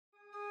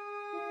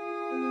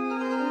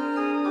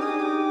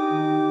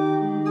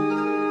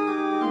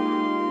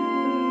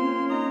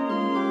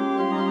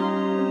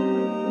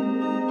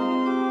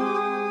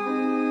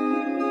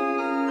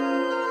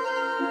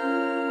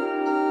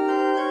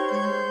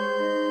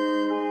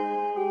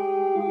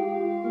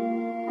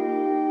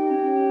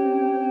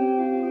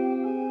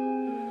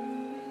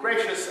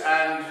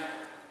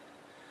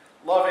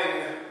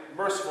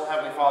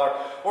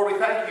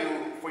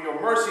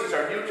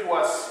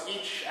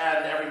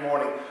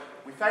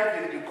thank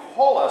you that you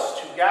call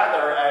us to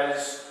gather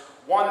as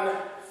one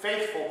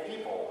faithful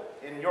people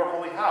in your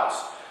holy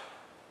house.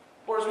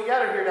 Lord, as we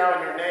gather here now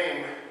in your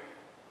name,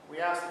 we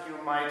ask that you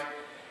might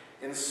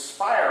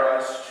inspire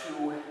us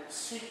to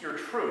seek your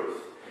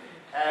truth.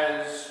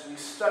 As we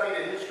study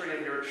the history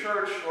of your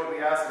church, Lord,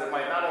 we ask that it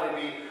might not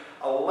only be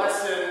a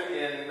lesson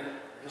in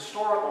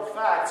historical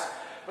facts,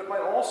 but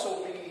might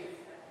also be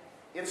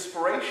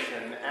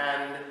inspiration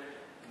and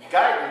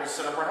guidance,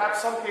 and in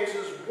perhaps some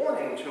cases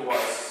warning to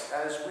us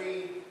as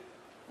we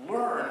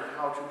learn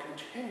how to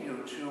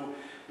continue to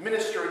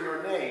minister in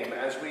your name,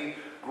 as we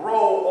grow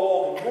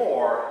all the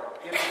more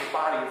into the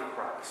body of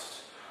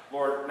Christ.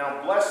 Lord,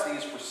 now bless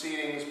these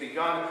proceedings,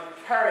 begun,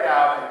 carried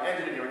out, and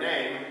ended in your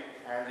name,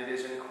 and it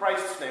is in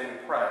Christ's name we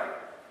pray.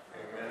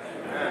 Amen.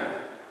 Amen.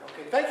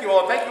 Okay, thank you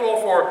all. Thank you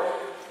all for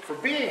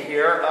being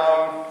here.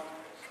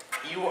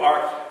 You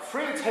are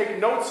free to take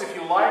notes if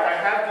you like. I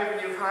have given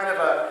you kind of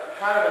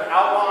an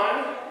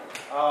outline.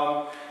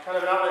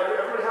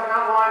 Everybody have an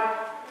outline?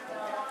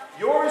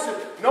 Yours?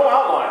 No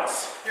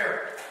outlines.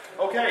 Here.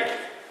 Okay.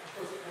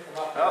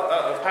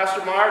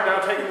 Pastor Meyer, now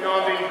taking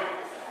on the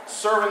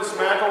servant's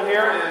mantle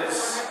here,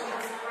 is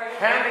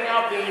handing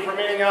out the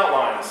remaining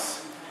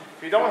outlines.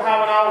 If you don't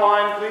have an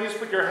outline, please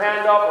put your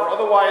hand up, or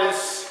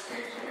otherwise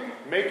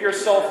make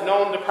yourself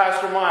known to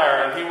Pastor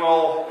Meyer, and he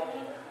will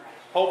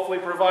hopefully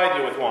provide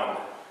you with one.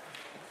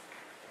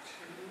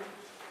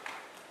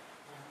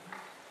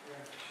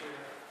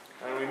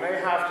 And we may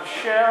have to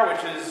share,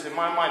 which is, in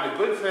my mind, a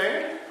good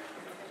thing.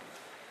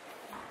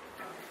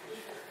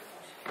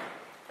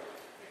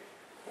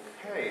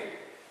 Okay.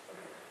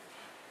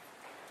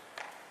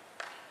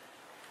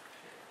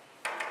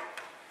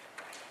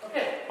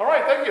 Okay. All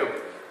right, thank you.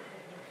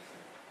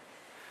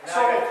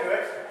 Now I get to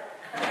it.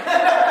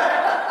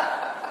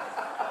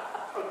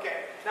 Okay.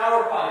 Now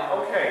we're fine.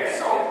 Okay.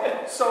 So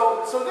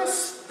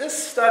this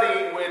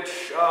study,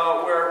 which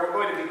we're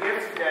going to begin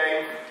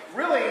today,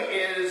 really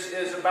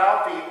is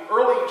about the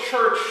early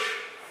church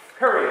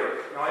period.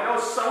 Now, I know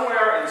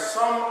somewhere in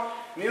some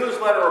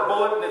newsletter or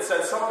bulletin it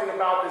said something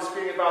about this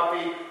being about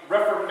the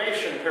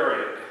Reformation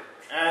period.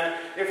 And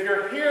if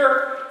you're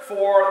here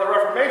for the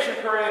Reformation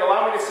period,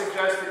 allow me to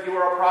suggest that you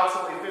are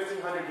approximately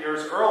 1,500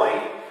 years early.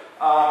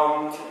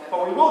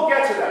 But we will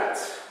get to that.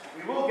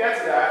 We will get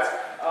to that.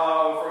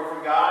 For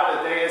God,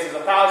 a day is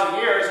 1,000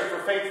 years, and for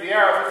faith,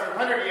 Viera,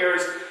 1,500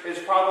 years is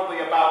probably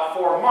about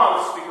 4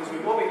 months, because we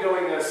will be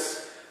doing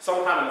this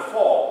sometime in the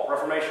fall,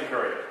 Reformation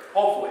period,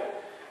 hopefully,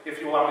 if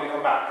you allow me to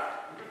come back.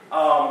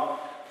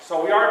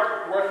 So we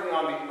are working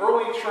on the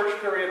early church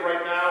period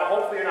right now.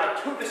 Hopefully you're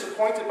not too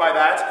disappointed by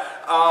that.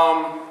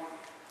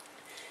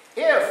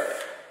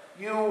 If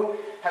you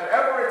have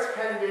ever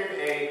attended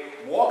a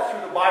Walk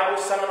Through the Bible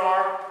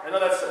seminar, I know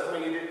that's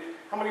something you did.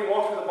 How many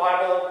Walk Through the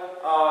Bible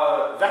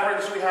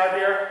veterans do we have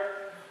here?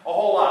 A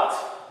whole lot.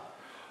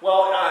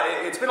 Well,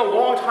 it's been a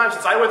long time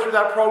since I went through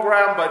that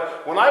program,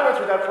 but when I went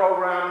through that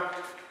program,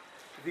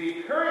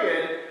 the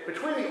period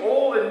between the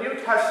Old and New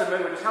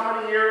Testament, which is how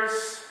many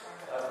years?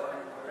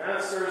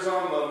 Answers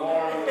on the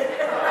long.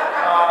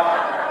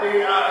 That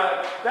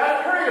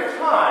period of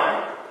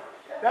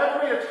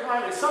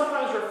time is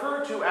sometimes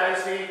referred to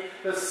as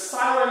the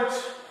silent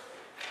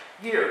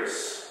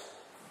years.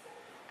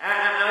 And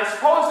I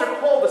suppose they're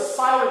called the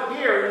silent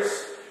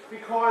years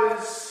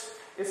because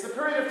it's the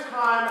period of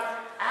time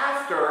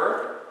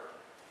after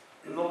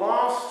the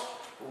last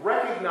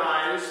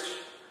recognized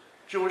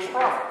Jewish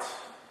prophet.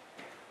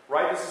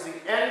 Right? This is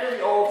the end of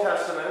the Old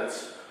Testament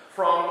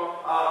from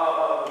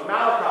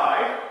Malachi,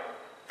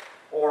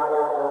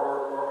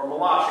 or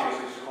Malachi, as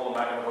we used to call him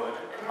back in the hood.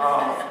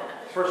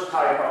 First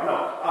Italian prophet. No.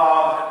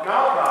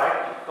 Malachi,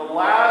 the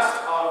last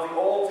of the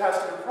Old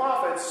Testament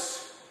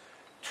prophets,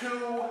 to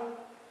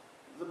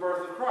the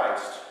birth of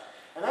Christ.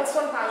 And that's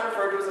sometimes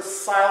referred to as the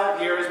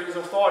silent years, because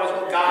the thought is,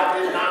 well, God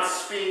did not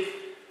speak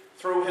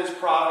through his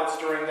prophets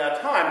during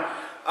that time.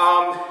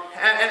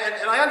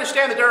 And I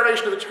understand the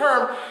derivation of the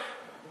term,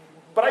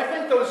 but I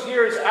think those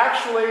years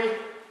actually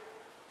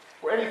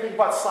were anything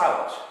but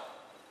silent.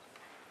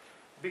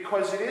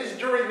 Because it is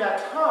during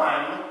that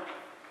time,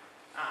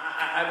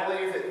 I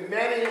believe, that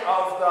many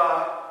of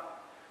the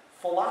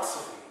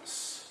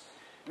philosophies,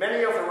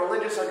 many of the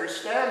religious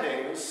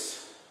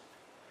understandings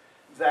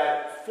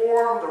that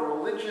form the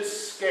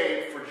religious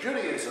scape for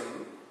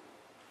Judaism,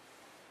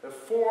 that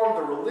form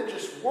the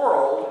religious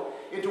world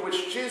into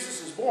which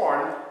Jesus is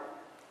born,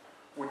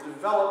 were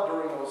developed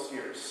during those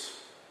years.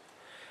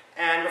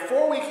 And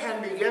before we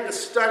can begin to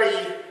study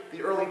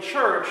the early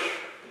church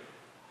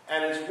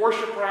and its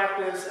worship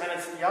practice and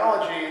its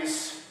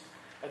theologies,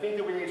 I think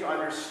that we need to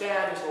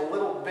understand just a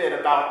little bit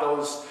about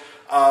those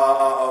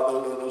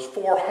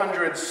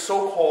 400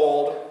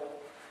 so-called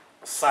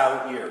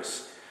silent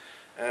years.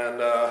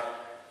 And I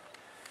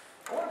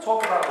want to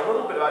talk about a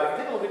little bit about, if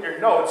you take a look at your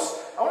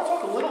notes, I want to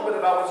talk a little bit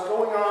about what's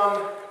going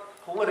on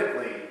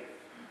politically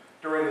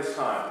during this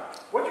time.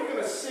 What you're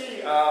going to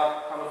see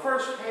on the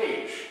first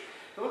page,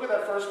 if you look at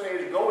that first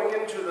page, going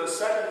into the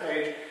second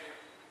page,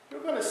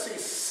 you're going to see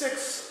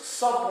 6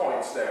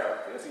 subpoints there.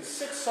 You're going to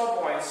see 6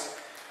 subpoints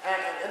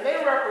And they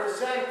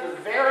represent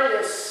the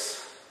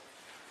various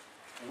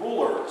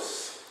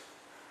rulers,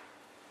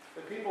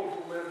 the people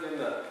who lived in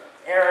the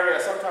area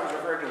sometimes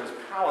referred to as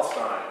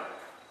Palestine,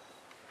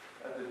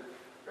 the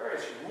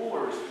various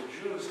rulers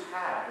the Jews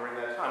had during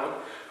that time.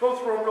 We'll go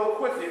through them real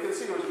quickly. You can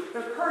see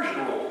there's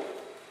Persian rule.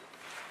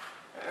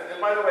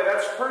 And by the way,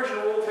 that's Persian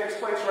rule takes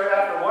place right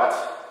after what?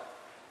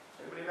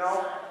 Anybody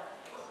know?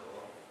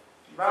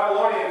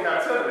 Babylonian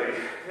captivity.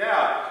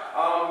 Yeah.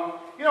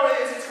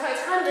 It's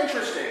kind of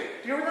interesting.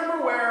 Do you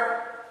remember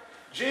where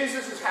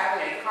Jesus is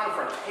having a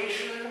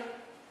confrontation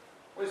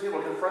with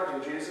people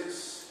confronting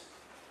Jesus?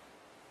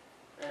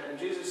 And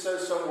Jesus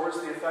says some words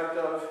to the effect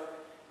of,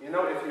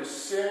 if you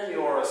sin,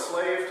 you are a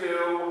slave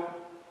to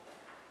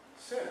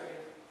sin.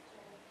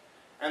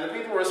 And the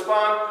people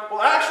respond,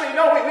 well, actually,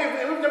 no,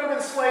 we've never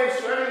been slaves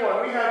to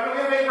anyone. We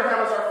have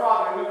Abraham as our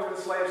father, and we've never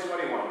been slaves to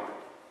anyone.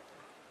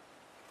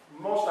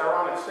 Most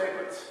ironic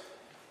statements.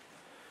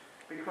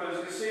 Because,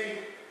 you see,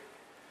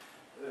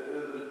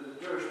 the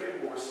Jewish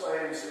people were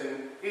slaves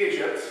in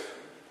Egypt.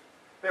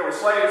 They were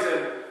slaves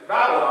in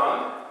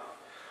Babylon.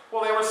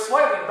 Well, they were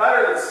slightly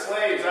better than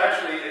slaves,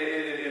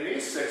 actually, in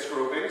these six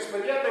groupings,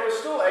 but yet they were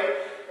still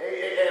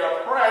an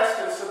oppressed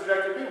and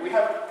subjected people. We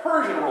have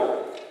Persian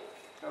rule.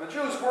 Now, the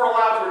Jews were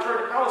allowed to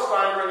return to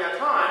Palestine during that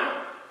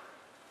time,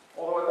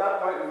 although at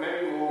that point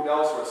many moved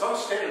elsewhere. Some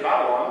stayed in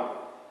Babylon,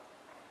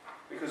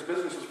 because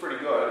business was pretty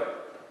good,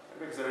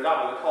 because they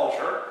adopted the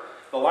culture,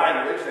 the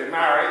language, they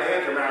married, they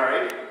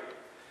intermarried,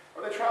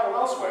 or they traveled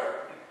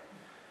elsewhere.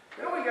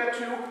 Then we get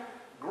to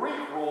Greek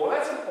rule, and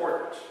that's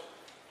important.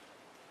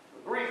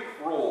 The Greek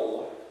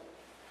rule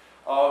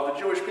of the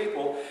Jewish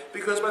people,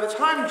 because by the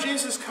time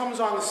Jesus comes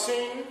on the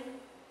scene,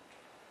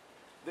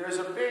 there's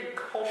a big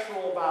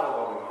cultural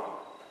battle going on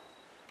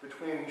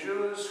between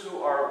Jews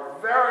who are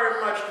very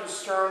much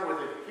concerned with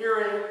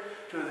adhering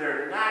to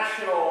their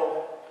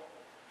national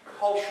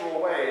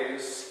cultural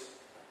ways,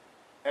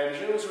 and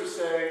Jews who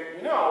say,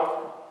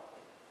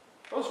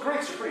 those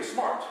Greeks are pretty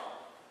smart.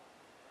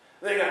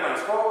 They got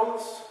nice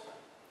clothes,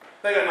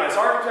 they got nice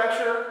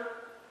architecture,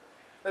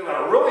 they've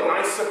got a really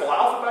nice simple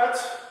alphabet.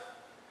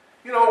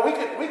 We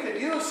could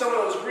use some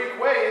of those Greek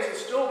ways and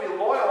still be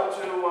loyal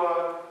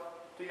to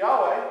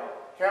Yahweh,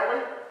 can't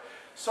we?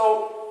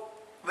 So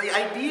the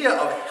idea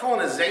of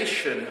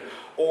Hellenization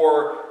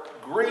or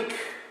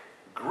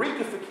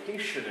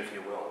Greekification, if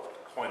you will, to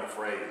coin a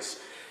phrase,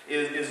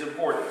 is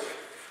important.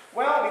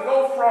 Well, we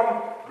go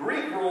from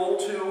Greek rule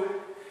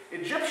to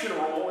Egyptian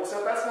rule,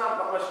 except that's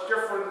not much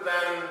different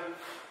than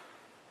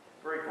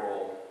Greek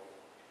rule,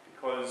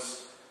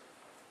 because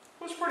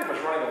who's pretty much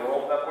running the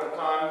world at that point in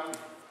time?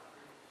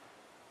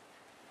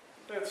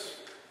 It's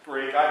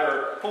Greek,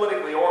 either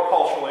politically or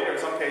culturally, or in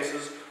some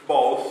cases,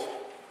 both.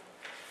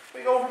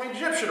 We go from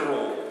Egyptian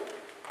rule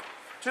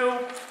to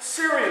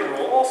Syrian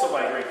rule, also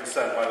by Greek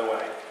descent, by the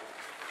way.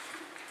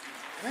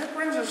 And that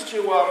brings us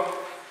to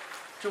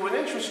an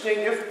interesting,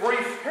 if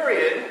brief,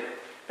 period,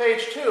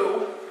 page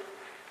 2,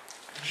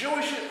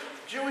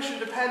 Jewish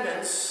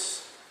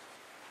independence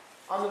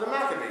under the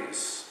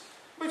Maccabees.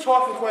 We'll be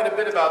talking quite a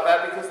bit about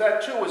that because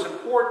that too is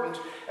important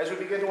as we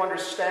begin to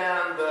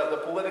understand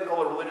the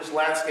political and religious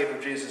landscape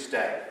of Jesus'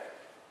 day.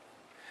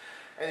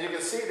 And you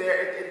can see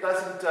there, it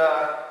doesn't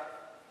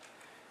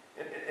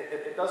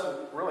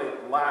really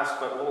last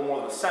but a little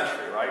more than a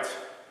century, right?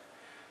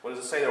 What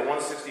does it say there?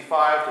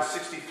 165 to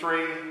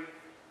 63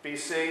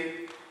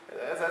 BC.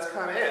 That's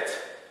kind of it.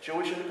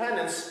 Jewish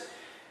independence.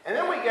 And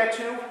then we get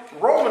to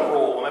Roman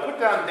rule. And I put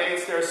down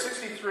dates there,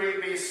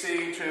 63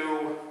 BC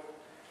to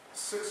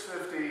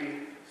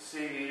 650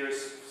 CE or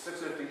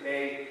 650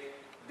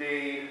 AD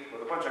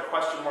with a bunch of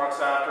question marks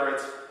after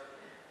it.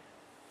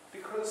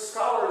 Because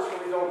scholars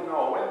really don't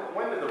know.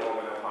 When did the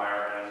Roman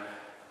Empire end?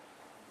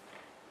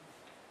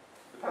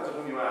 Depends on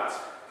whom you ask.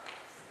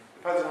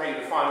 Depends on how you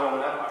define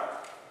Roman Empire.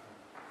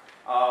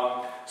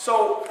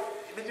 So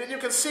you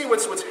can see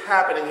what's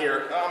happening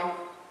here.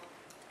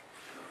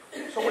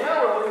 So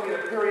now we're looking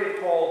at a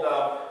period called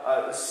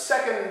the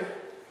Second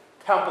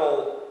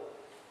Temple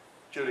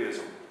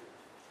Judaism.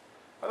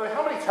 By the way,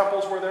 how many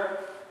temples were there?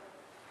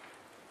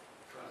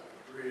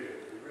 3.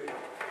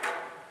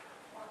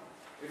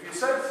 If you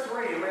said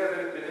 3, you may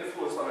have been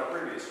influenced on a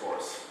previous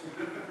course.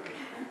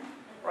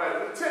 Right,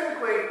 but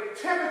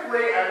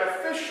typically and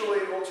officially,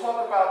 we'll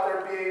talk about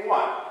there being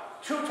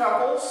what? 2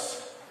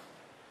 temples.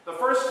 The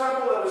first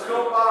temple that was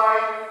built by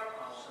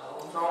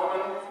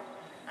Solomon,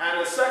 and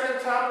the second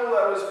temple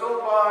that was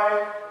built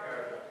by,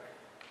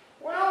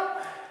 well,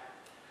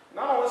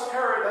 nonetheless,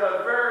 Herod had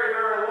a very,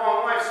 very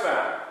long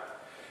lifespan.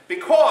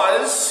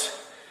 Because,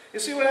 you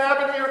see what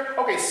happened here?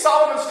 Okay,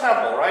 Solomon's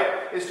temple,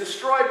 right, is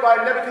destroyed by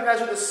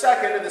Nebuchadnezzar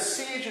II in the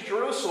siege of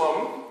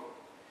Jerusalem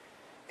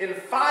in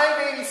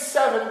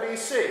 587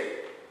 BC.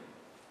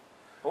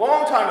 A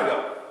long time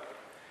ago.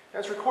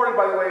 That's recorded,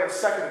 by the way, in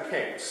 2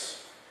 Kings.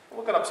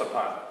 Look it up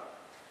sometime.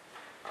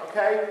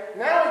 Okay?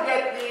 Now we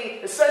get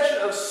the ascension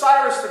of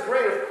Cyrus the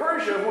Great of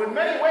Persia, who in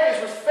many ways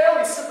was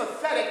fairly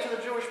sympathetic to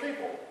the Jewish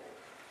people.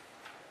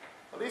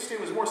 At least he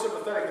was more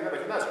sympathetic than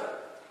Nebuchadnezzar.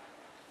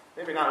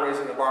 maybe not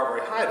raising the bar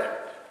very high there.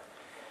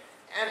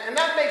 And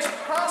that makes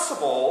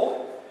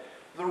possible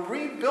the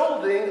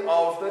rebuilding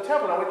of the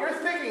temple. Now, when you're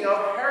thinking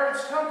of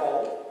Herod's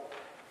temple,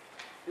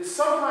 is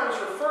sometimes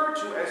referred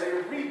to as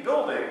a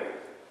rebuilding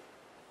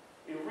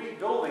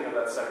of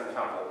that second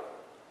temple.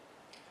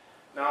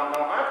 Now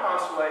I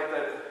postulate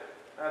that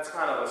that's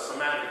kind of a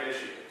semantic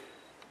issue.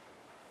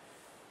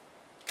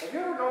 Have you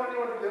ever known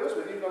anyone who did this?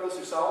 Maybe you've done this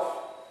yourself.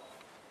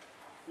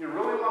 You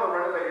really want to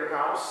renovate your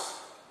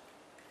house,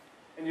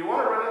 and you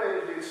want to renovate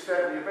it to the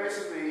extent that you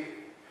basically,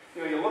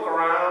 you look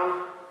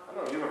around. I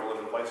don't know if you've ever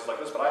lived in places like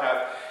this, but I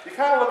have. You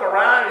kind of look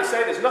around and you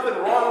say, there's nothing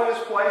wrong with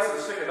this place, and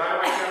stick a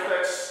dynamite can't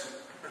fix.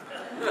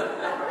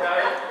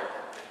 Okay?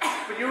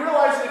 But you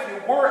realize that if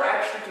you were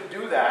actually to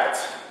do that,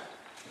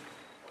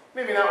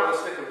 maybe not with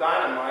a stick of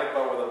dynamite,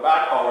 but with a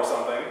backhoe or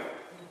something,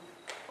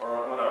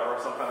 or whatever,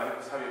 some kind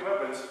of heavy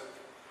equipment,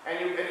 and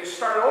you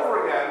start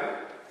over again,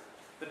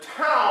 the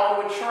town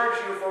would charge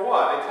you for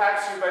what? They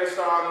tax you based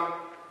on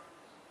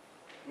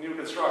new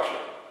construction,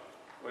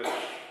 which, a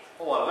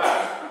whole lot of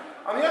that.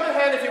 On the other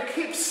hand, if you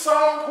keep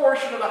some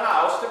portion of the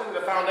house, typically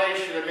the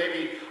foundation and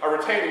maybe a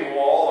retaining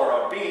wall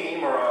or a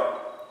beam or a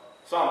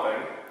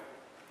something,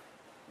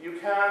 you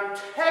can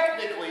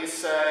technically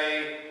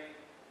say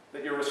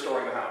that you're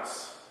restoring the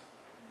house.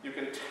 You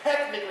can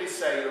technically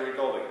say you're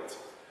rebuilding it.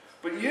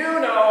 But you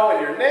know,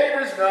 and your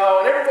neighbors know,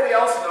 and everybody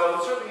else knows,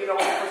 and certainly you know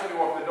when the first time you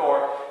walk in the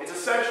door, it's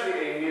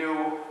essentially a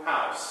new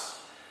house.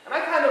 And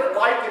I kind of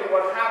liken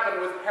what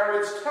happened with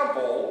Herod's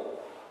temple,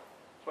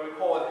 that's why we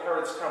call it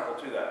Herod's temple,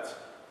 to that.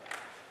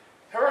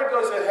 Herod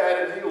goes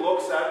ahead and he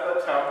looks at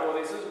the temple and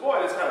he says,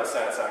 boy, this is kind of a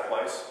sad sack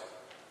place.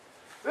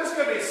 This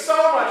could be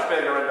so much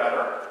bigger and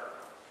better.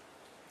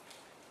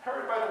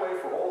 Herod, by the way,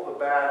 for all the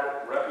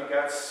bad rep he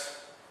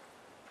gets,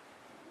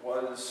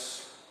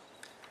 was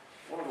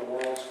one of the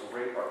world's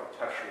great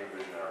architectural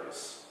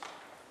visionaries.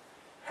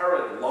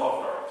 Herod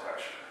loved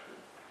architecture.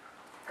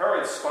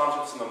 Herod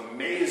sponsored some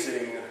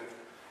amazing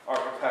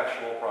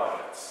architectural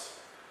projects,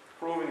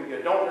 proving that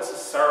you don't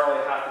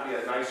necessarily have to be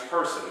a nice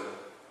person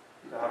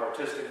to have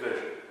artistic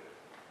vision.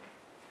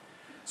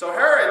 So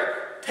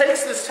Herod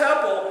takes this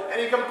temple and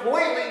he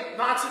completely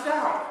knocks it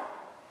down.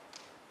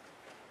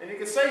 And you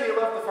can say he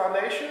left the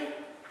foundation,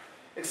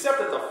 except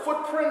that the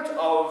footprint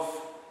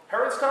of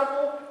Herod's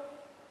temple,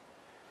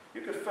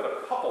 you could fit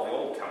a couple of the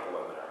old temple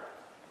in there.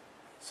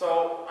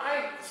 So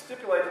I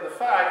stipulate to the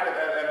fact that,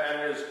 and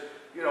there's,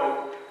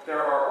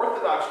 there are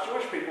Orthodox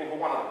Jewish people who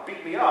want to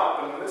beat me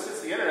up, and when this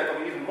hits the internet,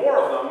 there'll be even more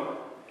of them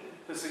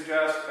to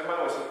suggest, and by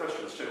the way, some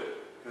Christians too,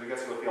 because it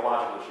gets into a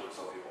theological issue with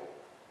some people.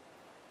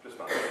 Just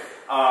not.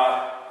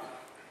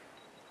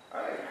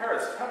 I think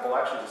Herod's temple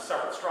actually is a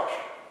separate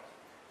structure.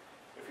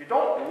 If you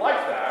don't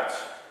like that,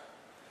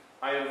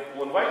 I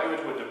will invite you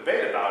into a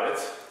debate about it,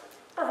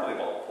 preferably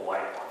a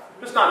polite one.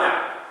 Just not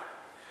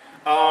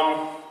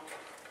now.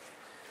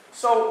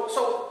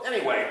 So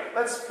anyway,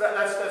 that's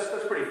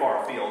pretty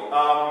far afield.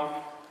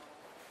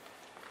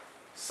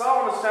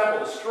 Solomon's temple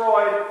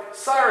destroyed.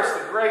 Cyrus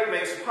the Great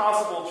makes it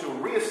possible to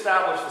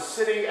reestablish the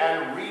city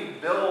and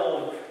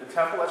rebuild the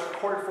temple. That's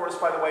recorded for us,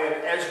 by the way, in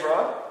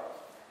Ezra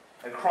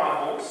and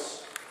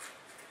Chronicles.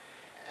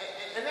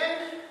 And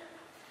then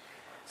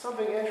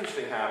something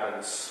interesting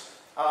happens.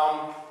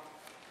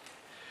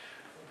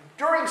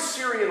 During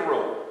Syrian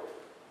rule,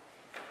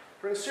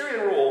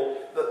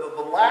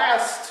 the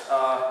last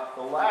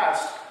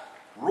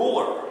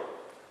ruler,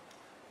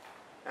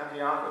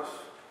 Antiochus,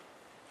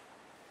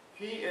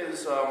 he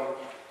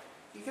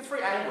gets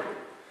very angry with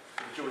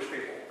the Jewish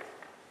people.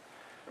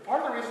 And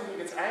part of the reason he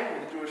gets angry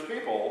with the Jewish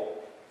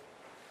people,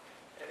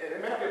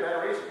 it may not be a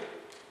bad reason.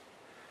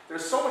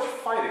 There's so much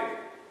fighting.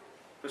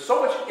 There's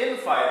so much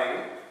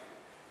infighting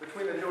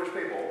between the Jewish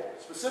people,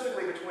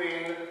 specifically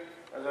between,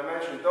 as I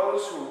mentioned,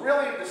 those who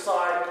really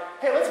decide,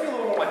 hey, let's be a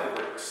little more like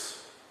the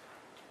Greeks.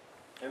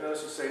 And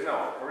those who say,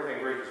 no,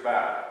 everything Greek is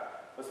bad.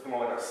 Let's be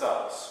more like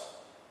ourselves.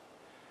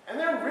 And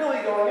they're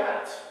really going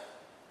at it.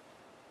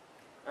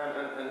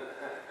 And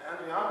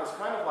Antiochus is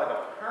kind of like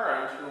a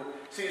parent who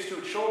sees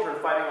two children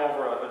fighting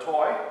over a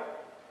toy,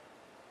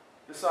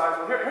 decides,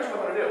 well, here's what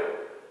I'm going to do.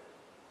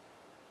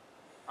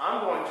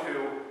 I'm going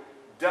to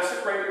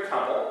desecrate your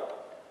temple.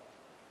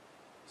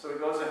 So he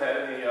goes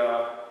ahead and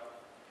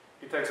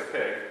he takes a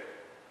pig.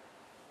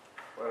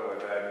 Wait,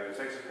 bad news.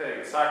 He takes a pig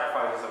and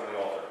sacrifices it on the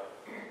altar.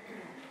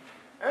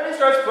 And he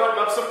starts putting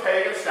up some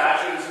pagan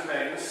statues and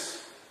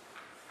things.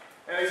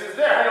 And he says,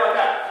 there, how do you like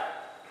that?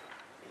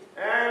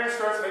 And he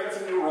starts making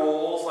some new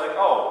rules, like,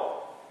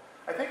 oh,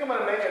 I think I'm going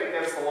to make it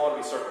against the law to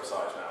be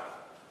circumcised now.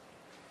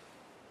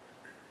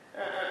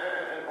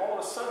 And all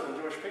of a sudden,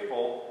 the Jewish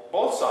people,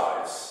 both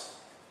sides,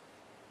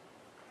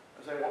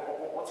 are saying,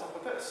 what's up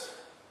with this?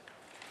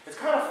 It's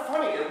kind of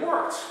funny, it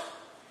worked.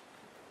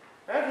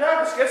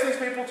 Antiochus gets these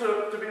people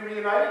to be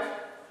reunited.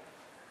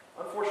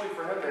 Unfortunately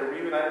for him, they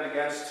reunited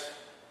against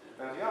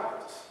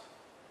Antiochus.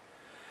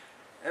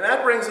 And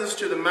that brings us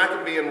to the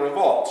Maccabean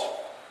revolt.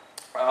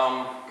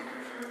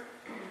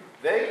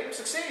 They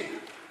succeed.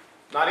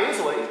 Not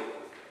easily.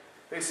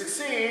 They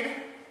succeed,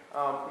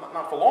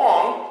 not for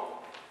long.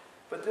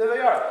 But there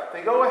they are.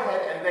 They go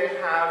ahead and they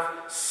have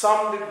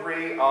some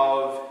degree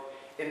of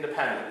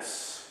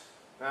independence.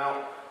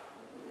 Now,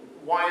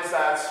 why is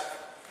that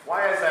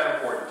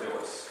important to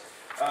us?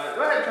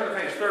 Go ahead and turn to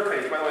page, third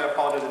page. By the way, I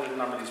apologize I didn't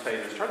number these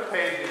pages. Turn the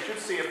page, you should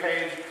see a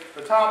page,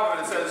 the top of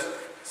it, it says,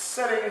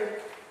 Setting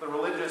the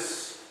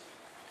Religious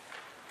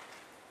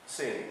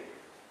Scene.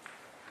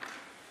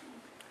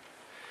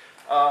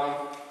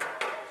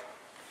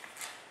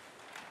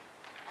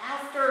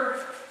 After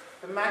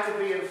the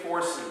Maccabean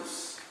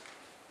forces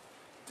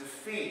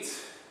defeat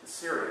the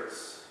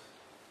Syrians,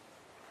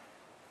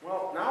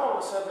 well, now all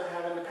of a sudden they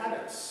have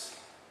independence.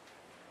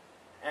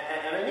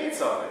 And they need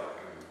something.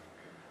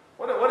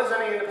 What does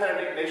any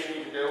independent nation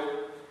need to do?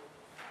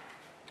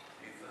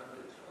 Defend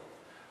itself.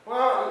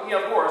 Well,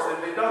 yeah, of course,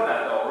 they've done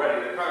that though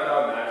already. They've kind of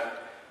done that.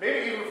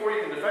 Maybe even before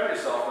you can defend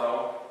yourself,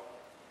 though,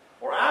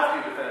 or after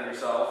you defend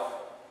yourself,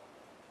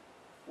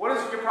 what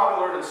is it you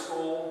probably learned in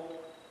school?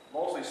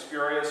 Mostly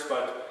spurious,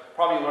 but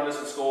probably you learned this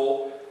in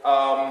school.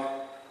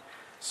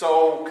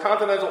 So,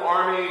 Continental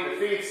Army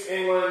defeats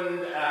England,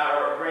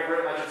 or Great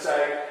Britain, I should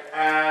say,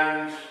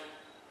 and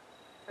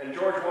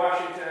George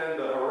Washington,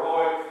 the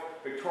heroic,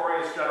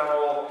 victorious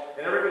general,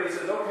 and everybody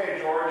says, "Okay,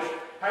 George,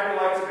 how'd you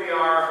like to be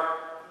our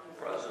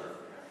President."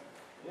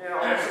 You know,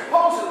 and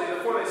supposedly,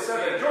 before they said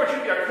that, "George,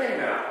 you'd be our king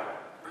now."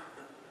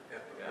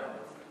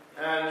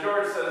 Yeah. And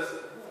George says,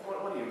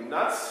 "What are you,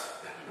 nuts?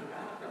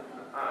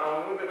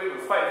 We've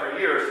been fighting for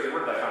years to get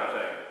rid of that kind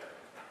of thing."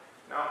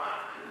 Now,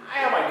 I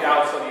have my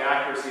doubts on the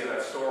accuracy of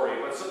that story,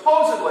 but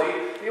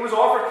supposedly he was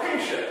offered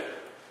kingship,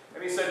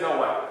 and he said, "No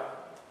way."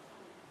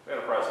 We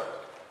had a president.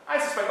 I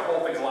suspect the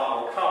whole thing's a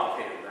lot more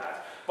complicated than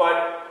that,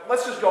 but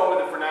let's just go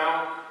with it for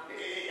now.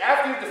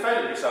 After you've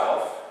defended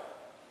yourself,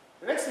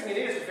 the next thing you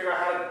need is to figure out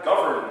how to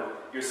govern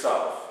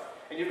yourself.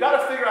 And you've got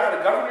to figure out how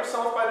to govern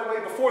yourself, by the way,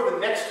 before the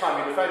next time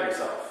you defend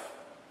yourself.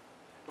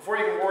 Before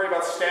you can worry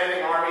about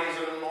standing armies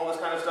and all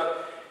this kind of stuff,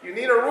 you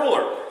need a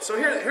ruler. So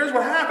here's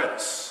what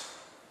happens.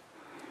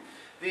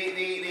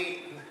 The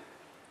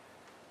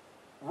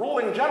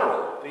ruling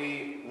general,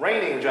 the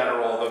reigning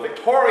general, the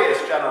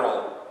victorious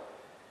general,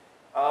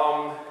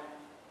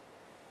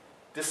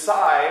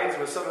 decides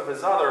with some of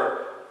his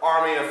other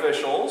army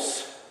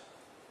officials,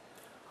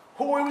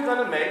 who are we going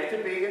to make to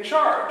be in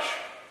charge?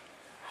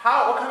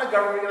 What kind of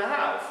government are we going to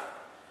have?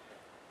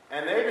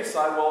 And they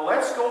decide, well,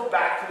 let's go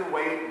back to the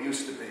way it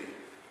used to be,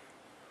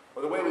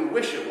 or the way we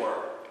wish it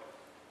were.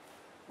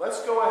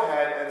 Let's go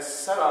ahead and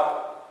set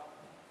up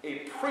a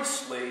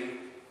priestly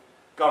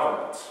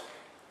government.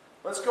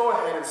 Let's go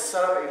ahead and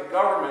set up a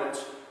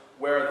government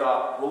where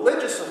the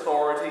religious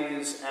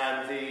authorities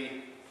and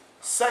the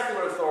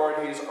secular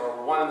authorities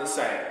are one and the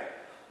same.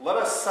 Let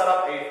us set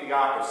up a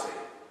theocracy.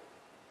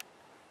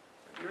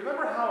 Do you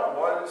remember how it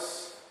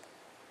was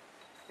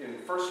in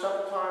First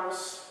Temple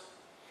times?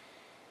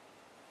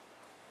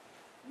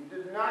 You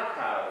did not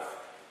have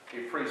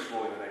a priest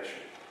ruling the nation.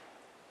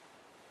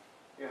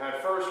 You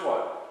had first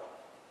what?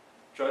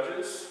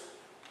 Judges,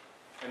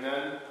 and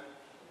then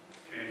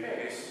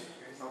kings.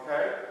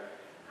 Okay?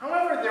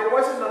 However, there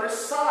was another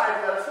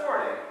side to that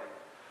authority.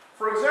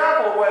 For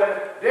example, when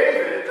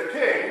David, the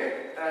king,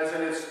 as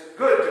in it's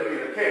good to be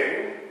the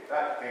king,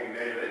 that King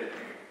David,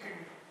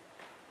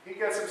 he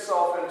gets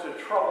himself into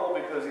trouble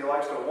because he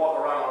likes to walk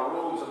around on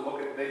roofs and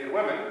look at naked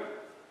women.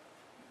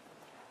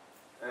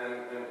 And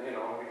you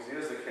know, because he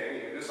is the king,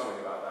 he can do something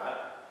about that.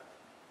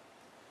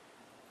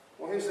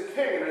 Well, he's the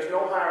king, and there's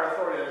no higher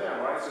authority than him,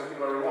 right? So he can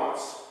do whatever he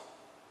wants.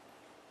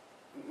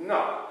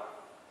 No.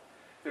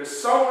 There's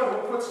someone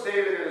who puts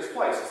David in his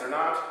place, is there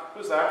not?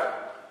 Who's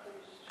that?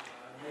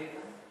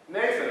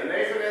 Nathan. And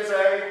Nathan is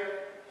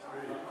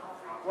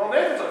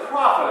Nathan's a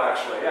prophet,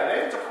 actually. Yeah,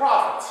 Nathan's a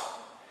prophet.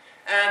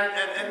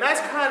 And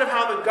that's kind of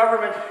how the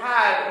government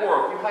had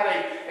worked. You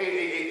had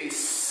a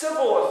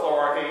civil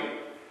authority,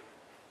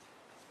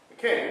 the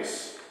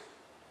kings,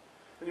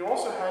 and you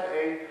also had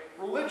a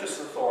religious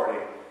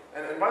authority.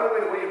 And by the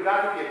way you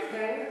got to be a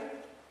king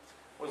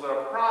was that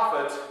a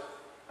prophet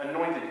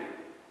anointed you.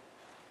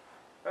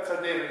 That's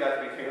how David got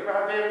to be king. Remember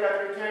how David got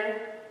to be king?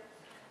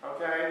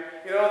 Okay?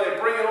 You know, they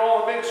bring in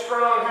all the big,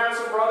 strong,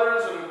 handsome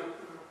brothers,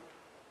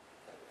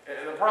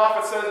 and the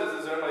prophet says,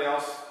 is there anybody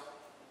else?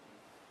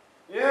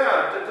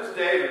 Yeah, just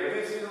David.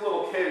 But he's a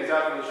little kid. He's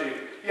out on the sheep.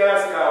 Yeah,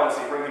 that's the guy I want to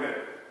see. Bring him in.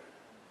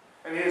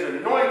 And he is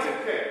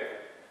anointed king.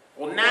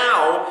 Well,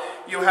 now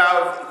you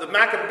have the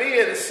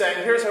Maccabeans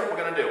saying, here's what we're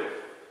going to do.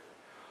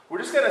 We're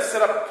just going to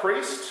set up a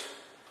priest.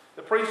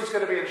 The priest is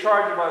going to be in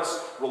charge of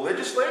us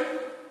religiously.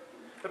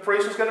 The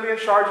priest is going to be in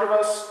charge of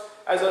us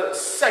as a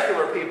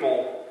secular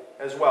people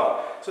as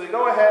well. So they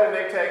go ahead and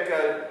they take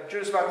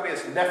Judas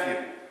Maccabeus'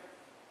 nephew.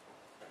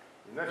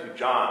 His nephew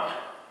John. I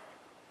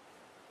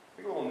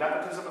think a little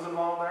nepotism is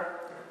involved there.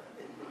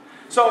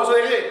 So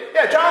they say,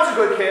 yeah, John's a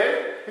good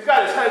kid. He's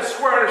got his head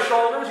square on his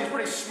shoulders. He's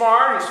pretty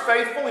smart. He's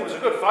faithful. He was a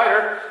good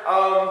fighter.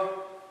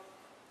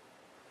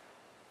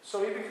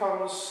 So he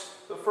becomes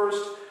the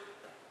first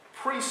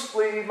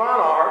priestly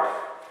monarch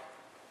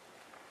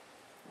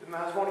in the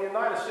Hasmonean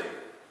dynasty.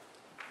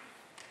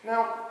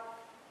 Now,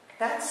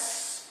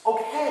 that's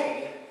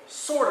okay,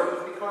 sort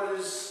of,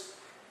 because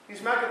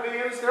these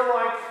Maccabees, they're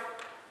like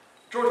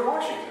George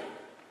Washington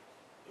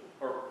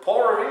or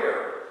Paul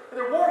Revere.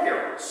 They're war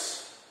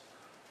heroes.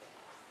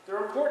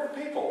 They're important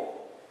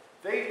people.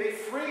 They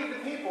freed the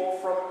people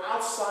from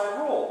outside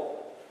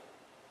rule.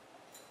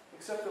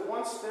 Except that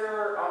once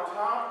they're on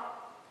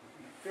top,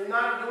 they're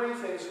not doing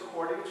things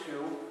according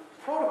to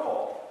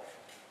protocol.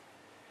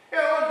 You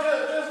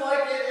know, just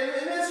like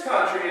in this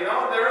country, you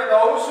know, there are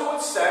those who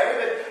would say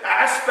that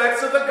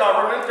aspects of the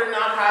government are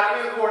not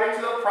happening according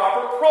to the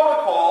proper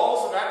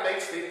protocols, and that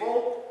makes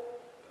people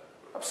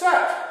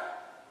upset.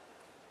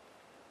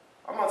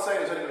 I'm not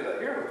saying there's anybody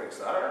here who thinks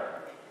that, right?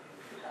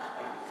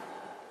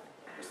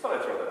 Just thought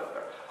I'd throw that out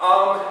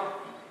there.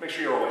 Make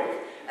sure you're awake.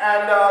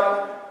 And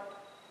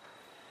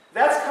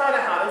that's kind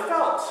of how they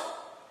felt.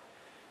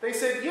 They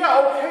said,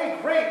 yeah, okay,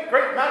 great,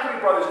 Maccabee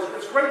brothers,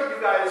 it's great that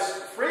you guys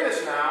freed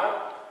us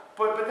now,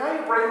 but now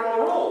you're breaking all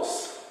the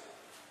rules.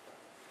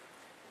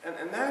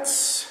 And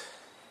that's,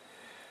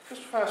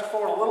 just fast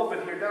forward a little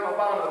bit here, down the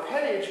bottom of the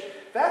page,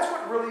 that's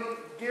what really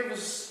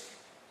gives,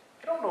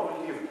 I don't know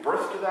if it gave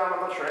birth to them, I'm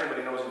not sure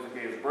anybody knows if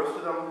it gave birth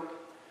to them,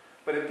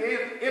 but it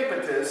gave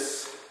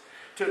impetus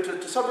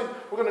to something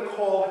we're going to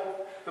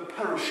call the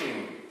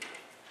Perushim.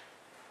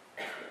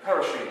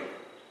 Perushim.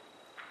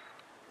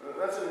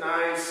 That's a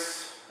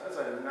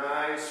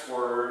nice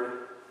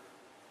word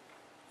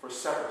for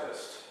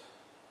separatist.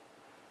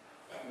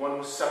 One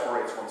who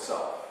separates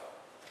oneself.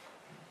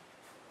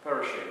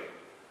 Perushim.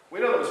 We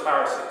know them as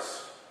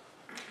Pharisees.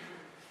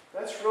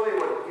 That's really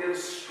what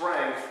gives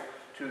strength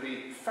to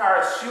the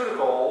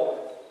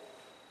Pharisaical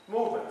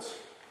movement.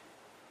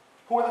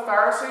 Who are the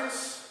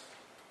Pharisees?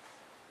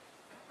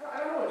 I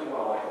don't know what you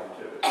want to like them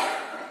to.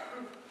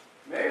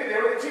 Maybe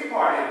they were the Tea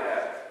Party of the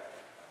day.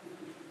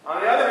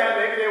 On the other hand,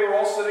 maybe they were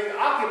also the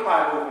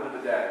Occupy movement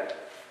of the day.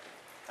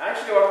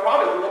 Actually, they were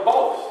probably a little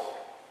both.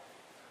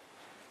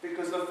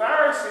 Because the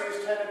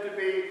Pharisees tended to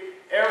be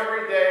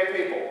everyday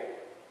people.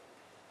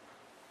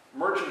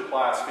 Merchant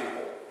class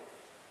people.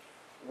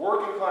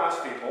 Working class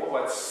people who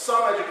had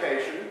some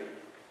education.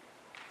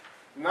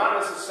 Not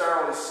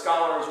necessarily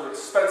scholars with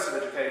expensive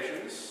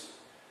educations.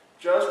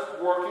 Just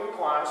working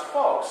class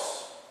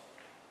folks.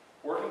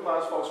 Working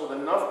class folks with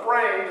enough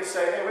brain to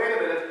say, hey, wait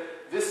a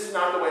minute, this is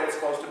not the way it's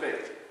supposed to be.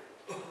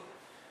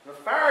 The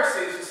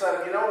Pharisees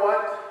decided, you know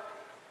what?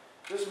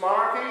 This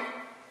monarchy,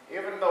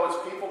 even though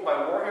it's peopled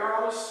by war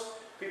heroes,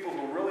 people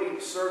who really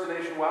serve the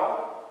nation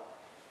well,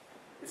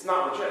 it's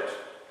not legit.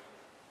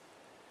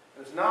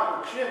 It's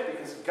not legit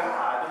because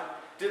God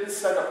didn't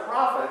send a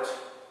prophet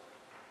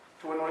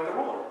to anoint the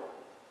ruler.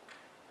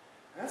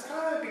 And that's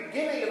kind of the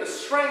beginning of the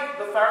strength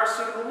of the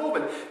Pharisaical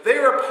movement. They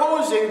are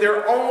opposing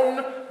their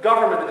own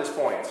government at this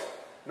point.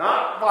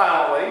 Not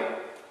violently,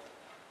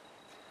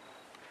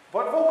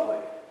 but vocally.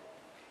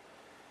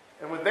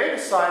 And what they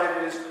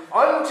decided is,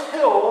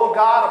 until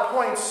God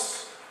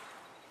appoints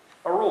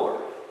a ruler,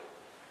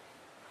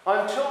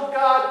 until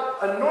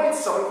God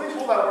anoints someone, please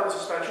hold that word in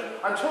suspension,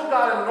 until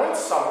God anoints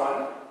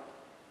someone,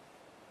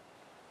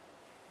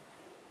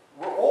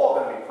 we're all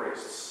going to be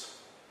priests.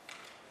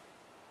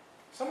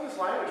 Some of this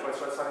language might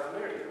start sounding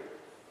familiar to you.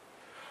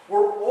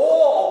 We're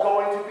all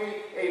going to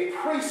be a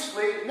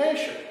priestly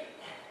nation.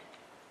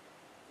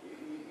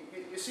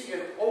 You see, in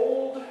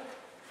old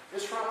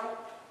Israel,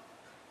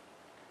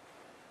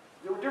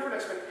 there were different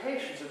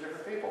expectations of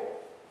different people.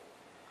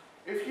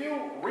 If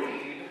you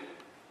read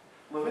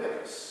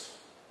Leviticus,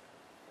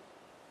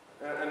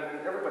 and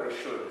everybody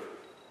should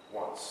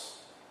once,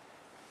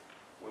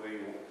 whether you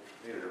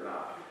need it or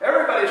not,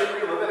 everybody should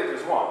read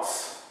Leviticus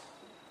once.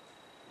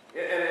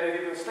 And if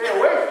you can stay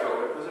away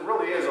from it, because it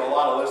really is a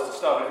lot of list of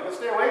stuff, if you can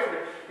stay away from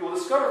it, you will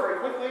discover very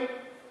quickly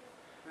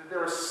that there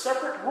are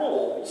separate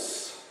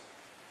rules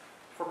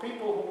for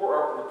people who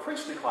are the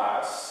priestly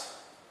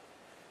class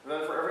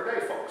than for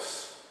everyday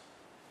folks.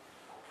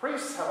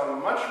 Priests have a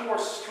much more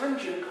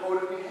stringent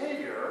code of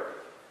behavior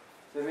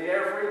than the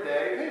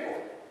everyday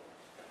people.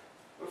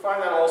 We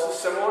find that also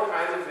similar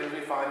kinds of things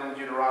we find in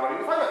Deuteronomy.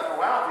 We find that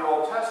throughout the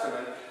Old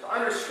Testament. The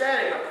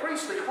understanding of a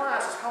priestly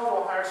class is held to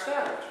a higher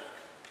standard.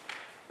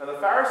 Now the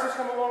Pharisees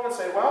come along and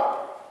say,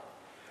 well,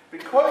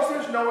 because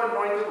there's no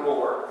anointed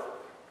ruler,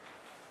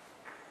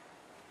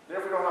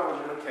 therefore we don't have a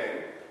legitimate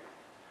king.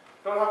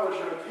 Don't have a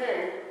legitimate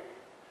king,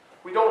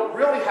 we don't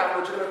really have a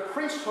legitimate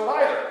priesthood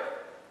either.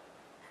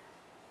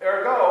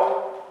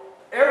 Ergo,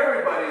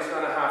 everybody's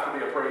going to have to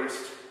be a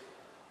priest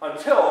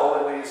until,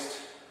 at least,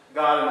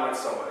 God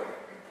anoints somebody.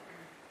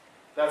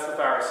 That's the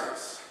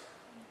Pharisees.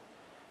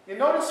 You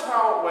notice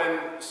how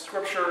when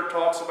Scripture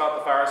talks about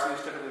the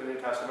Pharisees, typically in the New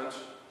Testament,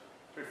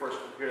 when we first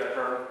hear that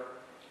term,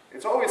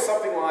 it's always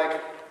something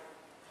like,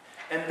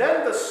 and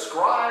then the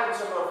scribes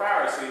and the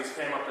Pharisees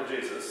came up to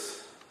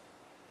Jesus.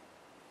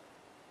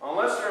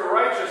 Unless your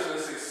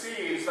righteousness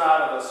exceeds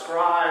that of the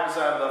scribes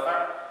and the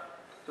Pharisees,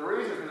 the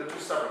reason is they're two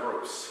separate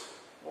groups.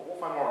 We'll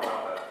find more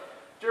about that.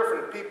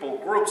 Different people,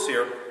 groups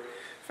here.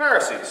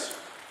 Pharisees.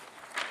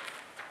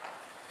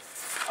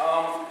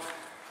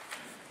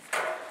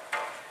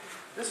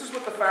 This is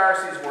what the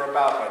Pharisees were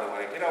about, by the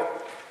way. You know,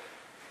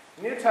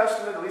 The New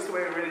Testament, at least the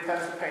way it really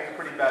tends to paint a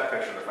pretty bad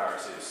picture of the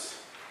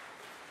Pharisees.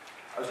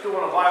 I was doing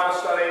a Bible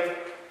study,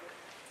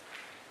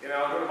 and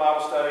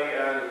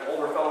an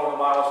older fellow in the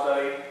Bible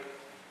study,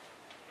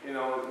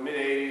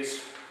 mid-80s,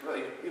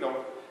 really,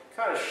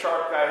 kind of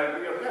sharp guy,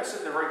 kind of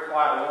sitting there very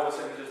quiet, and all of a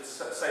sudden he just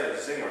say a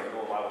zinger in the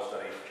middle of Bible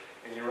study,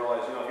 and you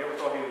realize, if you ever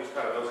thought he was just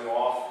kind of dozing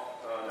off,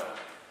 no.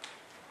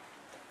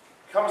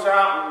 Comes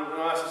out, and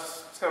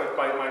it's kind of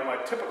my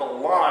typical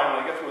line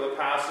when I get through the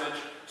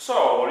passage.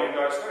 So, what do you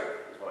guys think?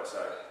 Is what I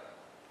say.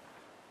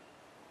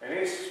 And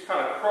he kind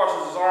of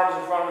crosses his arms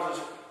in front of him and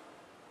says,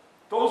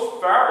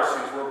 those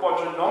Pharisees were a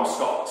bunch of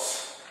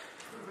numbskulls.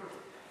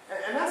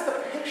 And that's the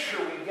picture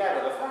we get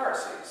of the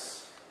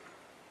Pharisees.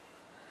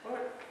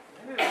 What?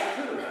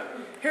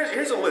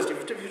 Here's a list.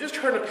 If you just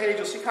turn the page,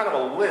 you'll see kind of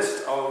a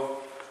list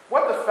of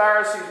what the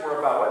Pharisees were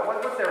about,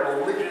 what their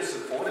religious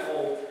and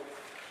political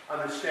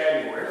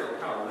understanding were. Here's a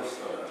kind of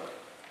list of them.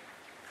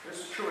 This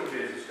is true in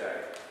Jesus' day.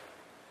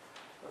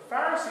 The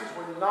Pharisees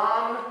were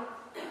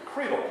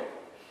non-creedal.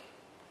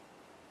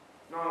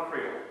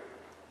 Non-creedal.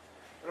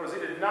 In other words,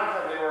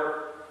 they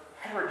were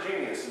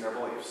heterogeneous in their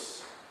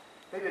beliefs.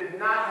 They did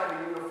not have a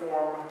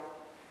uniform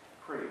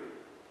creed.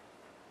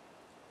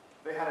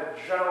 They had a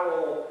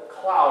general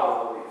cloud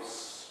of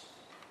beliefs,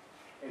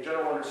 a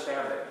general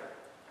understanding.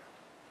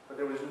 But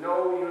there was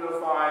no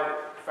unified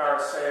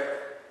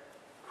Pharisaic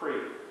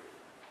creed.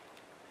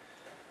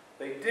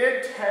 They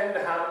did tend to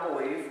have a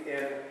belief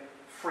in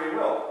free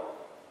will.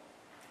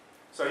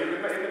 So you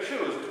can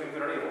choose between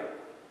good and evil.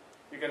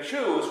 You can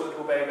choose whether to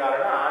obey God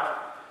or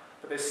not,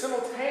 but they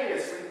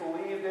simultaneously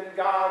believed in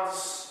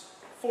God's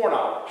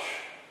foreknowledge.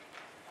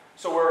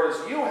 So whereas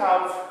you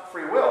have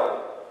free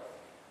will,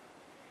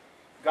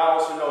 God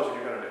also knows what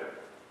you're going to do.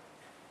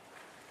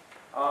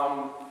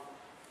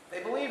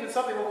 They believe in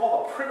something we'll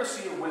call the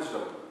primacy of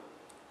wisdom.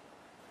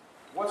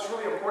 What's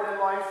really important in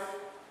life?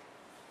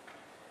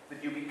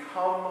 That you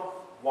become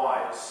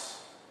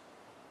wise.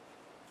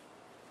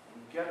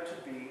 You get to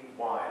be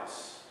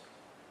wise.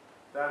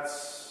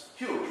 That's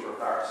huge for a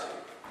Pharisee.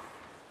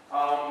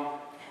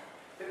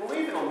 They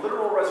believed in a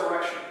literal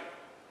resurrection.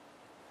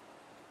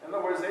 In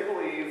other words, they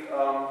believed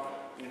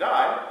you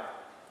die.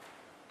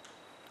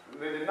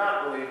 They did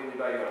not believe when you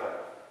die you go to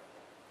heaven.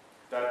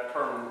 That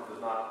term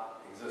does not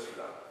exist for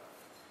them.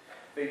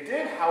 They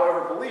did,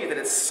 however, believe that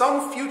at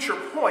some future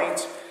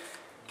point,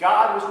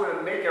 God was going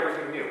to make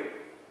everything new.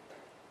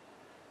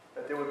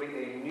 That there would be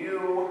a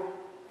new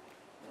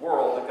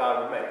world that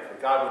God would make. That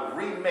God would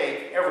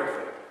remake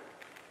everything.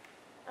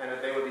 And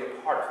that they would be a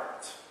part of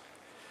it.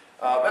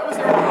 That was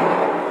their...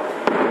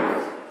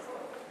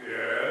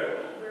 Yeah.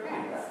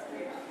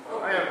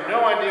 I have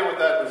no idea what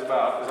that is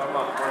about, because I'm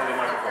not running any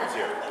microphones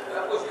here.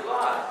 That was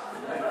God.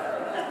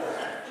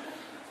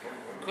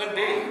 Could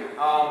be.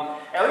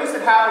 At least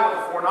it happened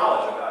with the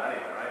foreknowledge of God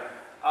anyway, right?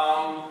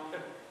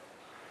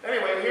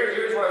 Anyway,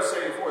 here's what I was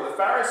saying before. The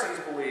Pharisees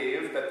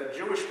believed that the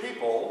Jewish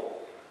people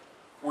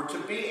were to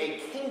be a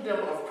kingdom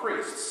of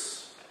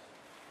priests.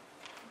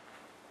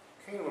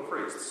 Kingdom of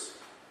priests.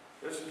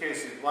 Just in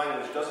case the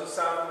language doesn't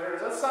sound familiar,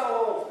 does that sound a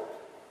little...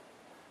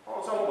 Well,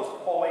 it sounds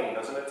almost Pauline,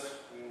 doesn't it?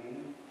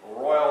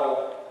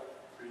 Royal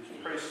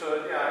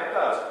priesthood. Yeah, it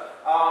does.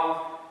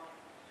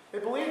 They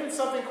believed in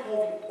something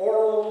called the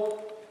oral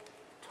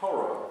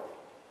Torah.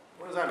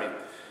 What does that mean?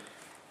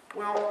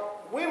 Well,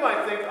 we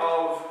might think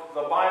of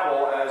the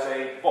Bible as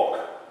a book,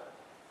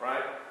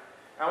 right?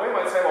 And we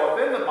might say, well,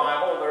 within the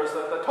Bible, there's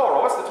the Torah.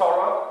 What's the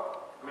Torah?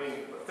 I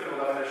mean, typical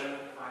definition.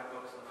 5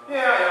 books.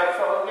 Yeah.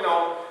 So,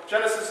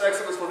 Genesis,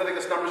 Exodus,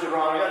 Leviticus, Numbers,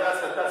 Deuteronomy.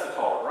 That's the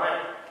Torah,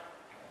 right?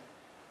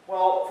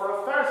 Well, for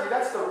a Pharisee,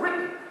 that's the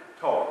written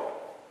Torah.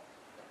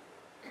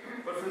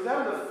 But for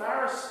them,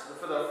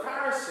 for the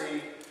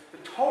Pharisee, the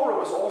Torah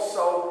was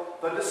also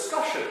the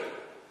discussion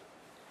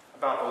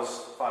about those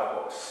 5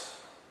 books.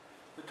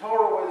 The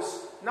Torah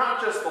was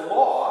not just the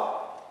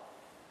law,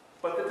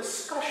 but the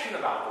discussion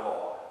about the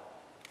law.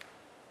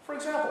 For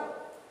example,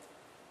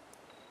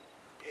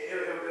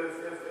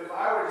 if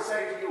I were to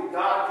say to you,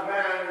 God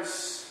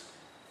commands,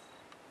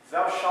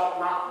 thou shalt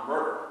not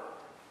murder.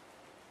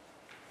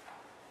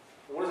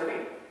 What does it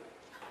mean?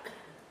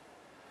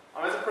 I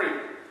mean,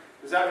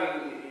 does that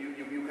mean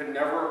you can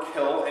never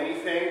kill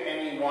anything,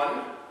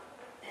 anyone?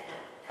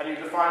 How do you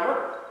define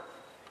murder?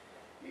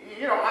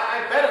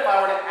 I bet if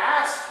I were to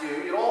ask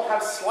you, you'd all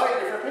have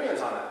slightly different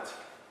opinions on that.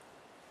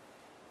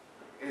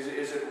 Is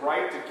it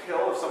right to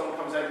kill if someone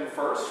comes at you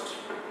first?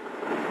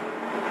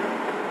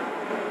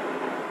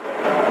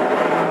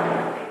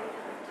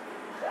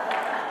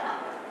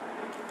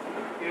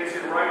 Is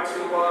it right to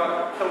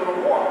kill in a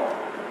war?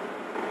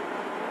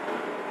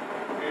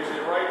 Is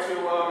it right to...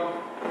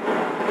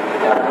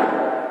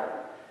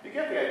 You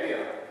get the idea.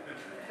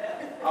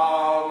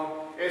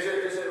 Is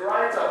it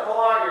right to pull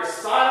out your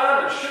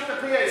sidearm and shoot the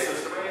PA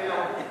system?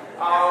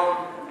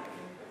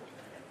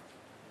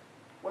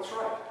 What's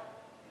right?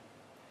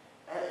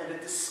 And the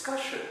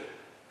discussion,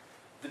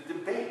 the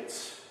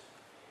debates,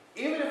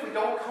 even if we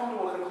don't come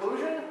to a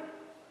conclusion,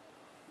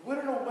 would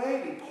in a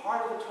way be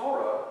part of the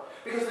Torah,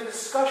 because the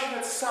discussion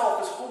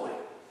itself is holy.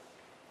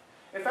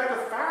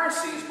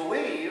 Pharisees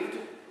believed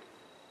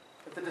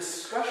that the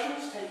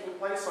discussions taking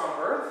place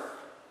on earth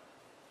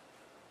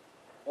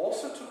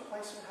also took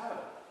place in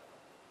heaven.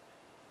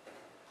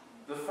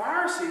 The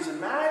Pharisees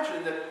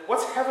imagined that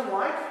what's heaven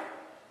like?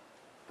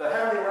 The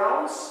heavenly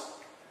realms?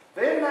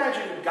 They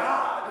imagined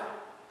God,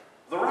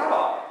 the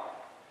rabbi.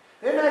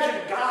 They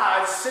imagined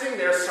God sitting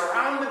there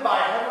surrounded by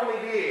heavenly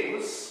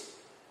beings,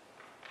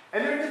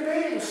 and they're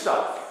debating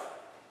stuff.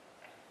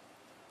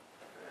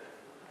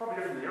 Probably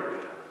different than the early.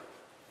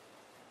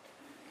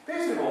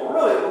 These people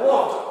really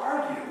loved to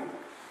argue,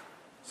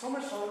 so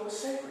much so it was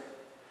sacred.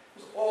 It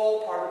was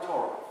all part of the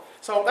Torah.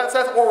 So that's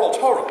oral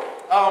Torah.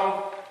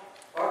 Our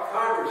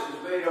Congress is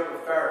made up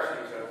of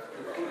Pharisees.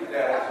 I've included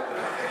that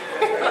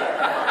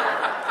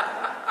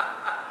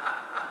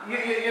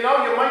You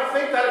know, you might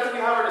think that until we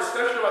have our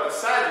discussion about the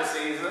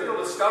Sadducees, and then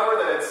you'll discover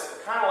that it's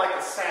kind of like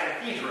the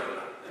Sanhedrin.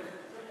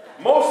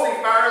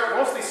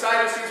 Mostly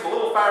Sadducees with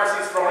little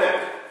Pharisees thrown in.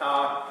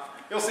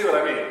 You'll see what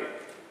I mean.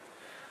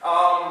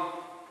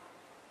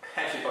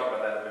 Actually, talk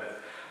about that in a minute.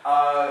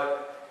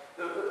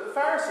 The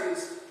Pharisees,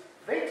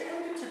 they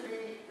tended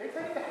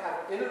to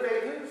have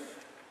innovative,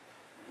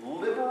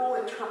 liberal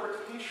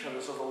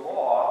interpretations of the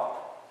law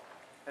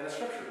and the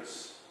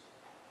scriptures.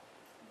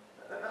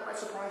 That might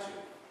surprise you.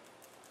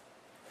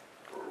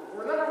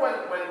 Remember when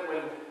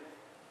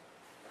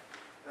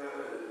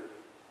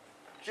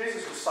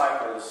Jesus'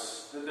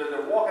 disciples,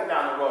 they're walking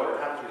down the road, and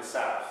it happens to be the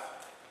Sabbath,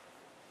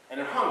 and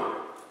they're hungry.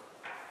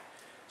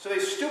 So they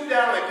stoop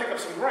down and they pick up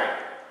some grain.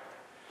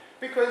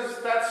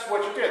 Because that's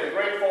what you did. The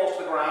grain falls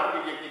to the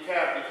ground. You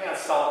can't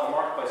sell it in the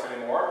marketplace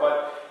anymore,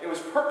 but it was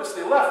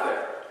purposely left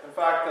there. In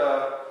fact,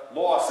 the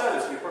law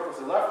says to be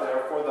purposely left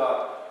there for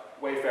the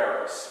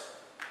wayfarers.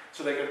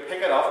 So they could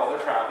pick it up while they're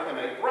traveling and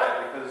make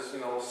bread, because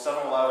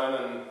 7-Eleven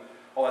and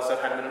all that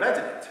stuff hadn't been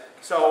invented yet.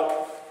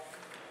 So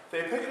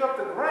they pick up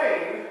the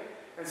grain,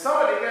 and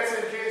somebody gets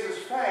in Jesus'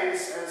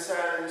 face and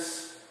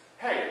says,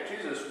 "Hey,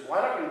 Jesus,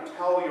 why don't you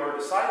tell your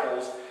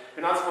disciples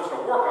you're not supposed to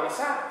work on the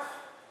Sabbath?"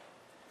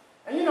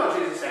 And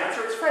Jesus'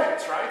 answer, it's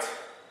famous, right?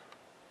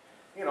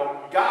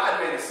 God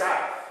made the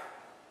Sabbath.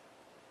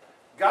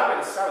 God made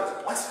the Sabbath as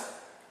a blessing.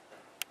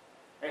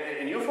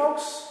 And you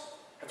folks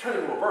have turned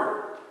it into a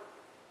burden.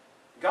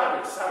 God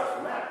made the Sabbath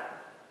for man,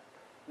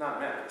 not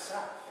man for the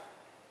Sabbath.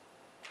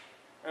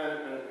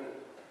 And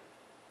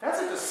that's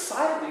a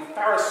decidedly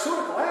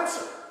Pharisaical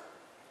answer.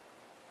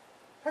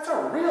 That's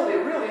a really,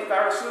 really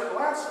Pharisaical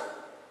answer.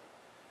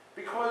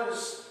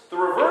 Because the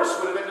reverse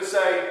would have been to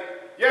say,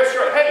 "Yes,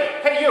 you're right.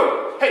 Hey,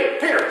 you. Hey,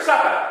 Peter,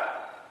 stop that."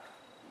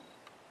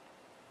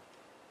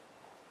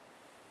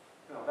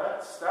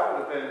 That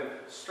would have been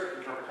strict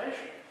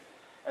interpretation,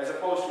 as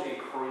opposed to a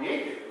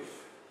creative,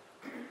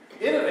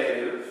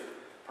 innovative,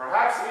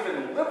 perhaps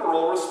even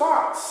liberal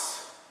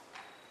response.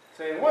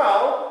 Saying,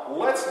 "Well,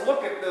 let's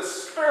look at the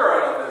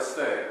spirit of this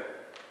thing."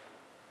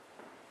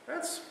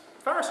 That's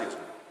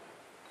Phariseeism.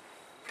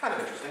 Kind of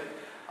interesting.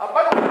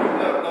 By the way,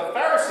 the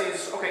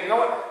Pharisees, okay, you know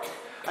what?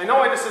 I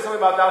know I just said something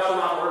about thou shalt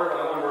not murder, but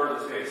I want to murder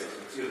this case.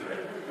 Excuse me.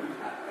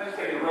 That's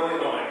getting really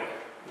annoying.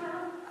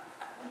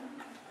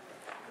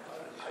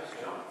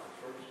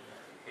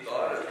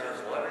 God is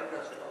letting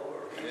us know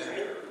he's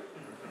here.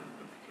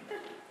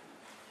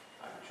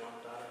 I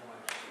jumped out of my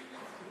seat.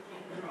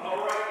 All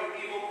right,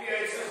 you evil PA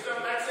system,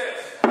 that's it.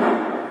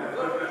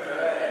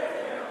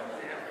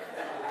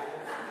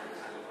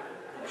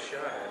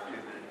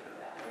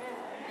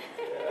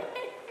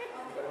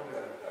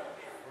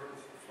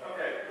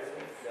 Okay.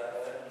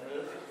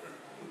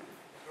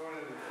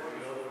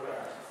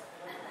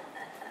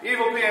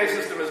 Evil PA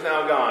system is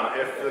now gone.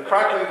 If the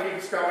crackling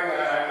keeps coming,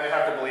 I may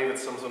have to believe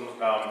it's some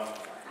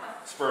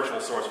spiritual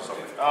source or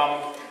something.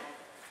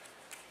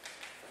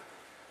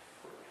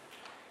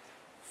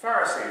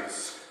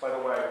 Pharisees, by the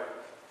way,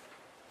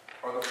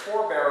 are the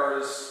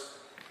forebearers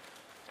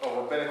of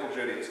rabbinical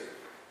Judaism.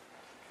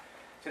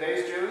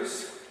 Today's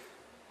Jews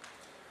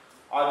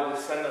are the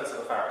descendants of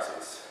the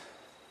Pharisees.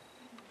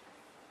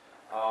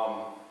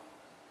 All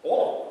of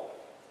them.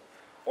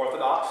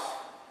 Orthodox,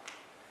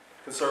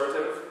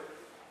 conservative,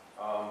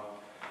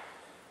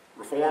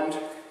 Reformed,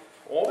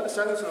 all the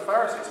descendants of the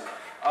Pharisees.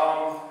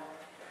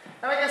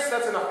 And I guess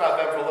that's enough about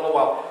them for a little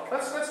while.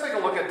 Let's take a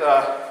look at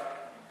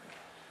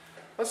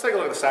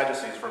the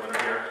Sadducees for a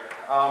minute here.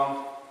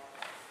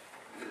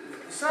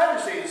 The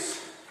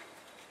Sadducees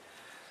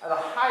are the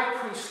high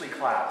priestly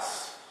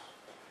class,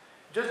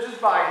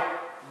 just by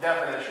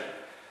definition.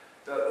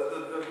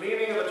 The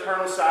meaning of the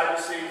term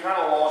Sadducee, kind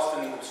of lost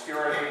in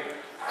obscurity,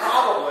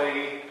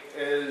 probably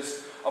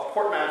is a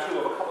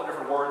portmanteau of a couple of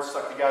different words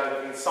stuck together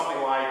to mean something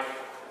like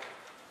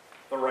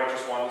the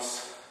righteous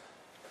ones.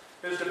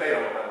 There's debate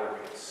on what that word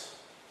means.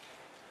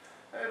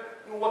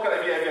 Look at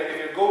it, if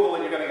you Google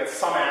it, you're going to get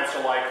some answer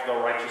like the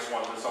righteous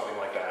ones or something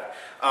like that.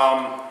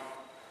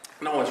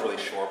 No one's really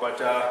sure,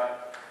 but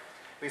at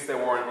least they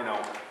weren't,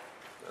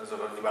 as of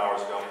a few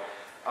hours ago.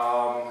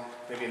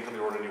 Maybe until they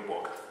wrote a new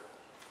book.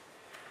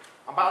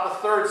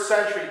 About the 3rd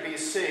century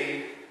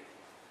BC,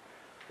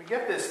 we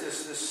get this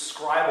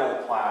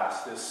scribal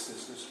class,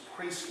 this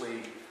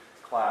priestly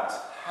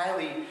class,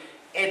 highly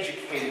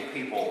educated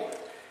people,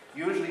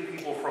 usually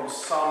people from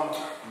some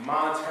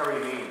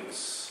monetary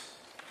means.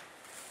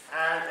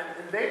 And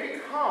they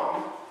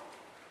become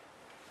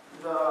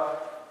the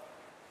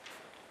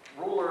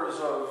rulers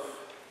of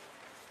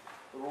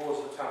the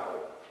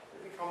temple.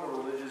 They become the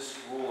religious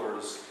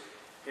rulers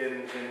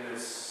in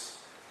this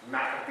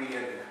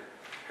Maccabean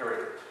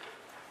period.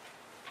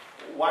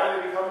 Why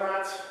do they become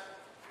that?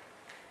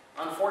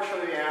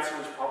 Unfortunately, the answer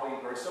is probably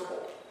very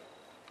simple.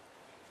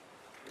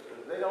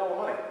 They got all the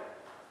money.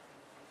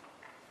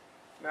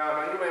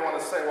 Now, you may want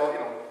to say, well,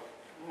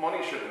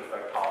 money shouldn't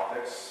affect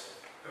politics.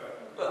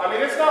 I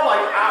mean, it's not like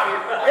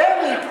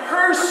any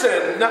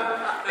person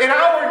in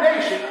our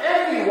nation,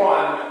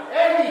 anyone,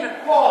 any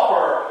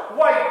pauper,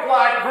 white,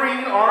 black,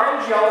 green,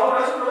 orange, yellow,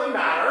 doesn't really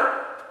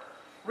matter,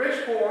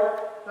 rich,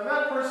 poor, then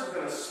that person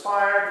can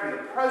aspire to be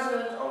the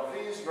president of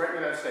these great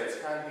United States,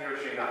 can he or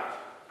she not?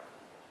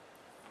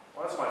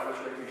 Well, that's my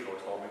first grade teacher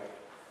always told me.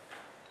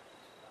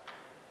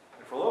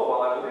 And for a little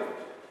while, I believed it.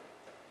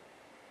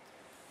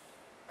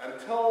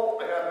 Until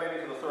I got maybe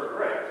to the third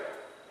grade.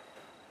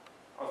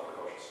 I was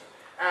precocious.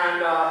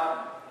 And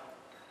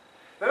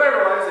then I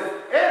realized that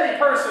any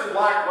person,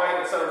 black,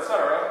 white,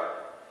 etc.,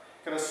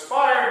 can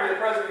aspire to be the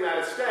president of the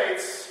United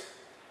States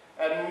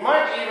and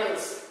might even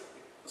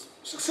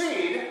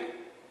succeed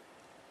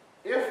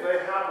if they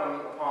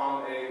happen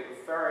upon a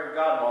fairy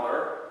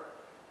godmother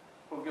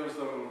who gives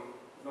them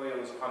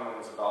millions upon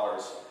millions of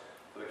dollars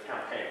for the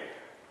campaign.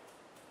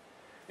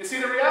 You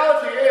see, the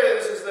reality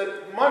is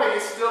that money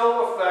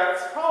still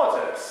affects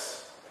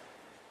politics.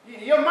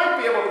 You might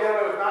be able to get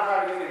away with not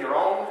having any of your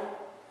own.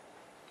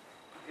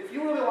 If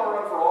you really want to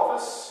run for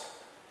office,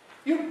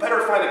 you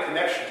better find a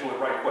connection to it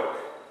right quick.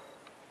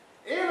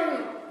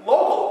 Even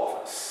local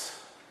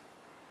office.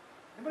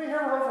 Anybody here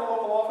run for a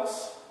local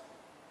office?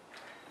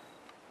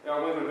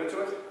 I'm willing to admit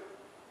to it.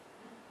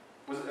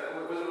 Was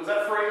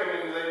that free? I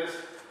mean, they just...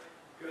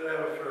 Good have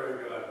a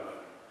fairy godmother.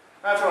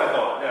 That's what I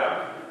thought,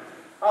 yeah.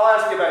 I'll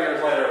ask you about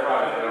yours later,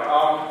 probably.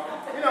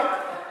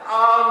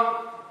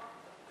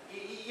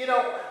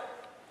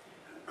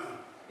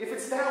 If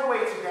it's that way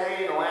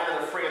today in the land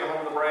of the free and the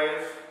home of the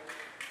brave,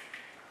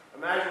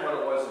 imagine what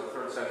it was in the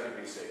 3rd century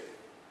BC.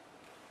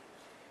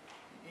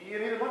 You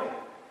needed money.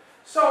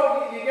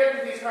 So you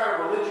get these kind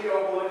of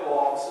religio-political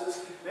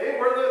offices. They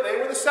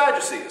were the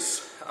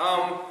Sadducees.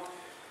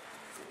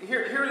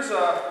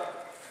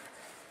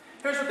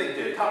 Here's what they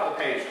did. Top of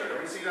the page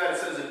there. You see that it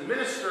says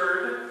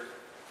administered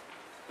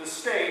the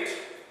state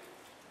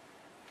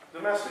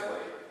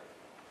domestically.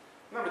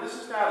 Remember,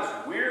 this is now this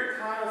weird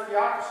kind of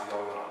theocracy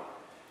going on.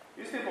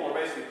 These people are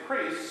basically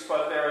priests,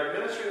 but they're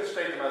administering the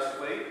state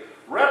domestically,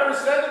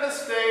 represented the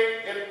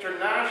state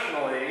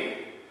internationally,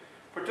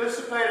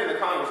 participated in the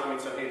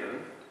Congress,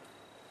 Sanhedrin,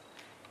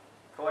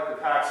 collected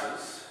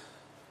taxes,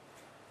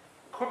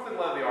 equipped and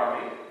led the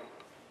army,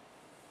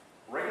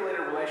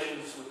 regulated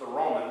relations with the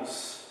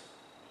Romans,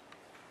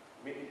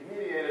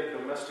 mediated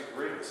domestic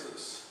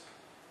grievances.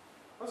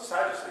 Those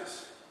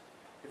Sadducees.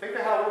 You think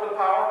they had a little bit of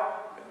power?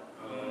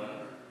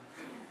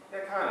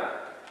 Yeah, kind of.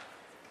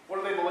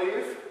 What do they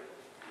believe?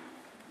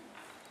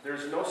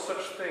 There's no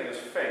such thing as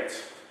fate.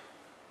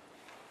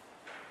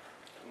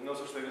 No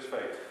such thing as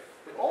fate.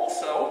 They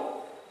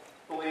also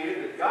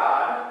believe that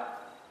God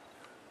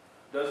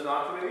does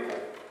not commit evil.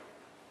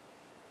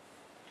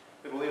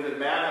 They believe that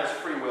man has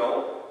free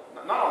will,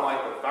 not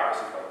unlike the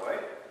Pharisees, by the way.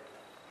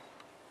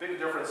 Big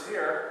difference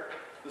here.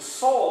 The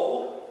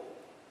soul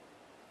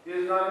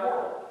is not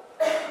immortal.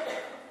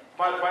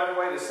 By the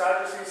way, the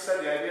Sadducees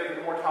said the idea of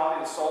the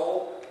immortality of the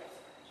soul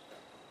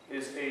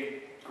is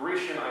a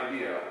Grecian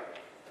idea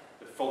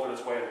that filtered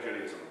its way into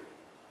Judaism.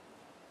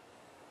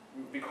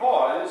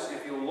 Because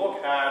if you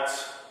look at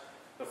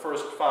the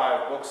first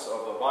 5 books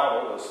of the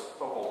Bible, the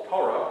so-called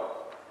Torah,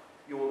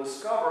 you will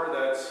discover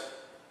that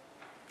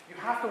you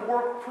have to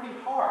work pretty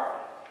hard.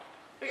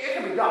 It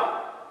can be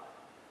done.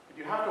 But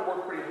you have to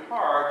work pretty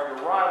hard to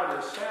derive an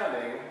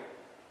understanding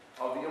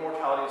of the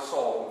immortality of the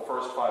soul in the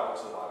first 5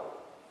 books of the Bible.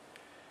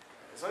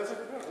 So there's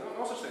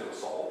no such thing as a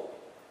soul.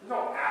 There's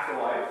no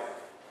afterlife.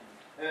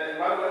 And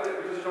by the way,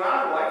 because there's no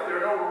afterlife, there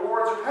are no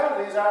rewards or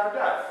penalties after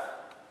death.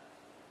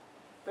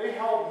 They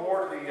held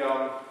more to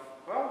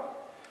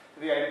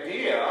the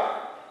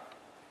idea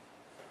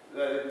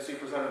that you see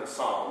presented in the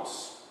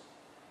Psalms,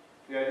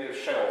 the idea of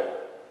Sheol.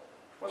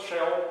 What's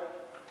Sheol?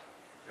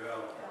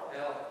 No.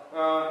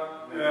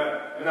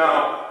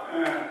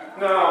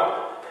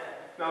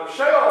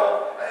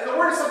 Sheol, the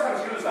word is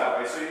sometimes used that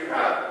way, so you're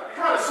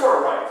kind of sort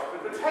of right.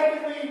 But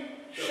technically,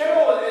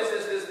 Sheol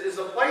is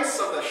the place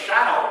of the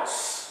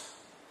shadows.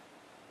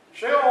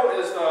 Sheol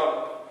is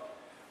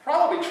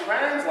probably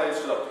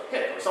translates to the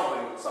pit or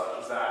something such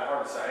as that,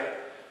 hard to say.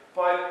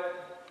 But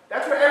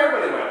that's where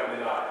everybody went when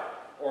they died,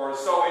 or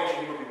so ancient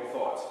Hebrew people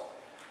thought.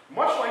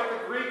 Much like the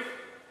Greek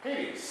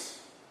Hades.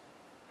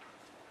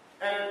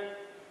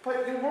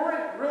 But you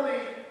weren't really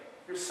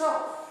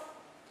yourself.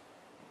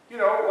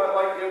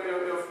 Like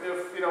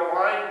if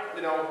I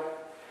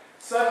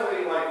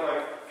suddenly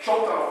like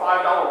choked on a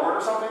 $5 word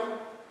or something,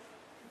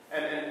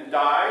 and and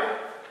died,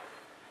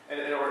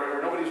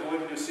 or nobody's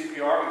willing to do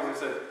CPR because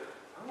they said,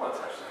 I don't want to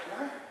touch that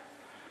guy.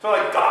 So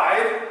I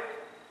died,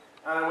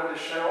 and I went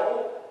to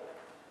Sheol.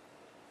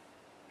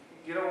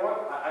 You know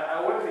what?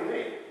 I wouldn't be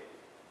me.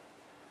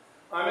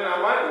 I mean,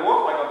 I might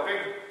look like a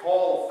big,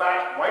 tall,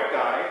 fat, white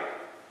guy,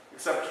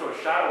 except sort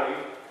of shadowy,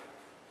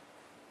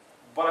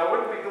 but I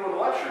wouldn't be doing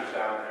lectures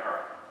down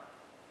there,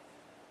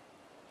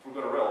 for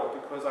good or ill,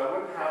 because I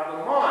wouldn't have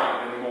the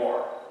mind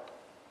anymore.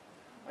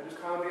 I'd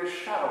just kind of be a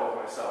shadow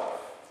of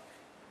myself.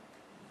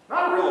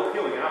 Not a real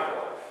appealing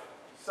afterlife.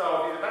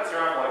 So if that's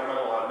your afterlife, you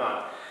might well have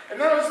none. And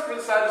notice what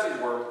the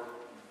Sadducees were.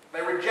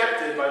 They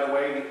rejected, by the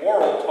way, the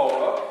oral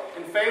Torah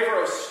in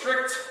favor of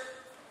strict,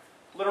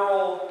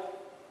 literal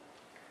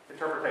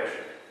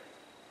interpretation.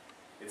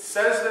 It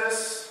says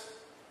this,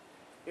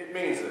 it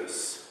means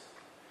this.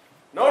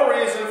 No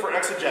reason for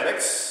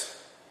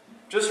exegetics.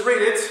 Just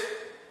read it,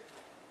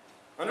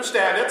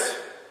 understand it,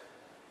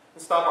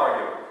 and stop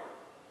arguing.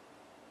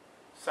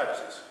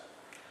 Sadducees.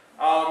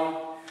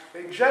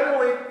 They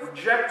generally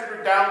rejected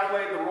or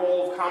downplayed the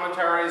role of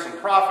commentaries and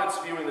prophets,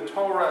 viewing the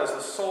Torah as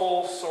the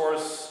sole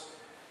source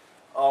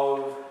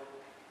of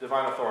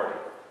divine authority.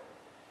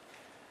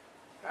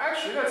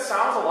 Actually, that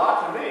sounds a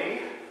lot to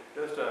me,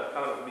 just to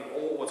kind of be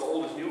old, what's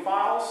old as new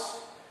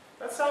files.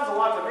 That sounds a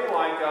lot to me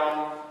like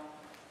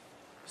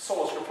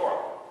sola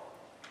scriptura.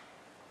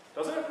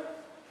 Doesn't it?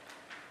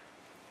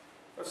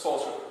 That's sola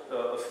scriptura, the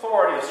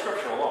authority of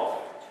Scripture alone.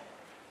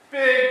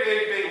 Big,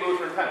 big, big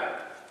Lutheran tenet.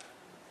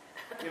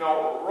 You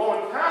know,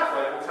 Roman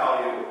Catholic will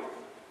tell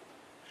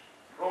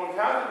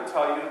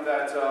you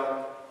that,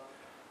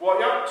 well,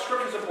 yeah,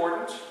 Scripture's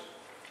important.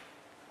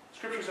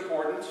 Scripture's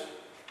important,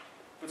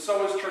 but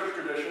so is church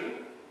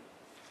tradition,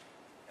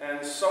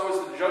 and so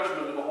is the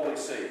judgment of the Holy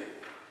See.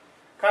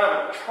 Kind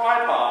of a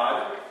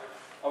tripod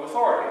of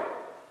authority.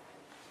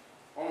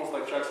 Almost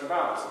like checks and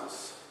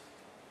balances.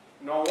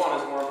 No one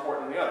is more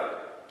important than the other.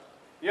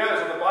 Yeah,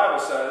 there's what the Bible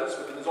says,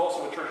 but then there's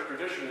also what church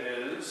tradition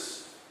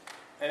is,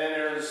 and then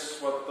there's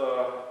what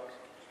the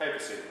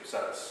papacy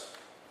says.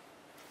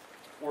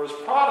 Whereas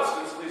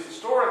Protestants, at least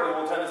historically,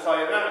 will tend to tell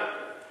you that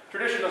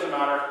tradition doesn't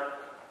matter.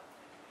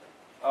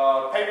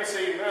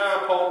 Papacy,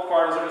 Pope,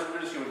 cardinals,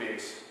 they're just human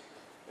beings.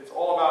 It's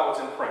all about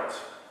what's in print.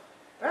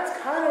 And that's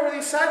kind of where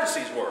these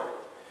Sadducees were.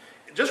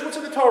 Just what's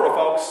in the Torah,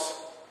 folks.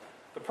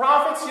 The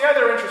prophets, yeah,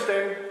 they're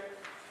interesting.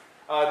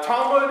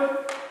 Talmud,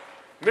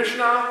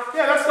 Mishnah,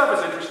 yeah, that stuff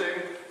is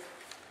interesting.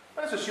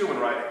 But it's just human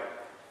writing.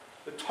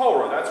 The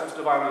Torah, that's what's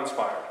divinely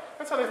inspired.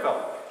 That's how they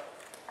felt.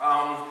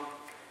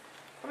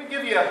 Let me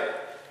give you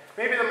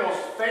maybe the most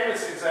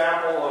famous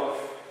example of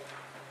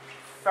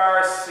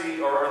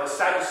Pharisee or the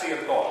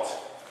Sadducean thought.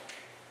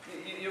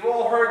 You've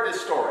all heard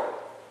this story.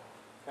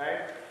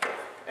 Okay?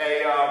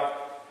 A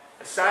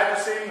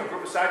Sadducee, a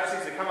group of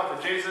Sadducees, they come up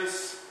to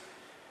Jesus,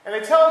 and they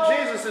tell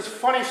Jesus this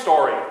funny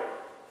story.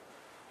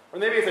 Or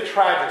maybe it's a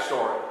tragic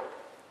story.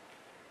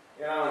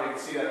 You know, you can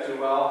see that too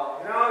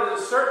well. You know,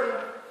 there's a certain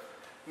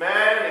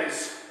man,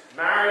 he's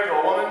married to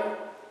a woman.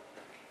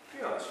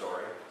 You know the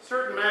story. A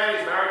certain man,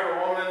 he's married to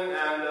a woman,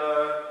 and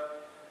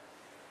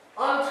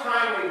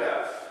untimely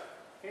death.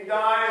 He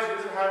dies, he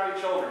doesn't have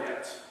any children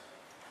yet.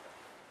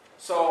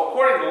 So,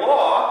 according to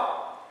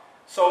law,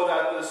 so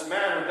that this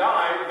man who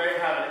died may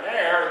have an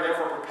heir and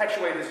therefore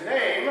perpetuate his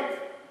name,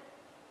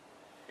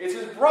 it's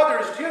his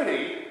brother's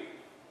duty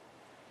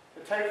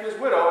to take his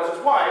widow as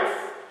his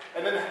wife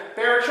and then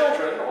bear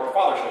children, or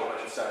father children,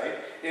 I should say,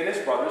 in his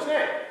brother's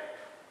name.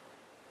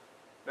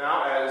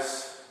 Now,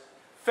 as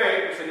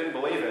fate, which they didn't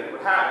believe in,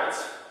 would have it,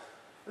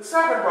 the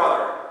second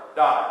brother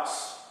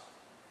dies.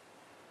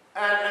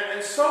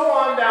 And so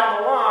on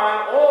down the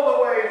line, all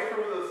the way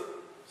through the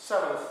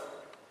seventh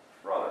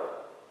brother.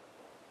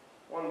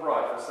 One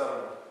bride for 7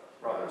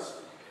 brothers.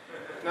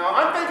 Now,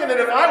 I'm thinking that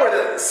if I were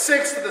the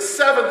 6th or the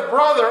 7th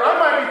brother, I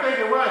might be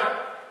thinking,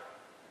 well,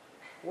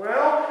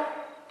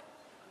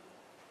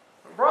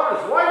 my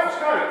brother's wife is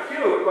kind of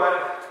cute,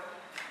 but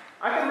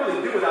I can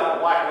really do without the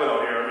black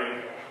widow here. I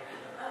mean,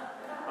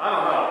 I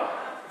don't know.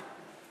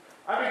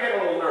 I'd be getting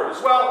a little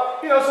nervous. Well,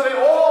 you know, so they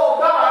all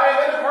die,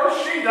 and then of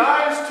course she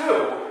dies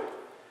too.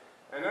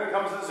 And then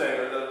comes the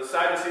zinger. The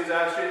Sadducees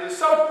ask Jesus,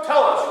 so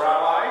tell us,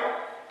 Rabbi,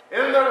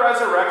 in the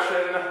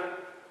resurrection,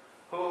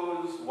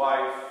 whose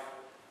wife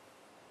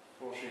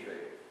will she be?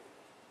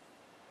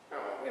 Oh,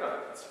 we don't have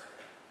an answer.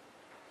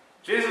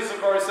 Jesus, of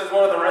course, says,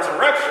 well, in the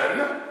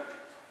resurrection,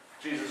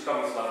 Jesus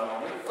comes to that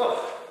moment.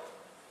 Ugh.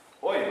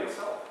 Boy, you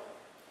yourself.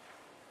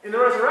 In the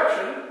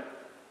resurrection,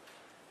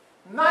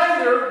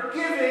 neither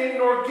giving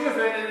nor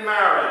given in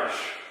marriage.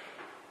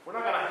 We're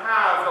not going to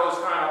have those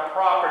kind of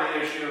property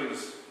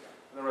issues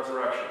in the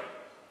resurrection.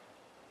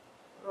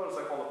 Notice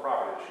I call the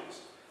property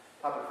issues.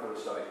 Topic for the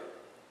study.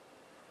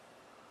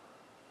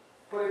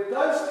 But it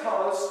does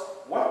tell us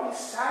what these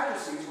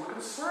Sadducees were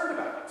concerned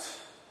about.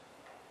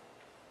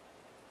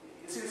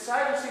 You see, the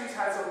Sadducees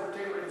had some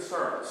particular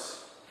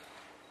concerns.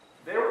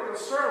 They were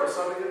concerned with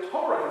something that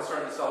Torah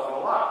concerned itself with a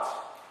lot.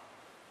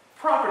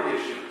 Property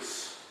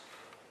issues.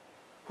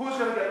 Who's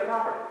going to get the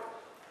property?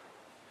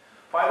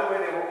 By the way,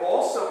 they were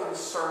also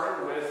concerned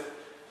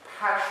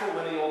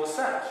matrilineal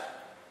descent.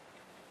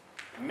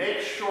 Make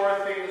sure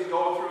things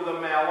go through the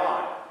male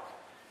line.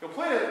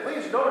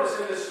 Please notice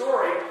in this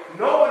story,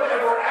 no one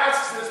ever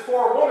asks this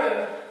poor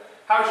woman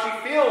how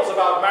she feels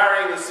about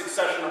marrying this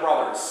succession of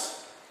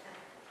brothers.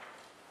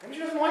 Maybe she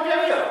doesn't like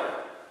any of them.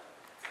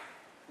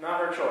 Not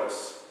her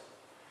choice.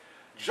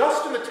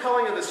 Just in the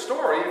telling of the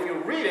story, if you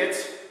read it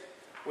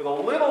with a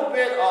little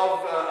bit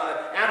of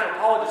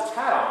anthropologist's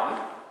hat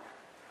on,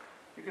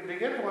 you can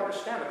begin to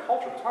understand the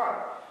culture of the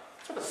time.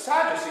 That's what the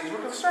Sadducees were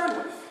concerned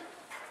with.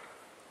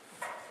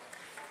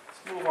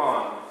 Let's move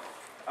on.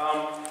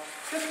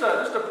 Just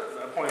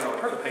a point on,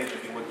 turn the page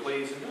if you would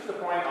please, and just a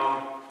point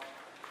on,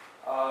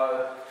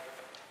 I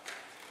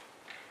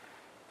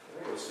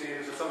think we'll see,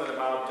 this is something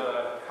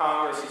about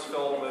Congress is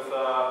filled with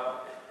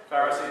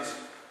Pharisees.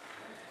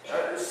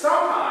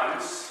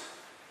 Sometimes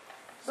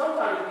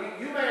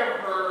you may have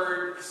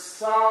heard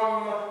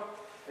some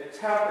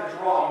attempt to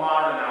draw a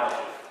modern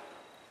analogy.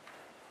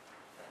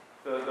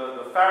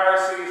 The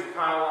Pharisees were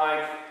kind of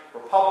like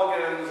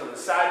Republicans, and the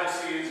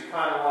Sadducees were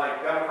kind of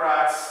like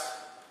Democrats.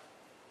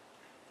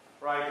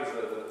 Right? Because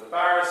the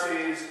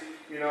Pharisees,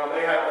 they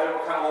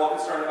were kind of all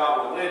concerned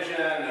about religion,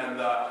 and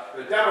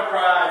the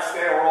Democrats,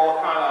 they were all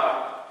kind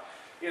of,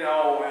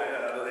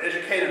 the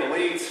educated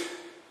elite.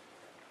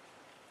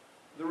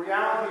 The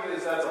reality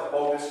is that's a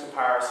bogus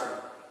comparison.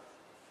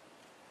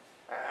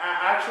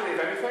 Actually,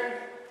 if anything,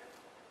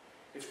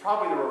 it's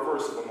probably the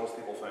reverse of what most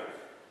people think.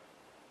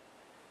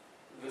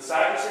 The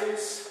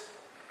Sadducees,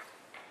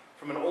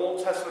 from an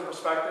Old Testament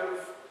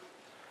perspective,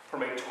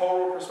 from a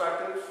Torah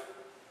perspective,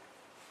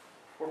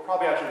 were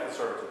probably actually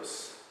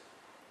conservatives.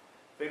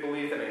 They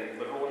believed in a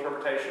literal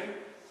interpretation.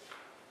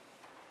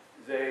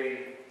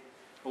 They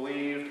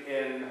believed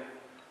in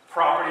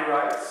property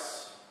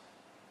rights.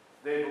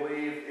 They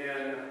believed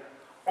in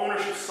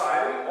ownership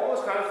society, all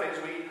those kind of things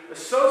we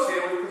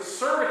associate with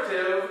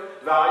conservative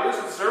values,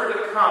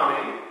 conservative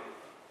economy,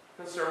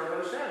 conservative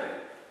understanding.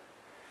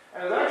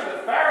 And it was actually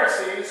the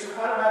Pharisees who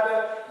kind of had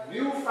the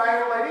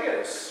newfangled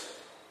ideas.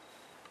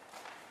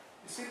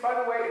 You see, by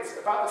the way, it's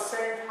about the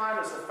same time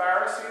as the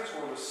Pharisees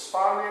were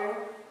responding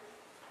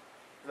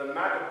to the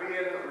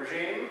Maccabean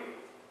regime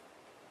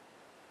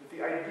that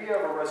the idea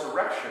of a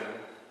resurrection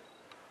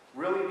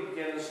really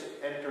begins to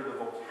enter the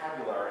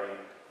vocabulary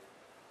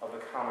of the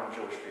common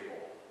Jewish people.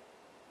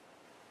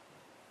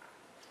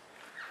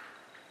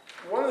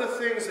 One of the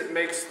things that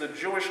makes the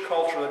Jewish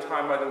culture of the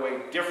time, by the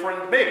way,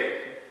 different, maybe,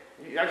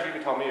 actually you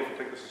can tell me if you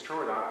think this is true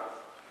or not.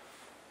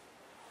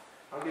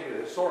 I'll give you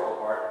the historical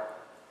part.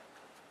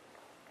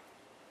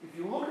 If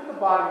you look at the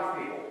body of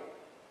people,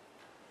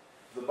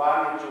 the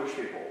body of Jewish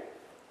people,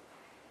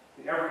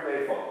 the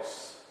everyday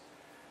folks,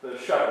 the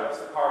shepherds,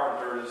 the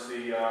carpenters,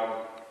 the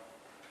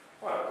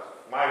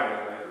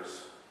migrant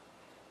laborers,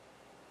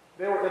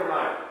 they were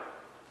neither.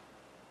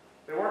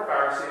 They weren't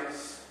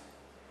Pharisees.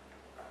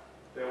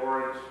 They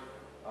weren't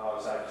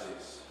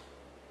Sadducees.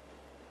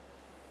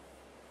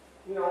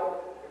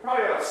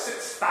 Probably about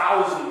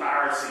 6,000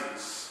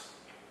 Pharisees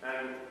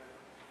and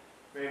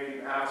maybe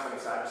half as many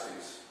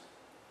Sadducees.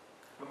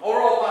 The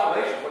overall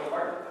population is much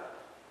larger than that.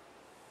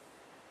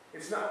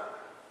 It's not.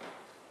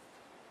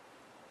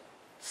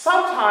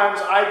 Sometimes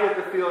I get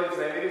the feeling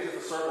today, maybe it's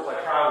just the circles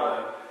I travel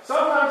in,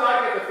 sometimes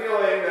I get the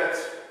feeling that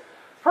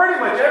pretty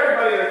much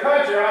everybody in the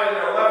country, either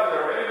they're left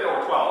or maybe they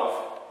were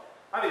 12,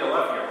 I think you're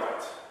left or right.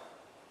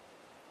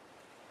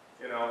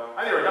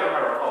 I think you're a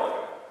Democrat or a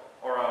Republican,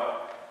 or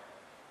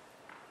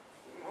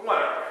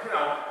whatever,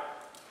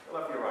 you're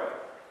left or right.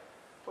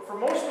 But for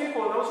most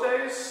people in those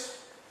days,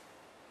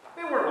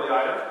 they weren't really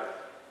either.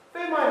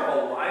 They might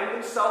have aligned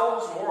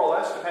themselves more or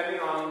less depending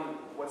on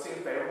what seemed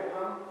favorable to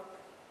them.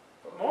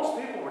 But most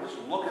people were just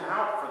looking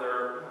out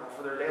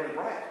for their daily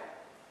bread.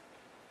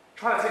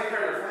 Trying to take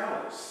care of their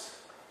families.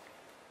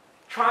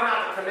 Trying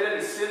not to commit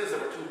any sins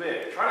that were too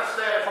big. Trying to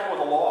stay out of trouble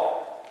with the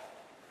law.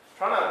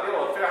 Trying to be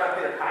able to figure out how to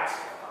pay their taxes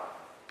on time.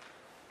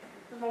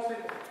 That's most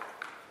people.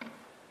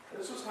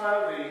 This was kind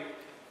of the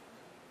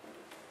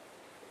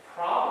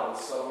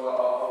province of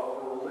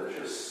a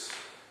religious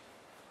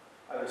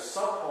either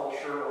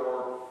subculture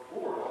or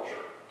uber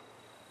culture.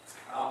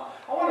 I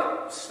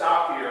want to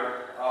stop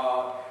here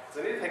because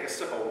I need to take a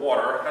sip of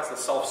water. That's the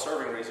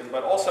self-serving reason,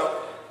 but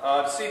also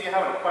to see if you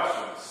have any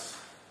questions.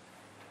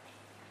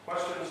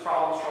 Questions,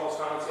 problems, troubles,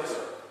 comments? Yes,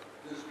 sir.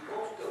 Does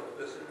most of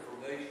this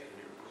information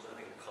you're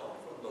presenting come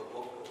from the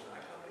book of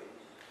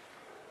Maccabees?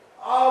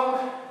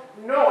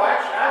 No,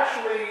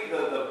 actually,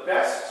 the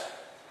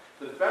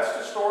best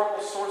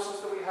historical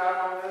sources that we have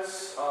on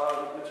this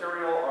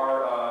material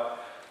are a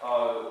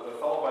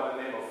fellow by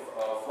the name of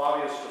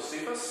Flavius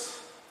Josephus,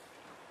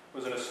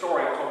 who's an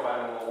historian. I'll talk about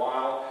him in a little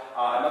while.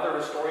 Another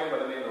historian by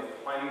the name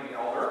of Pliny the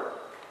Elder.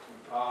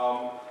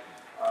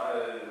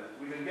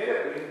 We can get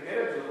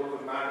into the book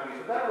of Maccabees,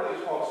 but that really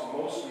talks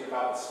mostly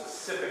about the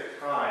specific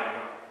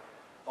time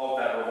of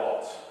that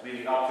revolt,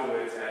 leading up to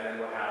it, and then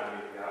what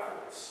happened immediately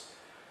afterwards.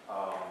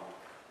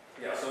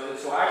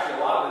 So actually, a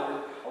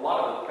lot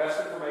of the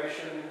best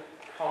information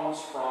comes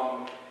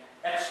from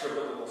extra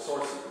biblical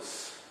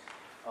sources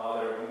that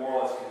are more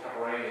or less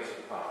contemporaneous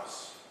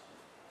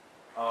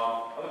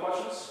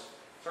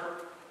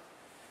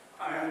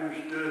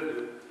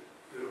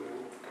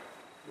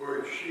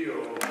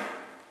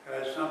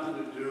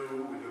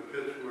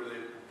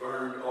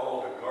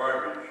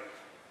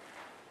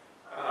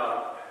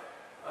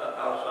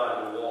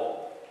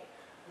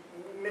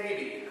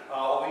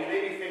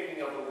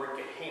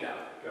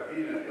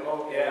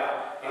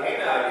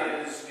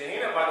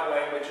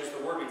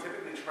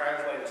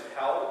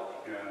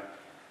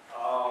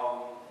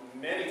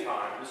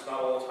not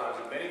all the times,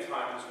 but many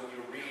times when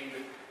you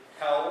read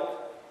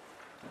hell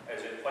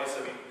as a place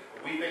of,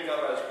 we think of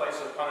as place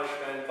of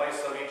punishment,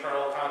 place of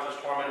eternal conscious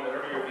torment,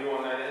 whatever your view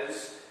on that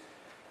is,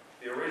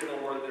 the original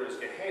word there is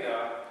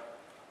Gehenna,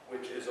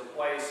 which is a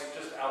place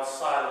just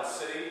outside of the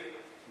city,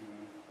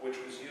 which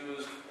was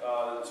used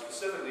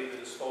specifically to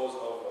dispose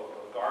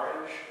of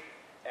garbage,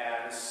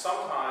 and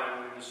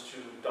sometimes to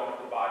dump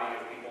the body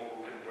of people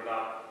who were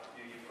not,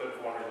 you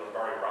couldn't want to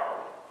bury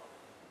properly.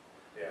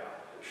 Yeah.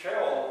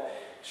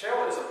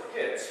 Sheol is a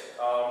pit,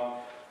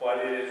 but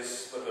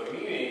the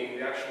meaning,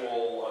 the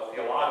actual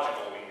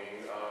theological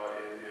meaning,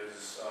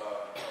 is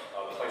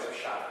the place of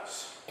shadows.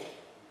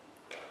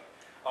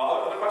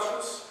 Other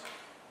questions?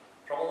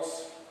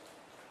 Troubles?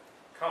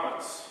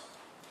 Comments?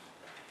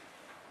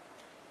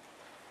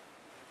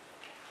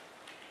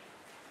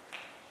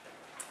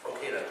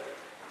 Okay then.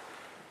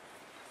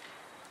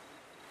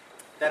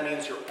 That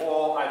means you're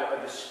all either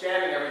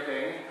understanding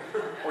everything,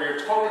 or you're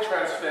totally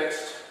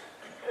transfixed,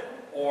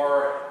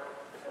 or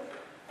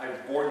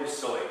I've bored you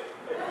silly.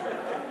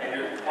 And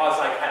you're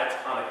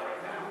quasi-catatonic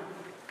right now.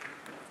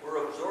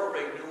 We're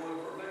absorbing new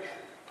information.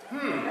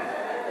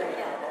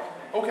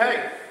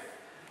 Okay.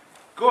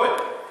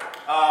 Good.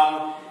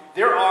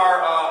 There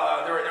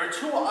are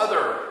two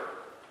other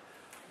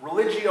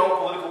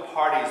religio-political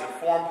parties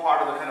that form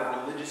part of the kind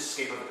of religious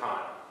scape of the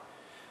time.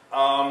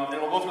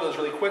 And we'll go through those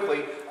really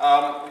quickly.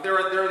 There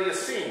are the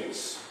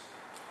Essenes.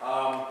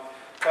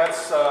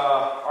 That's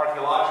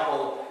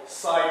archaeological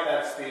site.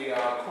 That's the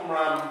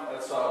Qumran.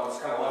 That's what's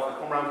kind of left of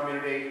the Qumran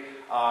community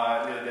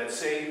near the Dead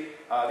Sea.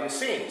 The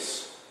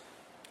Essenes.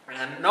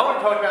 And no one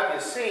talked about the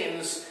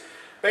Essenes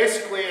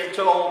basically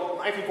until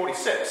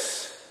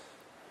 1946,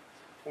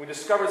 when we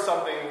discovered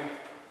something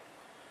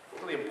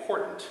really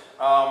important.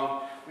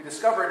 We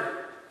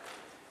discovered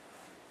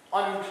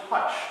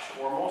untouched,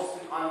 or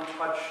mostly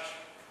untouched,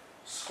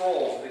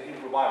 scrolls of the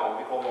Hebrew Bible,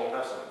 we call the Old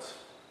Testament,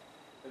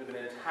 that have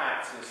been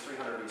intact since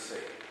 300 BC,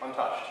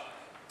 untouched.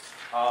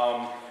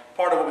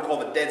 Part of what we call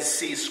the Dead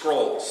Sea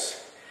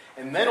Scrolls.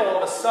 And then all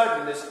of a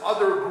sudden, this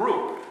other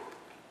group,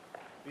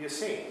 the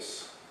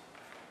Essenes.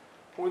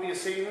 Who were the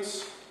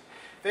Essenes?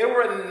 They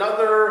were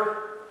another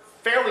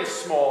fairly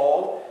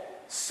small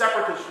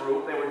separatist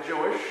group. They were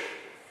Jewish.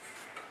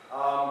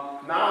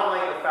 Not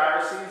unlike the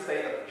Pharisees,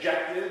 they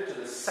objected to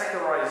the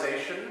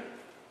secularization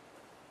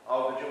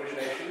of the Jewish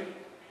nation.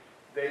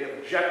 They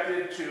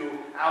objected to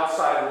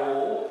outside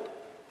rule.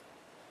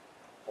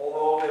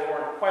 Although they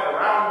weren't quite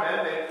around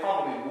then, they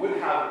probably would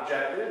have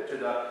objected to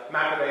the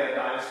Maccabean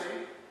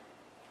dynasty.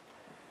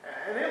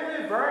 And they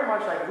lived very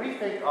much like we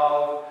think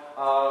of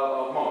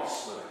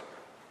monks living.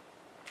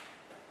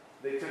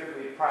 They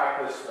typically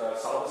practiced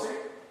celibacy.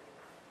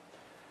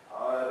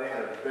 They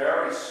had a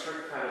very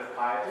strict kind of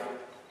piety.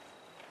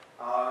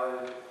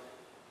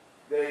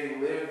 They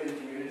lived in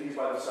communities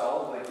by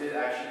themselves. They did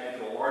actually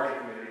enter a larger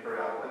community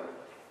periodically.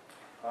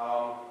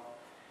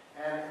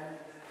 And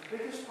the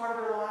biggest part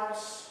of their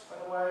lives, by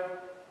the way,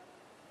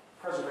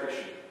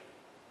 preservation.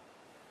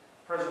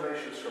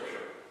 Preservation of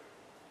Scripture.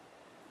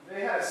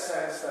 They had a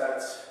sense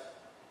that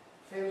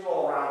things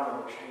all around them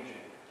were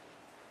changing.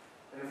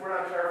 And if we're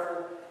not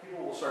careful,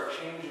 people will start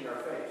changing our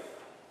faith.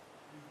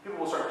 People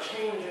will start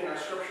changing our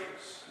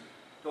Scriptures.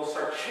 They'll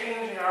start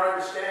changing our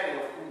understanding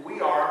of who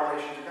we are in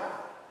relation to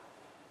God.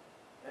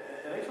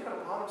 And they took it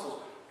upon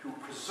themselves to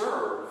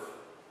preserve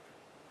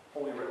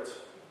Holy Writ.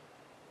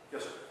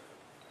 Yes, sir?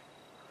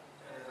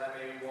 And is that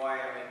maybe why,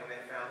 when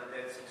they found the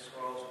Dead Sea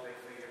Scrolls, what they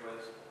figured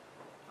was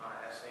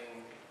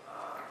Essene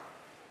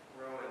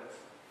ruins,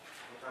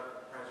 some type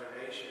of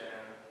preservation,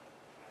 and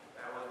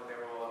that was what they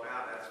were all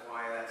about. That's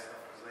why that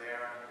stuff was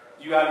there.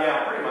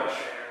 Yeah, pretty much.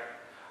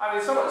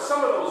 Some of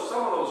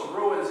those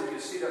ruins, if you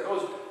see that,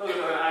 those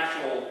are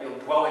actual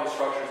dwelling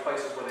structures,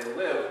 places where they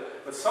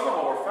lived. But some of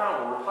what were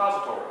found were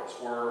repositories,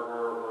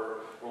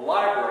 were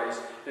libraries.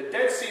 The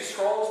Dead Sea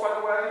Scrolls, by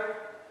the way,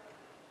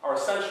 are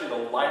essentially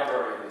the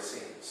library of the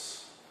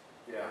Essenes.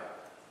 Yeah.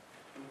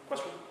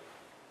 Question?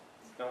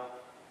 No?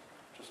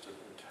 Just an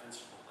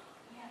intense look.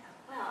 Yeah,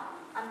 well,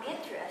 I'm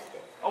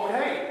interested.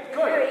 Okay, It's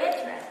good. very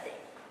interesting.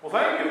 Well,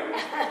 thank you.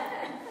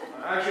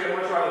 Actually, I'd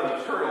much rather the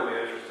material be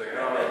interesting. I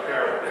don't really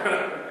care.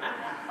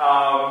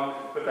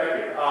 But thank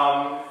you.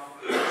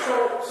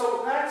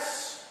 So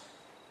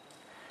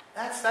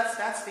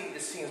that's the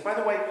Essenes. By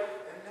the way,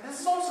 and this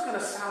is also going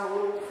to sound a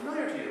little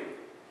familiar to you.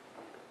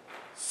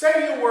 Say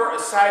you were a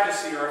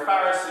Sadducee or a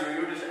Pharisee, or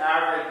you were just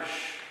average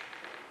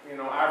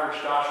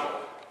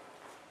Joshua,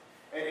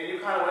 and you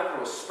kind of went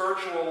through a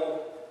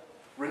spiritual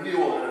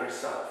renewal of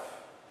yourself.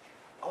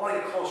 I want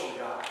to get closer to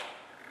God.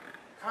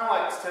 Kind of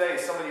like today,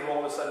 somebody who all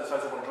of a sudden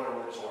decides they want to join a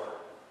religious order,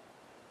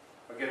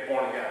 or get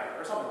born again,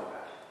 or something like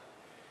that.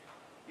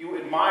 You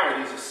admire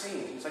these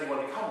Essenes, and decide you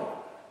want to become one.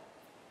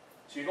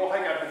 So you go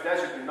hike out in the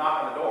desert, you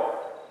knock on the door.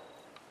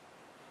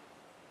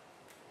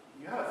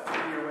 You have a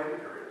 3-year waiting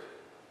period.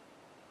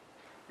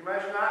 Can you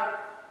imagine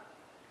that?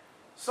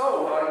 So,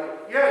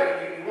 you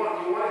want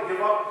to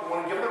give up, you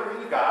want to give them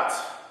everything you got.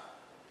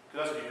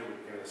 Because that's what you do with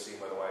the Essene,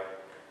 by the way.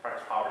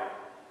 Practice poverty.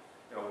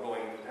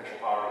 Willing potential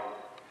poverty.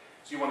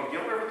 So you want to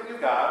give up everything you've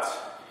got,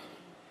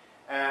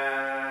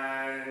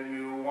 and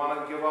you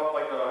want to give up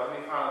like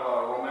any kind of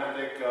a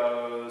romantic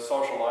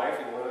social life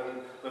and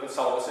live in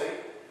celibacy.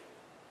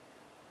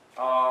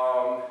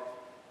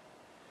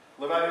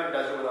 Live out here in the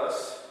desert with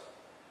us.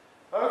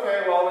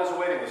 Okay, well, there's a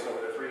waiting list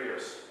over there, 3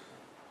 years.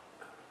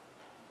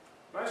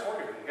 Nice work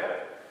if you can get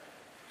it.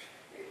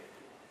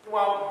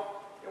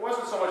 Well, it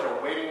wasn't so much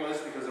a waiting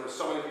list because there were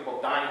so many people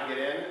dying to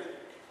get in.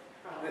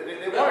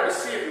 They wanted to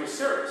see if he was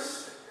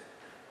serious.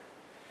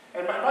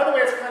 And by the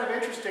way, it's kind of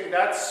interesting.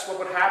 That's what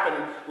would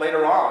happen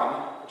later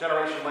on, a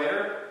generation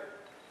later,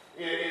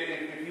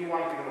 if you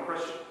wanted to become a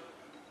Christian.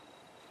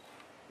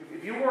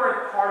 If you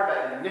weren't part of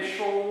that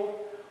initial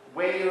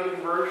wave of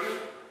conversion,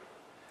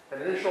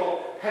 that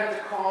initial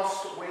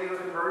Pentecost wave of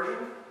conversion,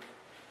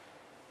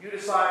 you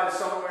decided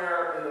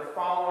somewhere in the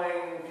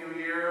following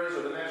few years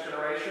or the next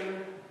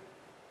generation,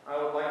 I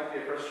would like to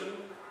be a Christian.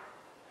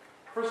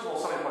 First of all,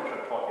 somebody might try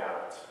to talk you out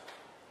of it.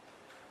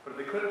 But if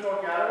they couldn't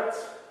talk you out of it,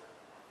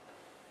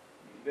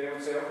 they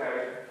would say,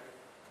 okay,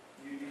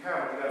 you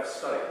got to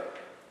study.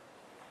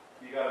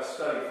 You got to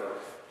study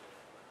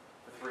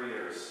for 3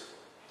 years.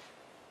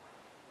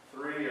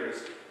 3 years.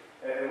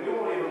 And we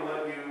won't even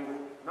let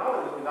you, not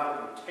only will we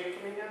not let you take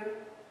communion,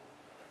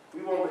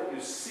 we won't let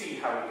you see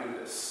how we do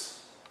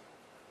this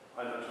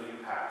until you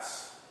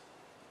pass.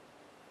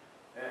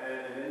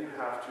 And then you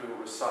have to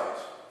recite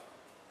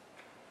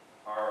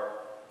our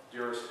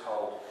dearest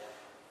held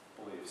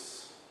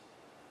beliefs.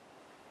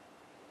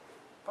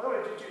 By the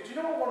way, do you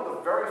know what one of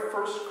the very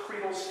first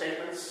creedal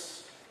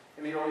statements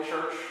in the early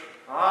church?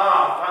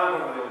 Finally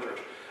one of the early church.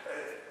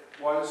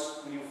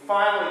 Was when you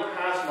finally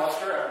passed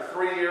muster after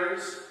 3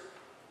 years,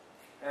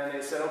 and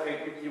they said,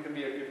 okay, you can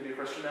be a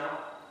Christian now.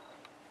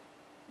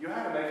 You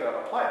had to make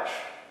a pledge.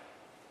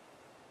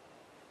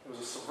 It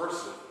was a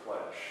subversive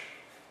pledge.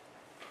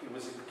 It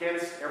was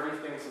against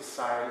everything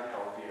society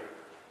held dear.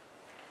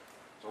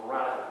 It was a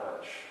radical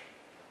pledge.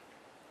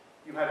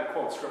 You had to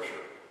quote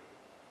Scripture.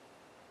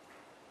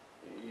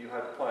 You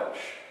had to pledge.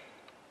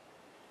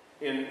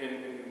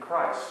 In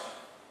Christ,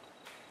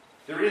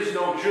 there is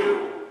no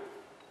Jew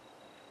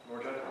nor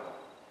Gentile,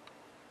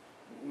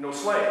 no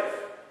slave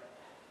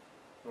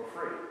nor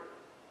free,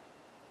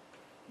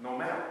 no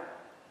male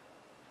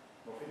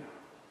nor female.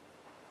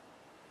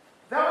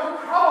 That was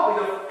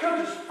probably the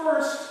church's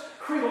first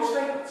creedal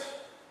statement.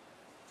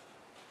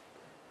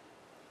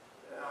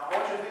 I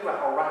want you to think about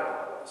how radical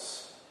that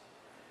was.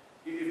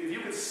 If you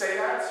could say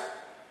that,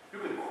 you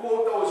could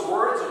quote those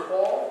words of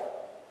Paul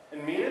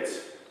and mean it,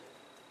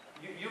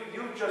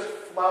 you just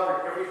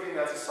flouted everything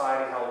that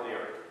society held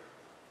dear.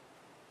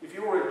 If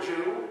you were a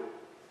Jew,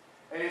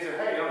 and you said,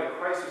 hey, in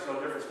Christ there's no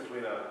difference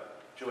between a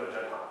Jew and a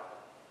Gentile.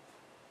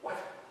 What?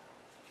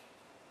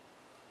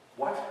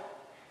 Well,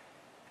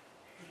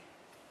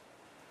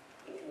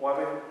 I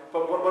mean,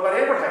 but what about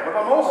Abraham? What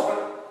about Moses?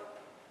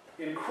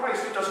 But in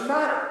Christ it doesn't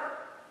matter.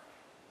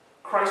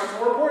 Christ is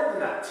more important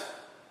than that.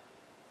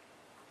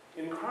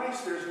 In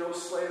Christ there's no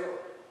slave.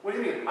 What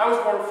do you mean? I was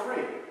born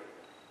free.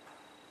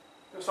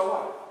 So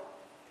what?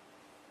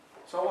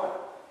 So what?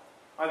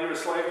 Either you're a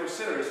slave to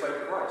sin or you're a slave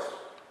to Christ.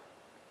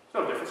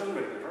 There's no difference. Doesn't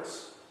make a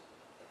difference.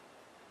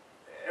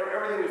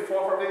 Everything we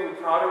fought for, everything we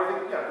proud of,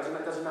 everything,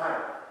 it doesn't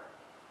matter.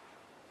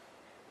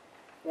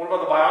 What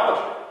about the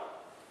biology?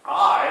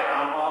 I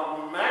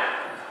am a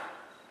man.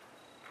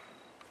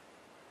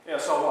 Yeah,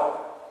 so what?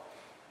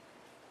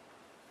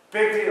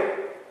 Big deal.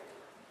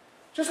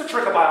 Just a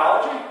trick of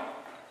biology.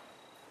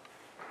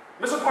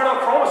 Missing part of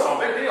the chromosome,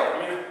 big deal.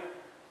 I mean,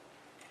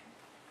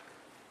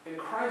 in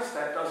Christ,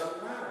 that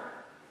doesn't matter.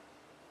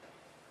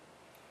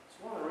 It's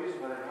one of the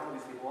reasons why they have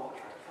these people all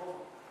try to kill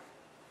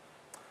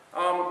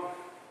them.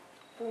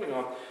 Moving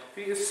on.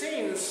 The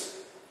Essenes,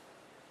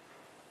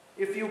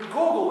 if you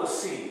Google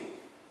Essene,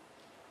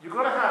 you're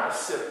going to have to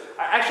sit.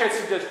 Actually, I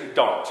suggest you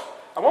don't.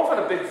 I'm often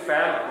a big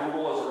fan of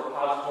Google as a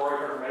repository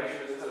for information.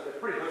 It's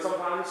pretty good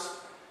sometimes,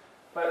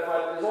 but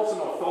there's also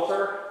no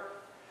filter.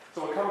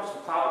 So when it comes to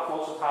the top, it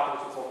floats to the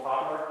top, it's most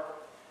popular.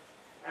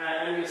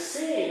 And the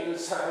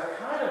Essenes have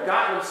kind of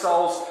gotten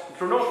themselves,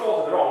 through no fault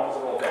of their own,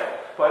 because they're all dead,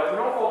 but through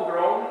no fault of their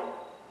own,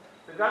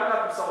 they've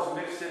got themselves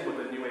mixed in with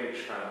the New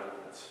Age kind of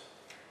movement.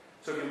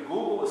 So if you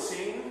Google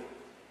Essene,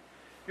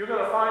 you're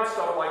going to find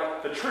stuff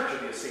like the Church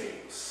of the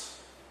Essenes.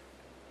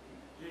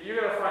 You're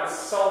going to find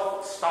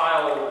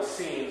self-styled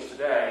Essenes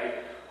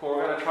today who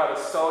are going to try to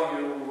sell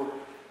you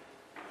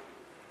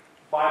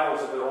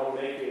Bibles of their own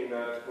making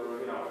that were,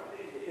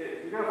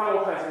 you're going to find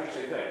all kinds of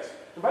interesting things.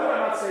 And by the way,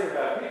 I'm not saying they're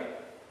bad people.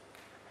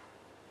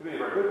 They're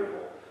very good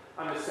people.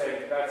 I'm just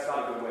saying that's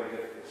not a good way to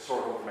get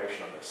historical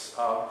information on this.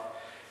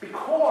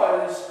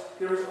 Because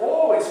there is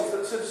always,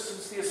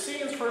 since the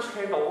Essenes first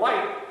came to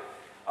light,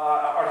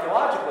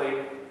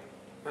 archaeologically,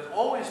 there's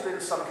always been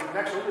some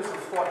connection, always been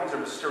thought these are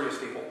mysterious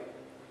people.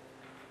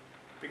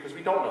 Because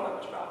we don't know that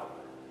much about them.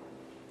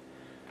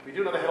 We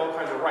do know they had all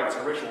kinds of rites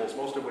and rituals,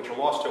 most of which are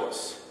lost to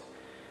us.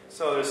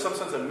 So there's some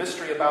sense of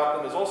mystery about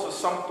them. There's also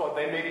some thought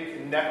they may be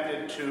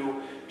connected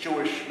to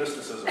Jewish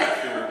mysticism,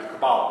 to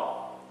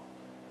Kabbalah.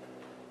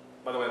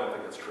 By the way, I don't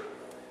think that's true.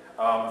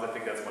 I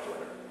think that's much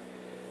later.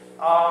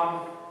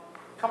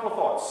 Couple of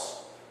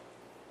thoughts.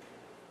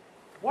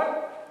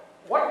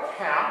 What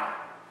camp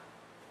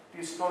do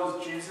you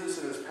suppose Jesus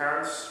and his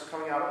parents were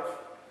coming out of?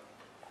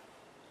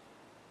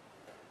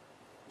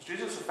 Was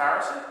Jesus a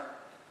Pharisee?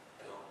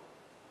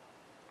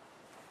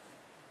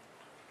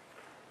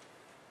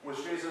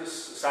 Was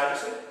Jesus a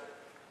Sadducee?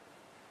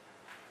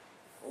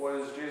 Or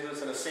was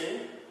Jesus an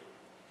Essene?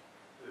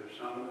 There's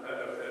some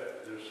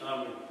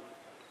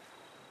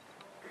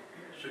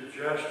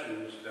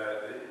suggestions that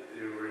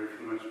they were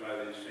influenced by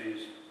the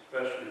Essenes,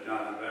 especially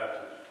John the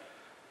Baptist.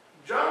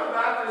 John the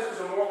Baptist was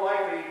a more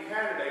likely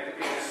candidate to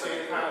be the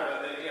same kind of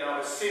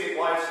ascetic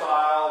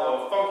lifestyle,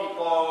 of funky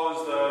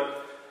clothes,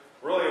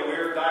 really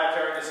weird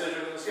dietary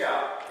decisions.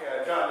 Yeah,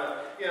 John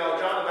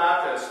the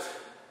Baptist.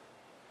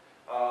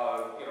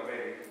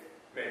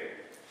 Maybe.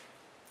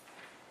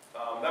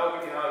 That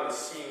would be kind of the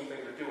Essene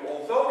thing to do.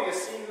 Although the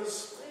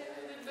Essenes,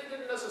 they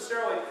didn't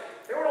necessarily.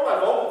 They weren't all that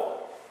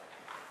vocal.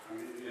 I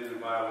mean, in the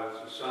Bible,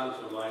 it's the sons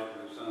of light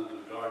and the sons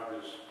of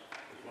darkness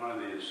is one of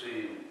the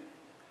Essenes.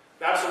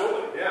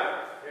 Absolutely, yeah.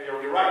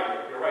 You're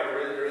right. You're right.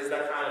 There is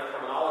that kind of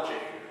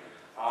terminology.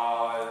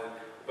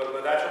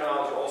 But that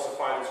terminology also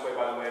finds its way,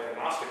 by the way, in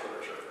Gnostic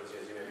literature, as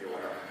you may be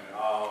aware.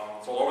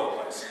 It's all over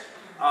the place.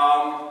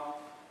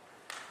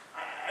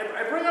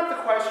 I bring up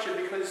the question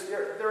because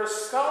there are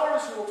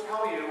scholars who will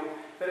tell you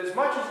that as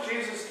much as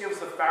Jesus gives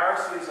the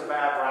Pharisees a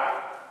bad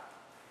rap,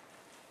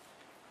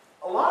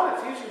 a lot of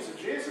the teachings of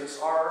Jesus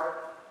are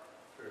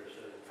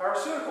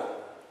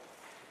Pharisaical.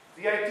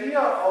 The idea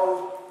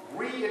of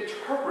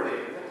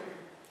reinterpreting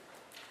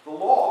the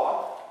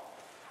law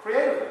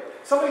creatively.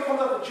 Somebody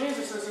comes up to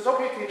Jesus and says,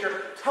 "Okay,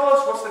 teacher, tell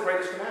us what's the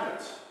greatest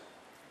commandment."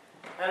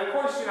 And of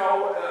course,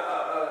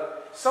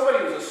 somebody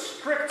who's a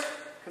strict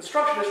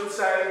constructionist would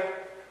say,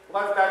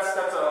 "Well, that's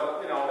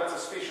a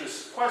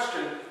specious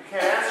question. You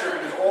can't answer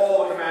because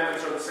all the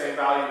commandments are the same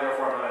value.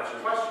 Therefore, I'm not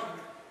answering the question."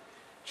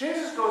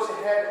 Jesus goes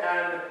ahead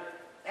and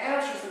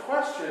answers the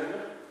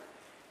question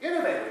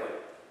innovatively,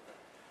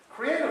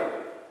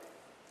 creatively.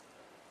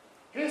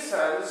 He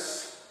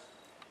says,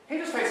 he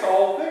just takes the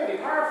whole thing and he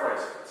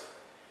paraphrases it.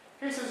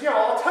 He says,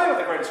 I'll tell you what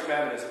the greatest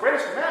commandment is. The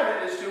greatest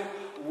commandment is to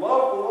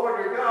love the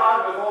Lord your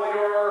God with all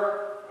your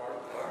heart.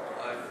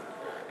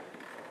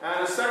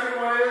 And the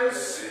second one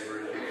is,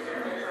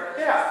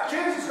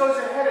 Jesus goes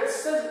ahead and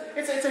says,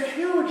 it's a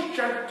huge,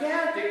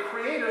 gigantic,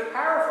 creative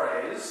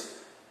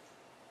paraphrase.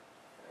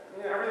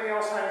 Everything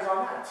else hangs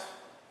on that.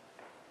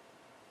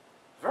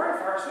 Very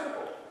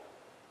Pharisaical.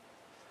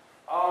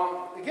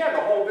 Again,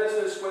 the whole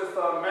business with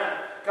God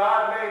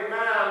made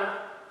man.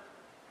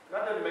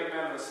 God didn't make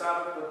man for the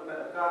Sabbath,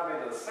 but God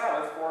made the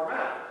Sabbath for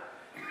man.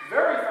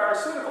 Very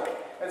Pharisaical.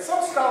 And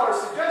some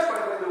scholars suggest, by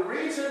the way, the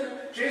reason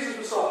Jesus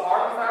was so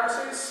hard on the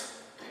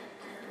Pharisees,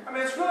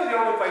 it's really the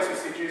only place we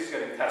see Jesus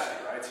getting tested,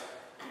 right? So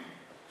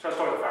I was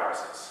talking to the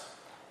Pharisees.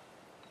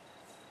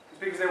 It's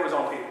because they were his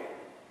own people.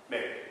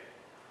 Maybe.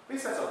 At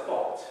least that's a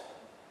thought.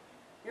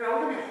 We're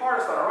going to be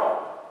hardest on our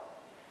own.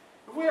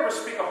 If we ever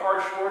speak a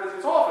harsh word,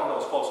 it's often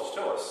those closest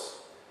to us.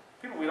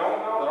 People we don't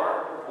know that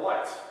aren't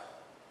polite.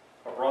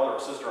 Our brother, our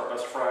sister, our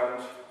best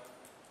friend.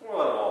 We'll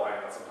let it all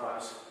hang out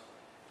sometimes.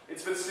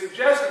 It's been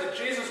suggested that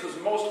Jesus was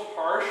most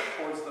harsh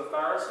towards the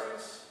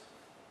Pharisees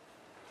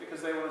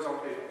because they were his own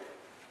people.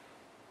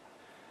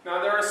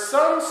 Now, there are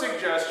some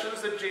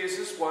suggestions that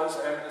Jesus was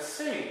an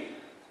Essene.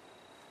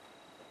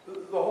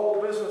 The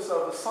whole business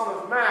of the Son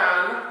of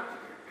Man,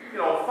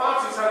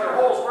 foxes have their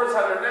holes, birds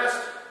have their nest.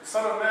 The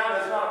Son of Man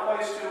has not a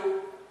place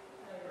to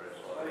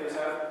lay his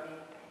head.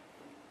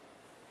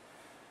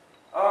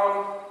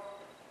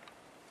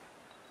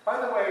 By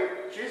the way,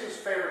 Jesus'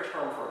 favorite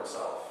term for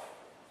himself,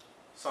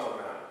 Son of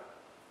Man.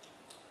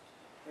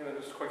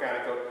 Just a quick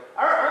anecdote. I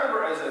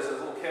remember as a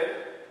little kid,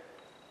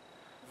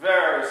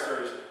 very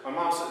serious. My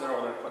mom's sitting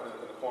there with put in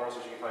the corner so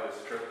she can tell you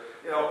this is true.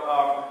 I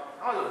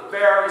was a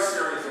very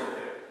serious little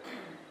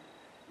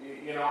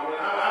kid. I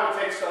would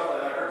take stuff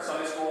that I heard in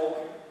Sunday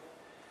school,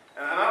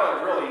 and I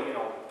would really,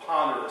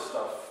 ponder this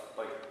stuff,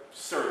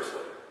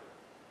 seriously.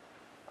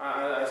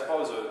 I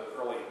suppose an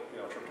early,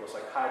 trip to a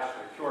psychiatrist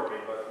would have cured me,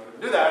 but we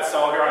didn't do that,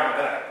 so here I am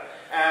today.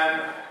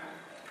 And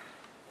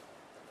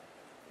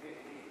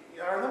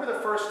I remember the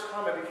first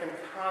time I became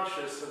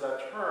conscious of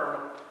that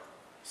term,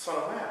 Son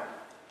of Man.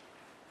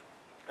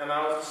 And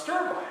I was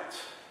disturbed by it.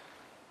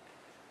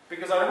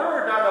 Because I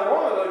heard not that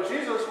long ago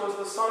Jesus was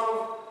the Son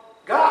of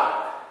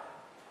God.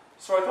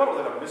 So I thought it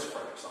was like a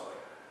misprint or something.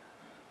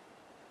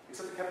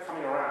 Except it kept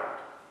coming around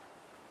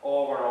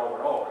over and over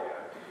and over again.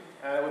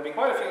 And it would be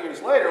quite a few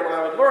years later when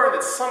I would learn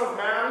that Son of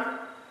Man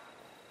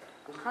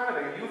was kind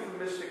of a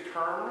euphemistic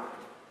term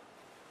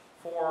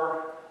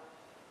for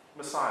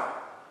Messiah.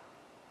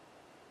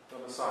 The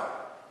Messiah.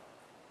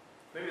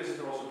 Maybe this is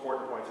the most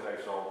important point today,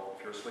 so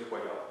if you're asleep,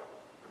 wake up.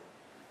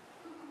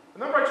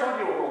 Remember I told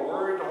you a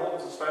word to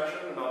hold in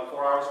suspension about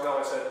 4 hours ago?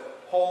 I said,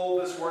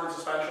 hold this word in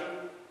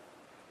suspension.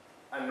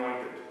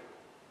 Anointed.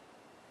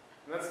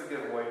 And that's the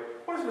giveaway.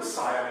 What does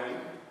Messiah mean?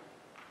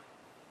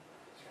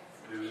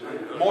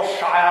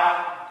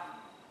 Moshiach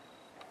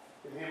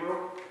in Hebrew.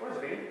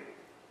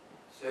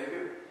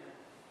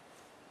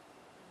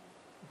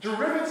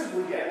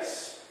 Derivatively,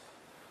 yes.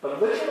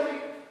 But literally,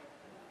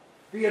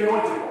 the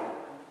anointed one.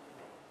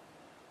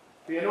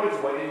 The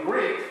anointed one. In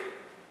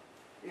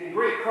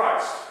Greek,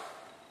 Christ.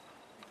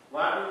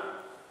 Latin,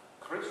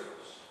 Christus.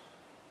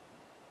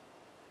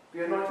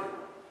 The anointed one.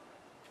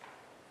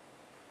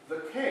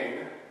 The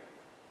king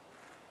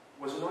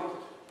was anointed.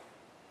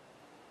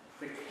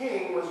 The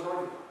king was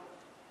anointed.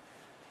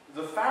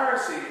 The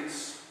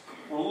Pharisees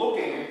were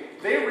looking,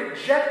 they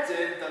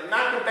rejected the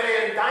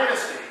Maccabean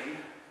dynasty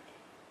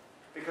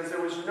because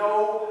there was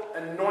no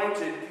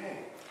anointed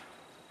king.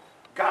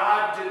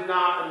 God did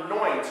not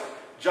anoint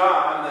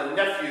John, the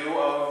nephew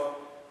of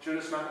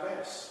Judas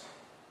Maccabeus.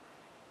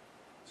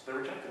 So they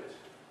rejected it.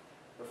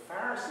 The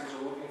Pharisees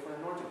are looking for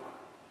an anointed one.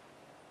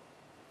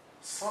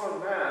 Son of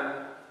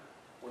Man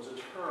was a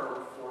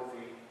term for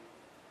the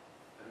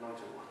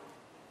anointed one.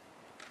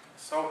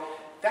 So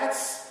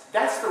that's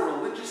the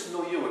religious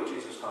milieu of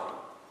Jesus' time.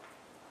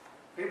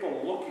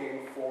 People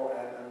looking for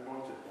an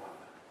anointed one.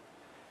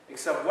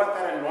 Except what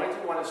that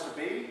anointed one is to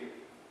be,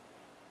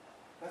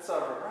 that's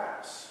out of our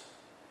grasp.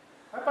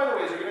 And by the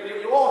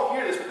way, you all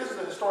hear this, but this is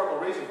the historical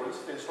reason for it. This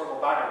is the historical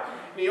background.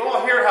 I mean, you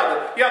all hear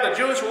how the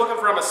Jews were looking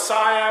for a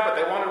Messiah, but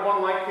they wanted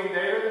one like King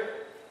David.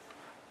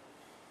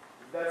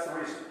 That's the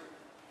reason.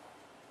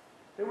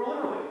 They were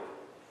literally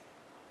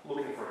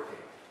looking for a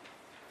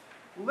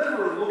king.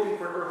 Literally looking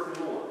for an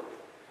earthly ruler.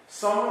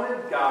 Someone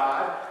that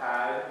God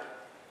had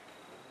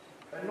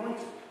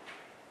anointed.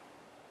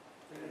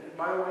 And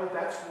by the way,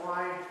 that's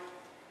why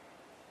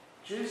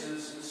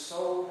Jesus is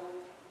so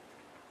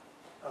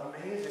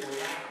amazingly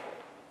radical.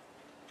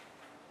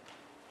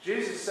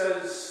 Jesus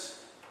says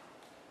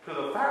to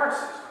the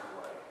Pharisees, by the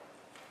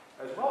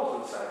way, as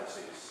well as to the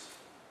Sadducees,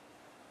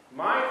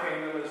 my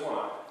kingdom is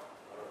what?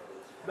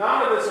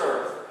 Not of this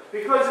earth.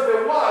 Because if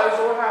it was,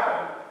 what would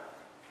happen?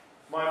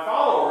 My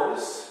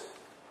followers,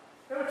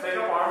 they would take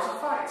up arms and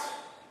fight.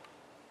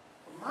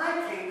 My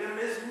kingdom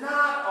is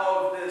not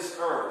of this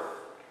earth.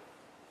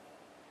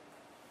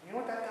 You know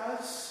what that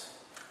does?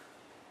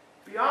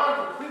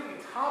 Beyond completely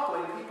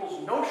toppling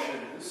people's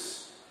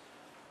notions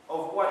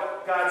of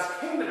what God's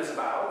kingdom is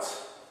about,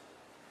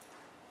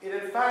 it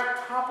in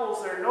fact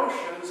topples their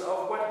notions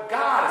of what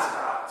God is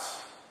about.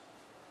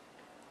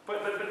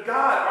 But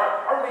God,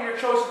 aren't we your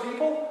chosen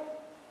people?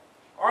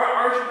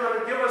 Aren't you going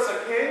to give us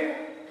a king?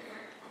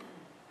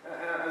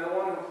 And the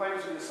one who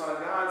claims to be the Son of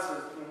God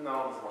says,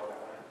 no, it doesn't work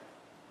that way.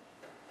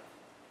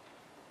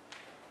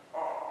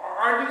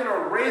 Aren't you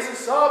going to raise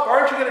us up?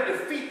 Aren't you going to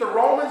defeat the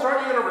Romans?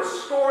 Aren't you going to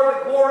restore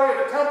the glory of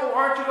the temple?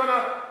 Aren't you going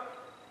to...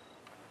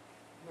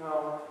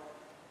 No,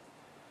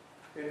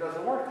 it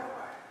doesn't work that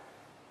way.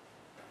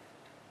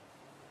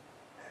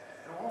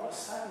 And all of a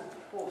sudden,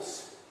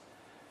 people's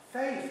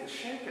faith is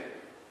shaken.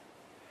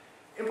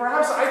 And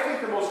perhaps I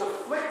think the most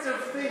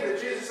afflictive thing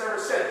that Jesus ever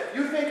said,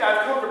 you think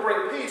I've come to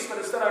bring peace, but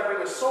instead I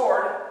bring a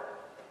sword.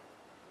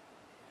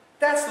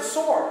 That's the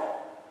sword.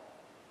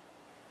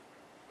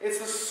 It's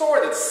the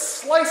sword that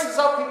slices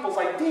up people's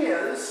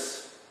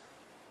ideas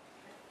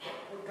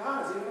what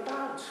God is even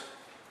about.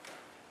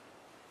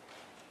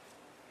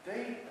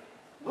 They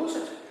lose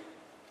it.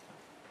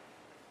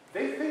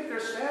 They think they're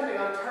standing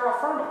on terra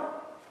firma.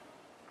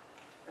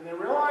 And they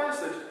realize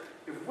that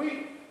if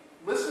we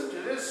listen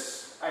to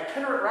this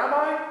itinerant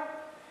rabbi,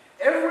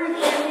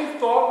 everything we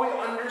thought we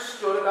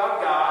understood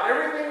about God,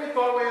 everything we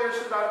thought we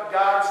understood about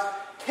God's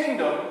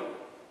kingdom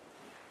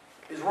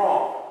is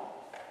wrong.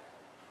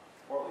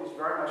 Or at least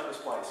very much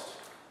misplaced.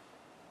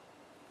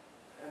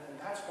 And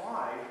that's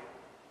why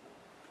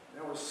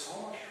there was so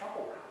much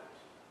trouble around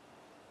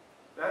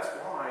it. That's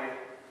why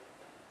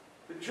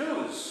the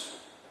Jews,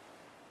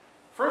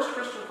 first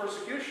Christian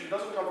persecution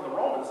doesn't come from the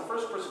Romans. The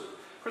first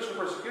Christian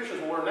persecution,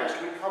 as we'll learn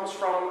next week, comes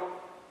from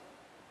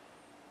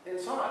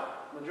inside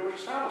the Jewish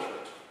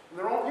establishment, and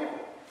their own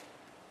people.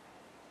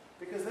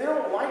 Because they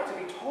don't like to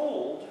be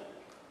told.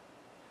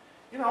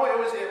 You know,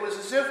 it was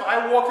as if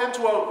I walked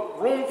into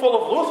a room full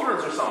of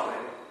Lutherans or something,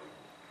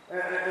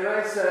 and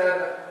I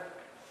said,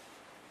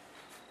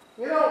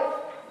 you know,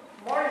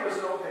 Marty was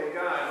an okay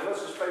guy, but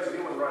let's just face it,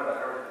 he was right about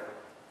everything.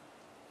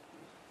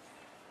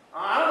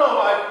 I don't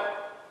know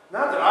if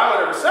not that I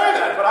would ever say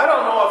that, but I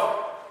don't know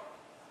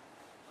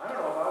if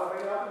I would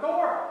make it out the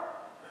door.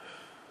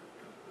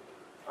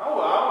 I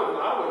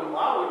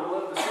would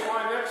live to see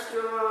my next,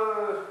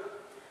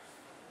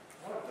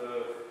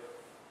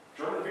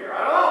 German Viera. I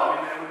don't know. I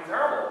mean, it would be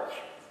terrible.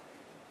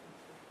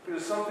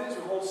 Because some things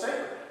we hold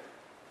sacred.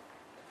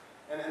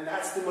 And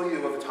that's the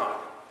milieu of the time.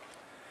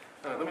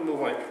 Let me move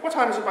away. What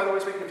time is it, by the way,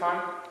 speaking of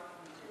time?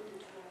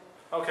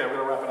 Okay, we're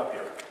going to wrap it up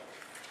here.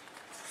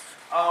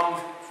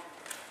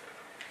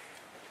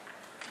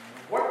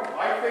 What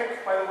I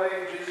think, by the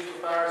way, Jesus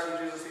the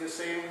Pharisee, Jesus the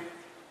Essene,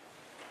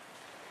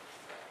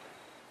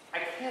 I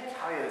can't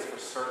tell you this for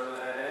certain,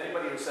 and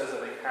anybody who says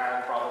that they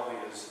can probably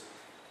is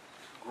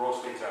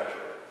grossly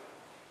exaggerating.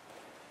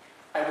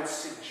 I would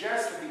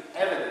suggest that the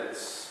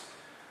evidence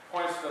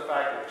points to the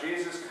fact that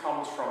Jesus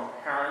comes from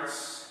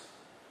parents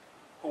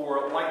who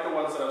were like the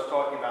ones that I was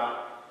talking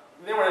about.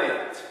 They weren't any of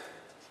that.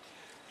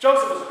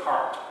 Joseph was a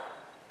carpenter.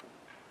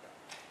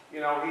 You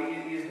know,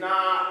 he's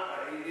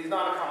not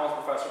a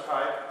college professor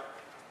type.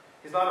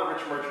 He's not a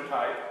rich merchant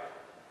type.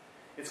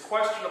 It's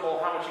questionable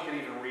how much he could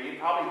even read,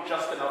 probably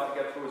just enough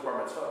to get through his bar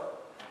mitzvah.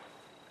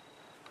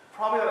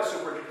 Probably not a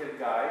super educated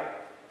guy.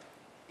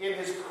 In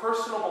his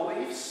personal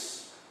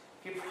beliefs,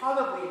 he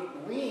probably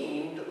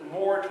leaned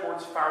more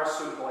towards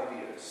Pharisaical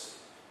ideas.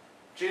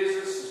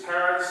 Jesus, his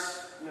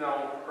parents, you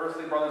know,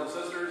 earthly brothers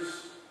and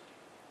sisters,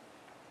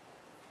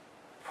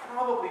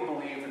 probably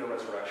believed in a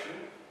resurrection.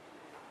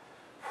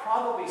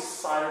 Probably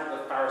sided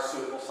with the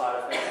Pharisaical side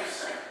of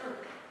things.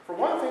 For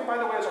one thing, by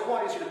the way, it's a whole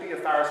lot easier to be a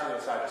Pharisee than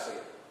a Sadducee.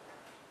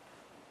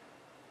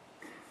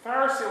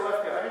 Pharisee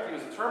left you, I hate to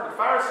use the term, but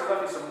Pharisee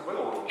left you some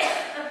wiggle room. I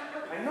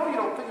know you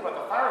don't think about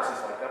the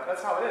Pharisees like that, but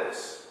that's how it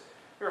is.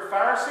 You're a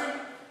Pharisee,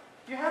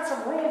 you had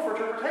some room for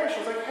interpretation.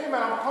 It's like, hey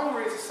man, I'm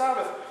hungry, it's a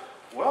Sabbath.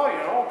 Well, you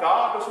know,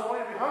 God doesn't want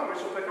you to be hungry,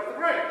 so pick up the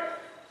grain.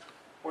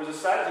 Or is it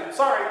Sadducee?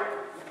 Sorry,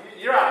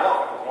 you're out of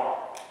luck with one.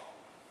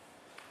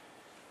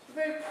 So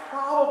they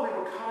probably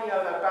were coming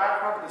out of that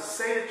background, but to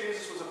say that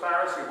Jesus was a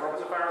Pharisee or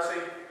was a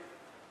Pharisee,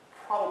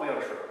 probably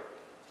untrue.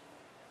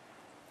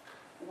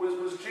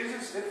 Was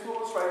Jesus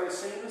influenced by the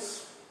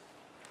Essenes?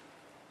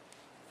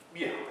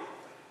 Yeah.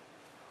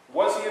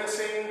 Was he an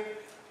Essene?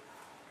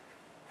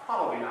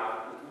 Probably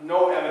not.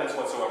 No evidence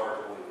whatsoever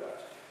to believe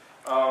that.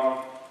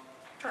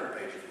 Turn the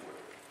page if you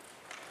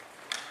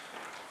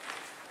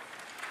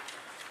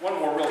would. One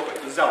more real quick.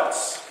 The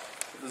Zealots.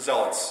 The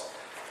Zealots.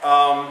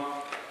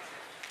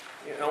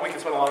 You know, we can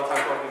spend a lot of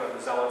time talking about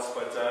the Zealots,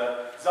 but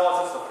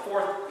Zealots,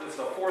 it's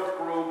the fourth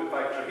group. In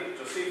fact,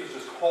 Josephus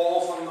just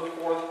calls them the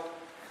fourth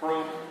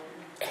group.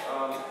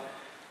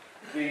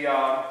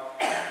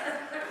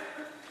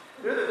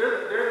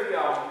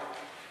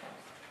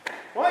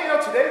 Well, you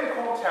know, today we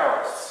call them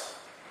terrorists.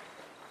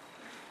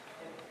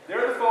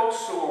 They're the folks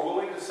who are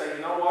willing to say,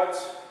 you know what,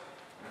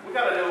 we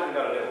got to do what we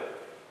got to do.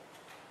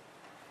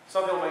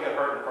 Some people may get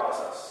hurt in the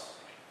process.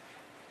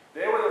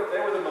 They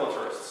were the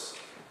militarists.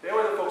 They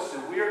were the folks who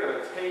said, we are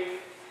going to take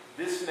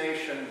this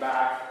nation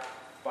back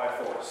by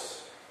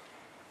force.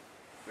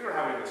 We don't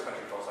have any of this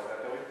country folks like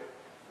that, do we?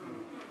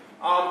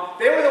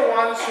 They were the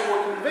ones who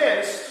were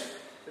convinced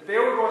that they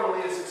were going to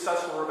lead a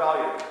successful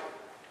rebellion.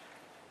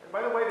 And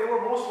by the way, they were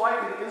most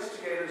likely the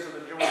instigators of the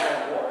Jewish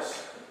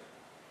wars.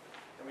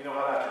 And we know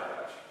how that turned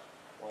out.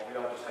 Well, we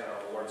don't just hang out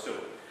with the Lord soon.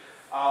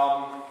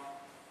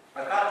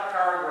 I've got a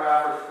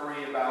paragraph or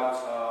three about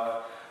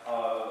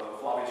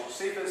Flavius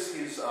Josephus.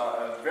 He's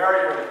a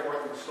very, very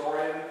important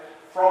historian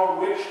from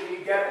which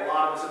we get a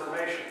lot of this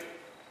information.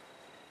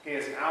 He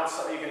is an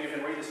outside, you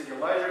can read this at your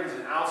leisure, he's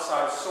an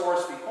outside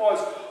source because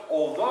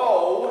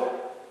although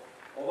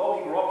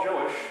he grew up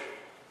Jewish,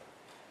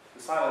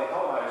 this highly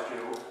Hellenized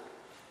Jew,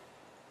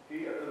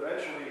 he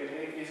eventually,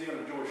 he's even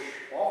a Jewish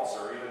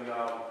officer, even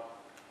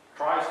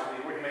tries to be,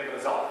 he may have been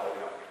a zealot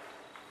growing up.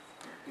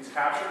 He's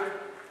captured.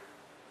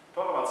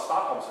 Talk about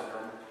Stockholm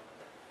Syndrome.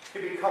 He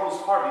becomes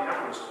part of the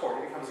emperor's court.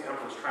 He becomes the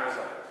emperor's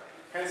translator.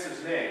 Hence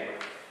his name,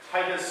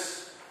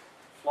 Titus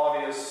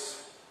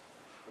Flavius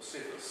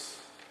Josephus.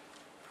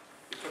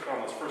 He took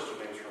on those first two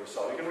names for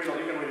himself. You can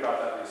read about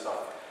that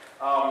yourself.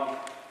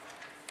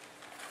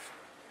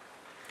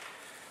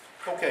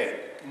 Okay,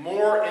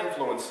 more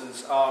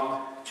influences.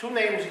 Two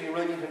names you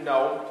really need to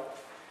know.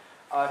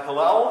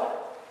 Hillel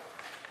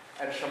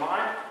and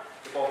Shammai.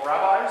 They're both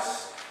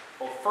rabbis,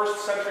 both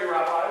first century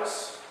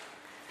rabbis.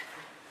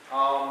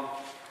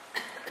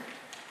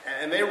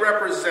 And they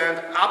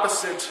represent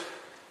opposite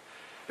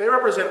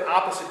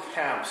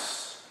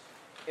camps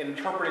in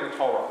interpreting the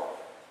Torah.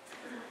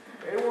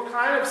 They were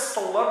kind of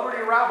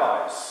celebrity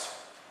rabbis.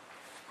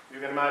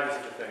 You can imagine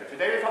such a thing.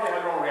 Today they probably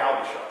have their own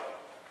reality show.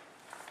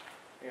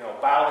 You know,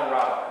 battling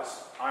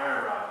rabbis,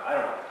 Iron Rabbi, I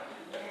don't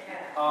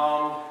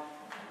know.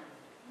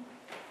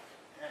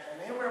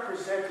 And they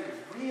represented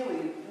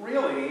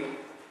really,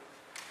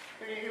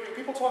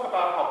 people talk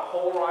about how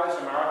polarized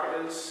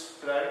America is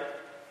today.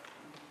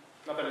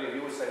 Not that any of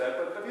you would say that,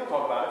 but people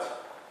talk about it.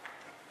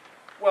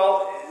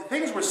 Well,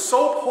 things were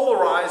so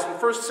polarized in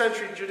first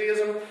century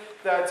Judaism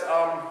that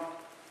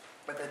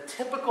the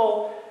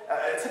typical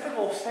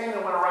thing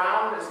that went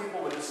around as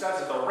people would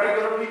discuss, as the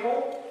regular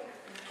people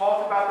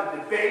talked about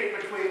the debate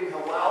between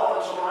Hillel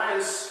and Shammai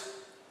is,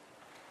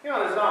 you know,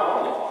 there's not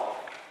one law.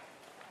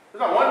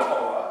 There's not one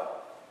Torah.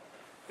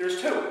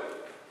 There's two.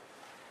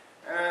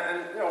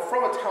 And you know,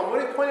 from a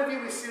Talmudic point of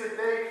view, we see that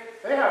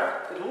they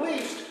have at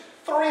least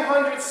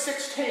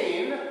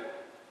 316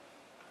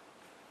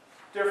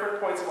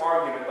 different points of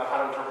argument about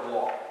how to interpret the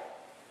law.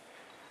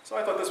 So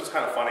I thought this was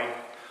kind of funny.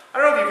 I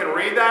don't know if you can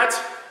read that.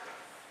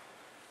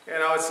 You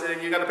know,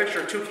 you got a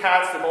picture of two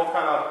cats. They're both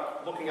kind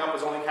of looking up,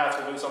 as only cats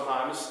will do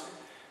sometimes.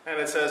 And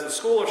it says, the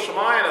school of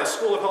Shammai and the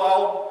school of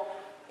Hillel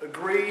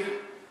agree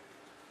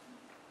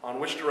on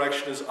which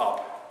direction is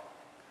up,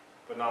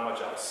 but not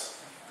much else.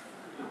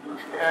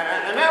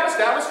 And that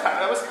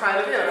was kind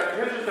of it.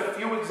 Here's just a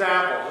few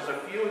examples,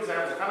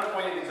 kind of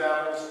poignant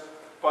examples,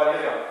 but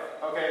you know,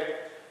 okay.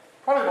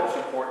 Probably the most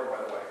important,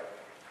 by the way.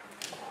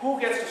 Who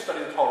gets to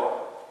study the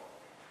Torah?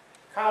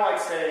 Kind of like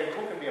saying,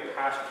 who can be a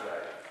pastor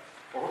today?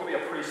 Or who can be a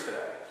priest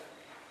today?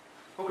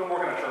 Who can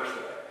work in a church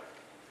today?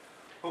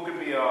 Who can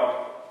be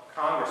a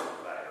congressman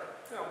today?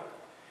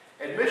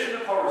 Admission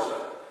to Torah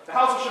study. The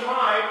House of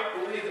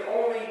Shammai believed that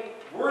only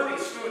worthy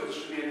students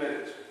should be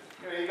admitted.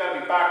 You got to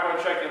be background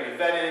checked, you got to be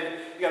vetted,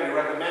 you got to be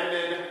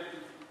recommended.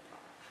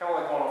 Kind of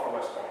like going off for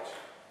West Point.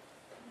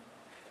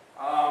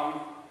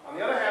 On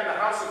the other hand, the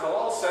House of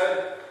Hillel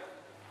said,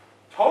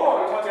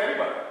 Torah, don't talk to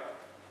anybody.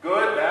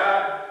 Good,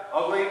 bad,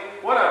 ugly,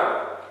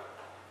 whatever.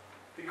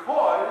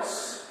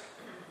 Because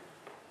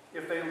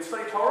if they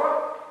study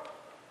Torah,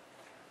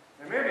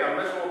 they may be a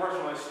miserable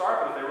person when they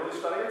start, but if they really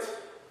study it,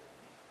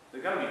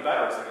 they're going to be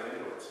better as they get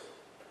into it.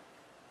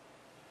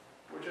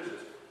 Which is it?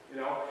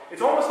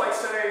 It's almost like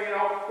saying,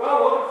 well,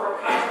 we're looking for a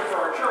pastor for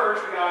our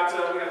church. We got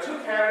two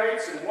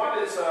candidates, and one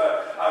is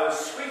a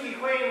squeaky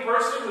clean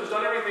person who's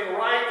done everything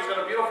right, who's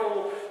got a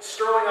beautiful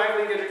Sterling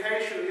Ivy League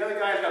education. The other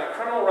guy's got a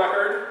criminal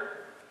record,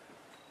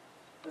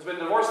 has been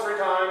divorced 3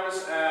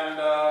 times, and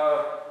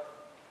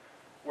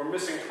we're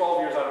missing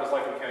 12 years out of his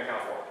life we can't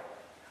account for.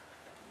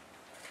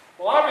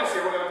 Well, obviously,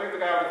 we're going to pick the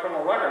guy with the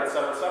criminal record,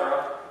 etc.,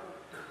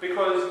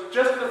 because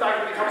just the fact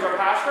that he becomes our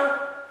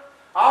pastor,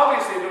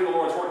 obviously, doing the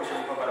Lord's work, he's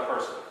going to become a better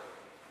person.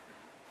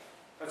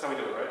 That's how we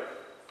do it, right?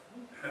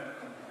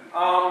 I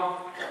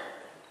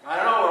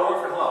don't know what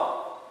worked for Hillel.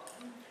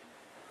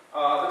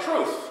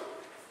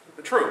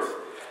 The truth.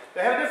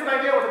 They had a different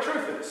idea what the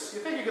truth is.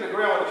 You think you can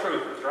agree on what the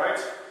truth is, right?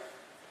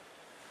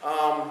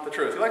 The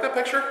truth. You like that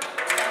picture?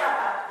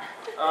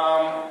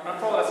 I'm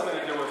told that's something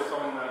to do with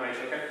some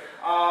animation, okay?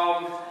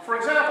 For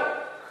example,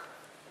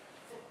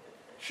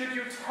 should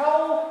you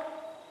tell...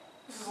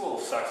 This is a little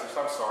sexist,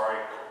 I'm sorry.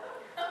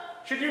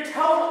 Should you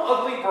tell an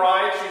ugly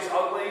bride she's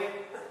ugly?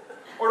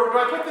 Or do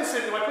I put this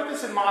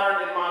in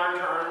modern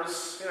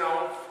terms?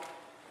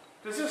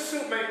 Does this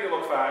suit make me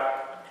look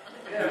fat?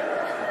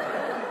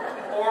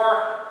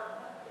 Or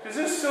does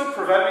this suit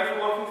prevent me from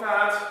looking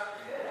fat?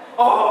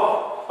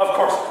 Oh, of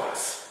course it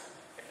does.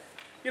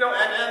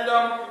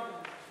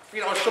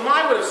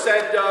 Shammai would have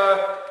said,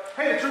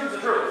 hey, the truth is the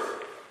truth.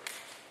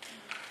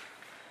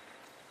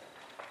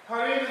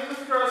 Honey, does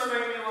this dress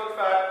make me look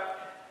fat?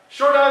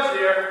 Sure does,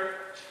 dear.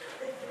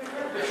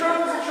 The truth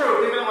is the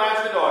truth, even in lands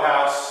in the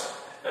doghouse.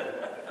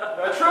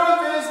 The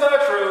truth is the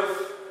truth.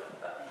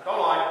 Don't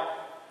lie.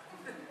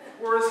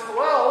 Whereas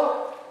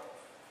Hillel,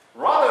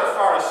 rather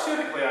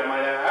pharisaitically, I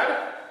might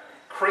add,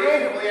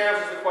 creatively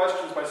answers the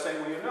questions by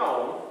saying,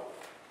 well,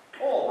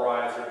 all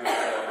brides are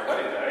beautiful on their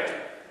wedding day.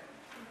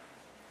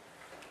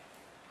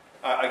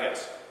 I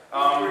guess.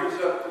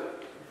 Brings up the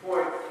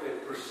point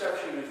that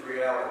perception is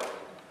reality.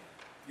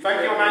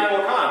 Thank you,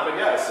 Immanuel Kant, but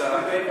yes.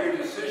 You make your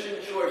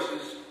decision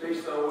choices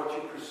based on what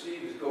you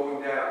perceive is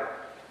going down.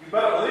 You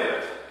better believe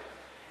it.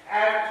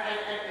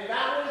 And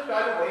that was,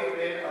 by the way,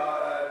 been,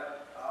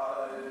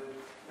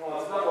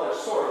 it's a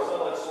double-edged sword. It's a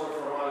double-edged sword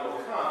for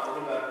Immanuel Kant, for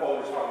whom that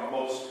quote is probably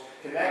most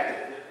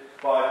connected.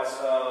 But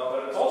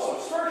it's also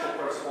a spiritual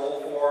principle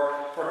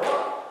for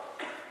Hillel.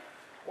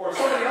 Or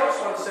somebody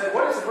else once said,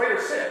 what is the greater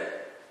sin?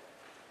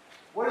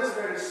 What is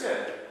the greater sin?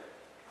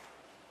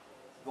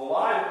 The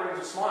lie that brings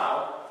a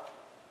smile,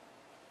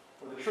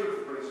 or the truth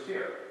that brings a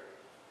tear?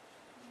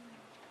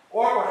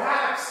 Or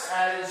perhaps,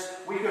 as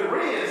we could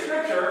read in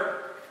Scripture,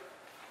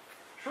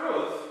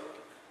 truth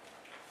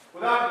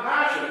without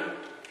compassion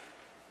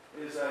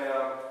is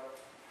a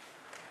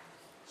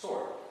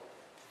sword.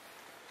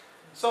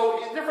 So,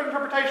 different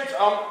interpretations.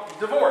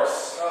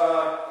 Divorce.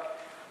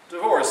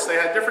 Divorce. They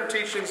had different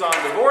teachings on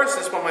divorce.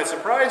 This one might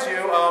surprise you.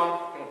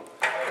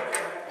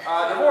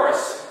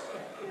 Divorce.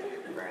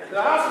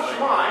 The House of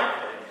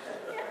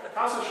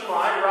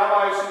Shammai,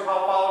 rabbis who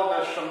followed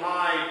the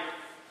Shammai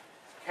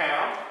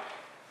camp,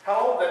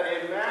 held that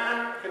a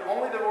man can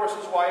only divorce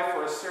his wife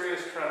for a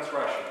serious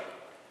transgression,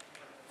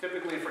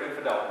 typically for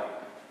infidelity.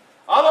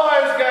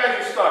 Otherwise, guys,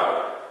 you're stuck with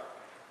it.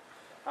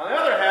 On the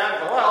other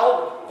hand,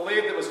 Hillel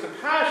believed it was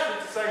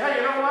compassionate to say, hey,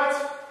 you know what?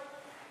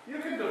 You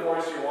can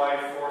divorce your wife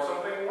for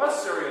something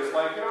less serious,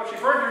 like, she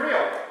burned your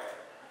meal.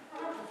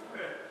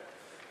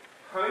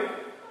 Honey,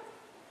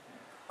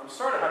 I'm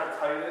sorry to have to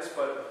tell you this,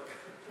 but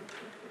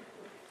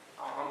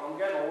I'm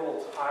getting a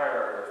little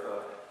tired of the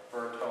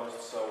burnt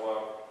toast, so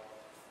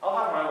I'll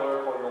have my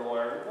lawyer call your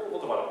lawyer.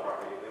 We'll divide the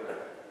property.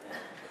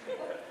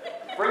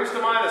 Brings to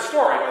mind a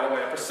story, by the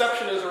way.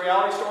 Perception is a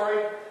reality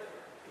story.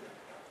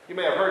 You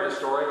may have heard this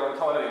story, but I'll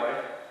tell it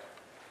anyway.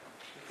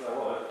 Because I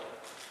love it.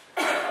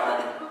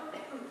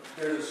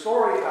 There's a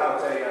story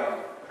about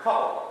a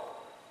couple.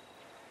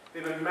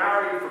 They've been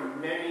married for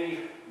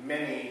many,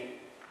 many,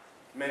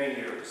 many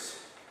years.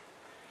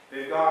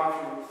 They've gone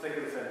through thick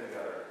and thin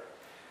together.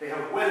 They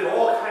have weathered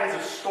all kinds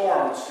of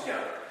storms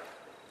together.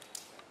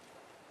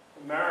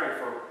 Been married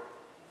for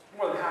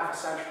more than half a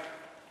century.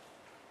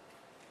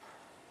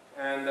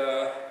 And,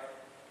 the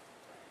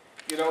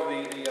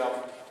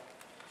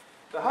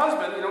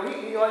husband,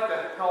 he liked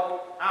to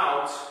help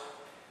out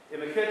in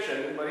the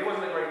kitchen, but he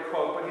wasn't a great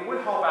cook, but he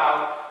would help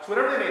out. So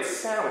whenever they made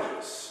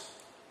sandwiches,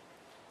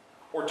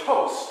 or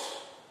toast,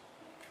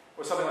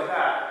 or something like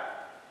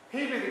that,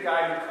 he'd be the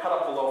guy who cut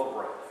up the loaf of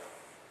bread.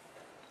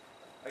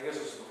 I guess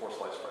this is before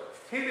sliced bread.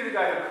 He'd be the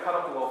guy who cut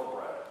up the loaf of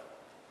bread.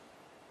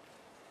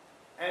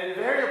 And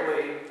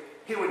invariably,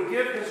 he would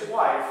give his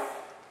wife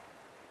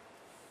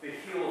the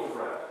heel of the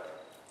bread.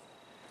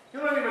 You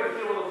know what I mean by the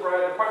heel of the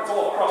bread? The part that's a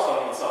little crust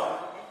on the side.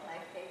 That's my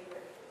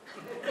favorite.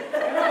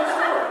 You know the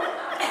story.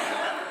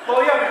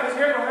 Well, yeah, because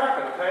here's what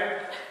happened, okay?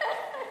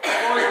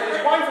 Well,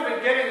 his wife had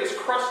been getting this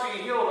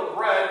crusty heel of the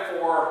bread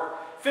for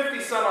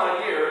 50 some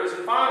odd years,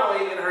 and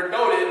finally, in her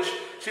dotage,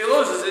 she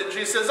loses it, and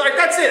she says, all right,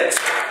 that's it.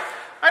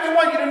 I just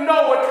want you to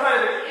know what kind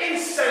of an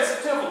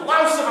insensitive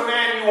louse of a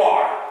man you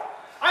are.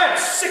 I am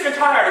sick and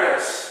tired of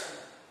this.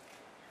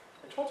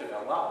 I told you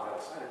that loud.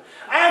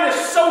 I am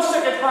just so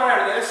sick and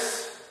tired of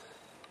this.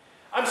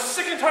 I'm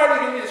sick and tired of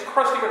giving you this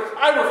crusty bread.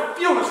 I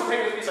refuse to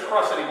take this piece of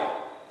crust anymore.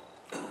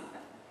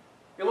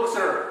 He looks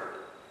at her,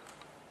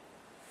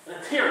 and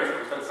a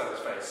tear comes on his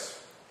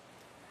face.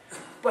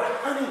 But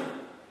honey,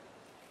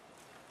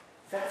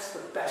 that's the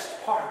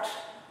best part.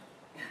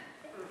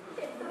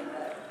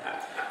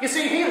 You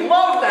see, he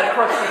loved that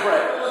crusty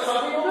bread. That's what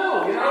some people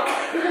do, you know?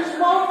 He just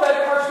loved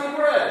that crusty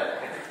bread.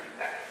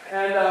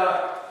 And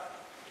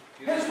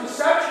his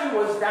perception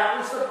was that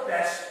was the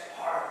best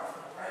part of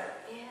the bread.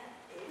 Yeah,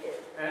 it is.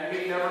 And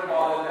he never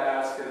bothered to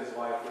ask his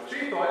wife what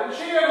she thought. And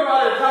she never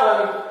bothered to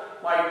tell him,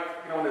 like,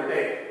 you know, when they're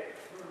dating.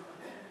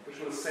 Which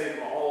would have saved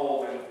him a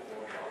whole bit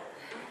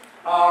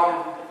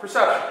of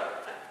perception.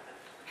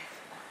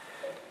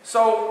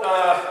 So,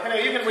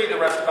 anyway, you can read the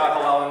rest about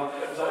Hillel.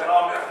 And so,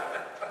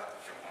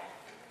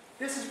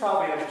 this is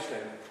probably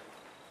interesting.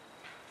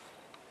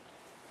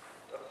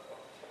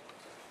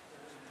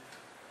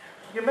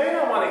 You may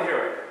not want to hear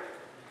it.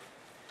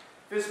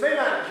 This may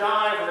not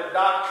jive with the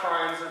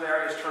doctrines of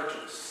various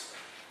churches.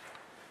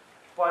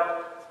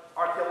 But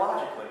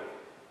archaeologically,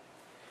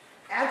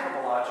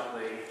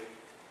 anthropologically,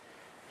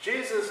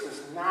 Jesus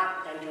does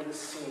not enter the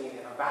scene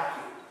in a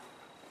vacuum.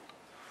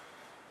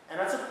 And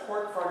that's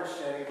important for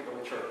understanding the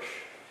early church.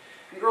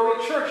 The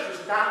early church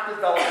does not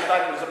develop, in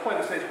fact, there's a point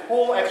of today's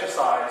whole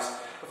exercise,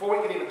 before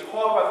we can even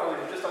talk about the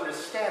early church, just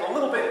understand a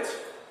little bit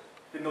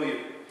the milieu.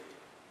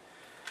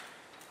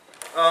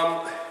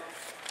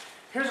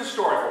 Here's a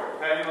story for you,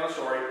 okay? Another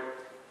story.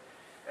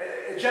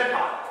 A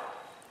Gentile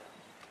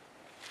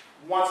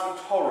wants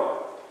the Torah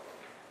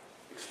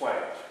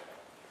explained.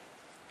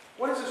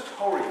 What is this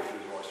Torah Jews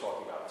are always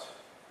talking about?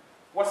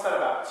 What's that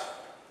about?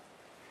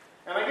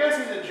 And I guess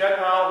he's a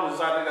Gentile who's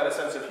either got a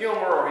sense of humor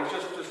or he's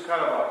just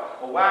kind of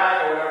a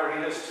wag or whatever.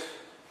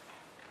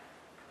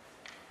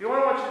 You know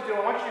what I want you to do?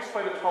 I want you to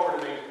explain the Torah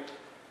to me,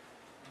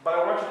 but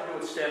I want you to do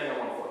it standing on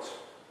one foot.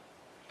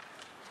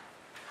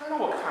 I don't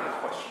know what kind of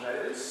question that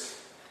is.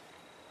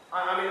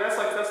 I mean, that's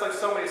like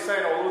somebody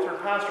saying, oh, a Lutheran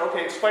pastor,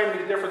 okay, explain to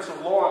me the difference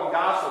of law and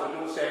gospel, but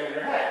do it standing on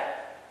your head.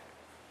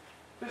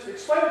 Just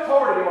explain the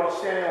Torah to me while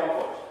standing on one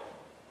foot.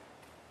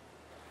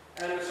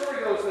 And the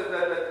story goes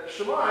that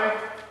Shammai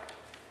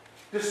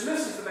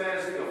dismisses the man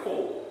as being a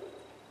fool.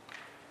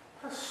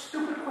 What a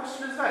stupid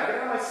question is that? Get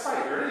out of my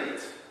sight, you're an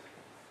idiot.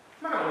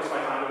 I'm not going to waste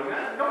my time doing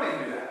that. Nobody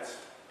can do that.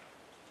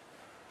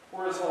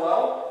 Whereas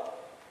Hillel,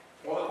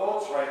 well, the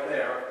quote's right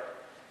there.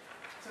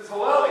 It says,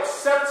 Hillel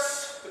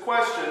accepts the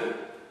question,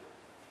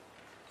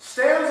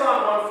 stands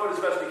on one foot as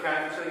best he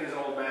can, considering he's an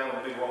old man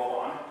with a big robe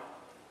on,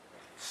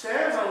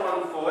 stands on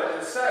one foot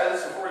and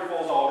says, before he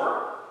falls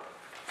over,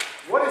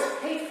 what is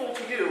hateful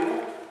to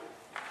you,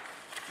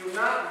 do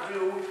not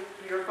do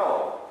to your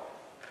fellow.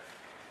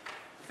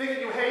 The thing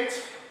that you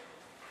hate,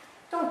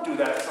 don't do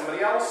that to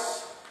somebody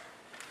else.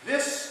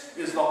 This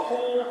is the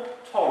whole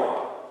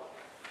Torah.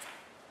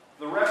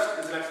 The rest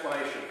is an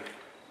explanation.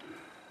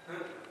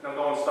 Now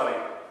go and study.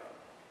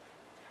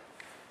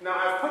 Now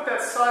I've put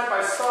that side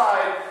by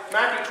side,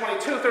 Matthew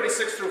 22,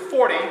 36 through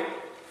 40.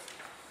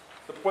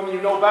 The one that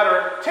you know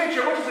better.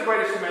 Teacher, which is the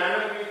greatest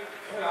commandment?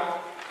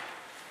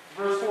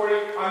 Verse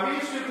 40, on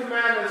these two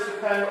commandments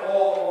depend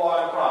all the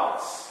law and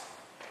prophets.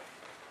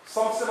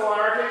 Some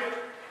similarity.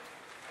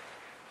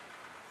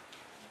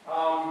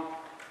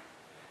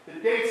 The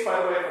dates, by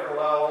the way, for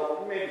Hillel,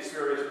 you may be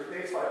spurious, but the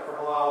dates for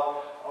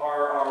Hillel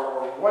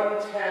are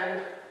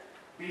 110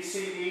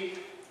 BCE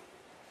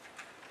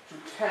to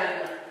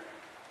 10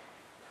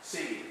 CE.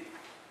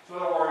 So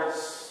in other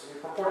words, we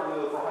purportedly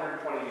live for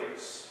 120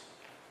 years.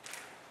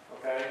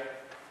 Okay?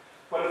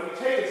 But if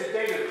we take as a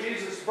date of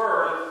Jesus'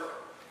 birth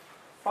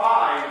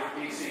 5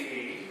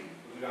 BCE,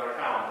 we got our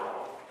calendar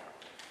wrong.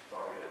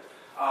 Sorry,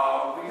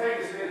 we take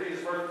as a date of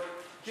Jesus' birth,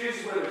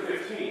 Jesus lived at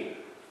 15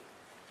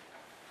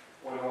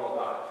 when he all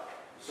died.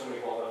 Assuming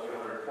he all lived to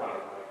 120,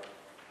 like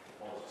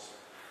Moses.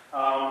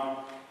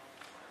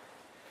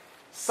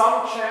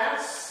 Some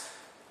chance,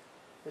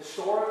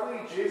 historically,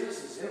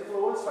 Jesus is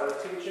influenced by the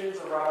teachings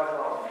of Rabbi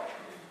Hillel.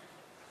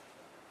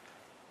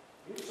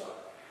 Maybe so.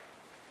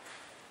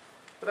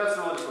 But that's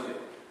the religious view.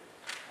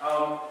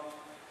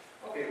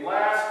 Okay,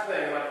 last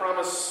thing, and I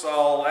promise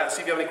I'll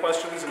see if you have any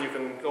questions and you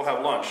can go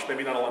have lunch.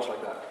 Maybe not a lunch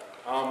like that.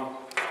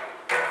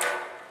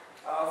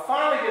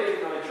 Finally getting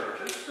to the early church.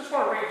 I just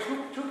want to read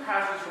two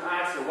passages from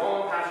Acts. They're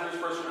well-known passages.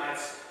 First from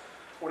Acts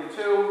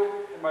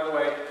 42. And by the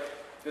way,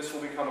 this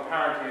will become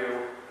apparent to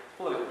you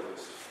politically at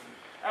least.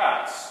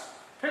 Acts,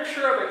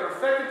 picture of a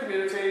perfected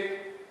community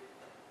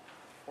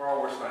or our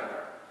worst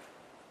nightmare.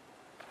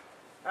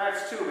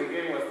 Acts 2,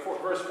 beginning with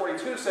verse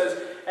 42,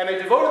 says, "And they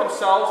devoted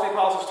themselves to the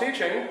apostles'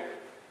 teaching,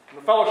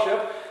 the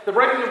fellowship, the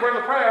breaking of bread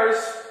and the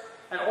prayers,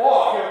 and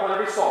awe came upon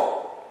every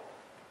soul.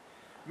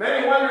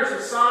 Many wonders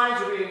and signs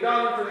were being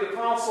done through the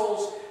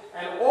apostles,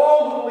 and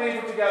all who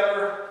believed were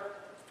together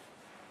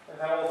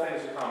and had all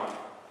things in common.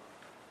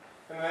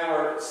 And they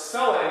were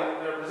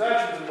selling their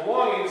possessions and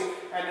belongings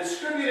and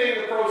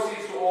distributing the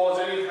proceeds to all as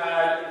any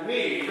had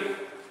need.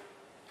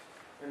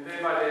 And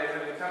day by day,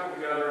 attending the temple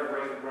together and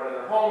breaking bread in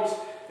their homes,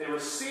 they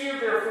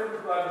received their food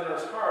with glad in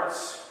their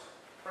hearts,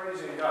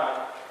 praising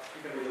God."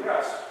 You can read the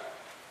rest.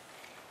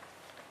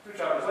 2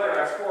 chapters later,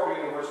 Acts 4,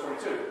 beginning with verse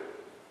 42.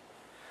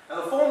 "And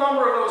the full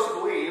number of those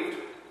who believed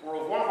were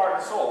of one heart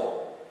and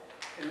soul,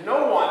 and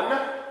no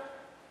one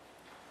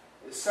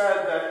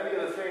said that any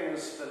of the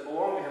things that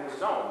belonged to him was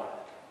his own,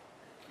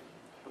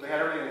 but they had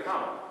everything in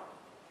common.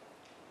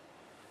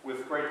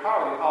 With great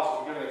power, the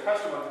apostles were giving a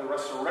testimony to the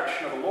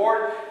resurrection of the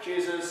Lord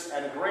Jesus,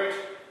 and great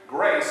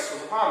grace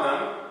was upon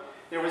them.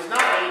 There was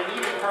not a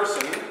needy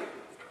person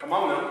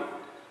among them,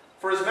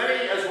 for as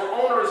many as were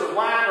owners of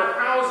land or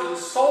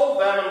houses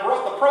sold them and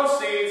brought the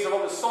proceeds of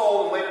what was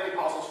sold and laid at the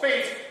apostles'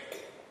 feet,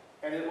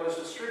 and it was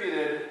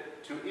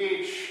distributed to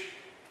each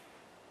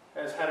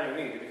as having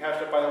need." Did you catch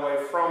that, by the way?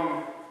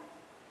 From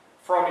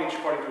each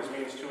according to his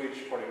means, to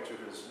each according to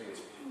his needs.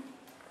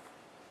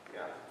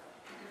 Yeah.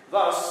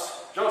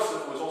 "Thus,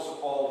 Joseph was also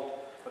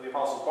called by the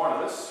apostle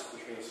Barnabas,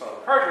 which means son of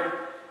encouragement,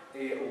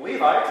 a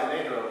Levite, a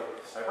native of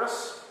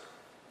Cyprus,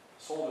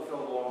 sold the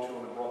field belonged to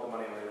him and brought the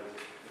money and laid it at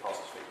the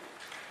apostles' feet."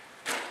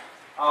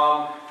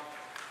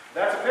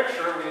 That's a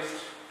picture, at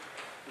least,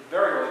 the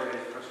very early days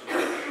of the Christian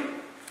church.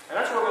 And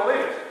that's where we're going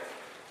to leave it.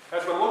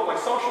 That's what it looked like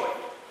socially.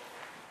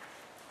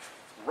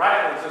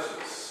 Radical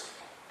existence.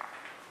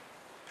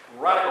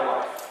 Radical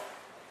life.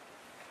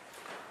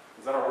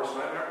 Is that our worst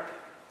nightmare?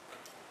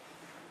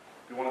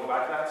 Do we want to go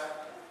back to that?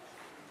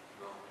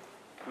 No.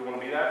 Do we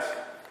want to be that?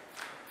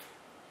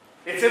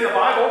 It's in the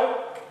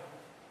Bible.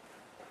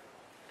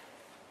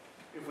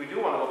 If we do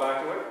want to go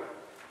back to it,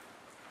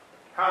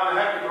 how in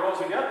the heck do the roads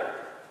together?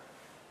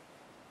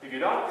 If you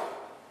don't,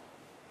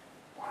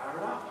 why ever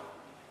not?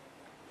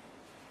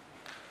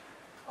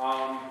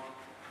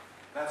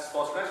 That's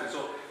thoughts for next week.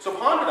 So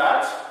ponder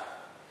that.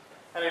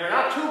 And if you're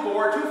not too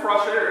bored, too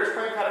frustrated, or just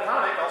plain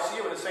catatonic, I'll see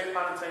you in the same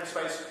time and same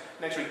space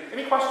next week.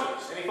 Any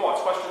questions? Any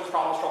thoughts? Questions,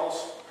 problems,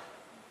 troubles?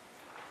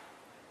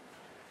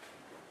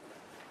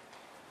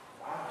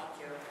 Wow.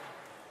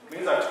 It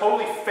means I've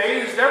totally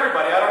phased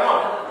everybody. I don't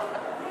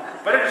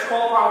know. Better just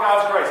call upon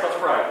God's grace. Let's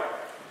pray.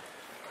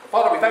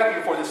 Father, we thank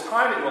you for this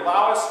time that you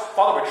allow us.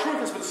 Father, where truth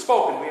has been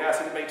spoken, we ask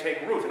that it may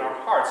take root in our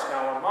hearts and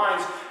our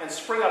minds and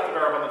spring up to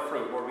bear abundant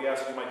fruit. Lord, we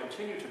ask that you might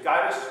continue to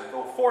guide us as we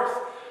go forth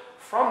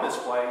from this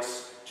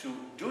place to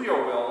do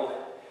your will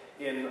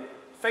in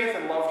faith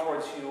and love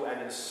towards you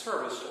and in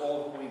service to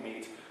all whom we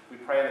meet. We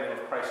pray in the name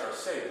of Christ our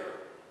Savior.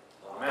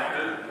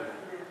 Amen.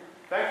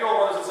 Thank you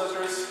all, brothers and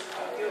sisters.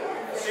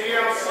 See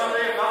you.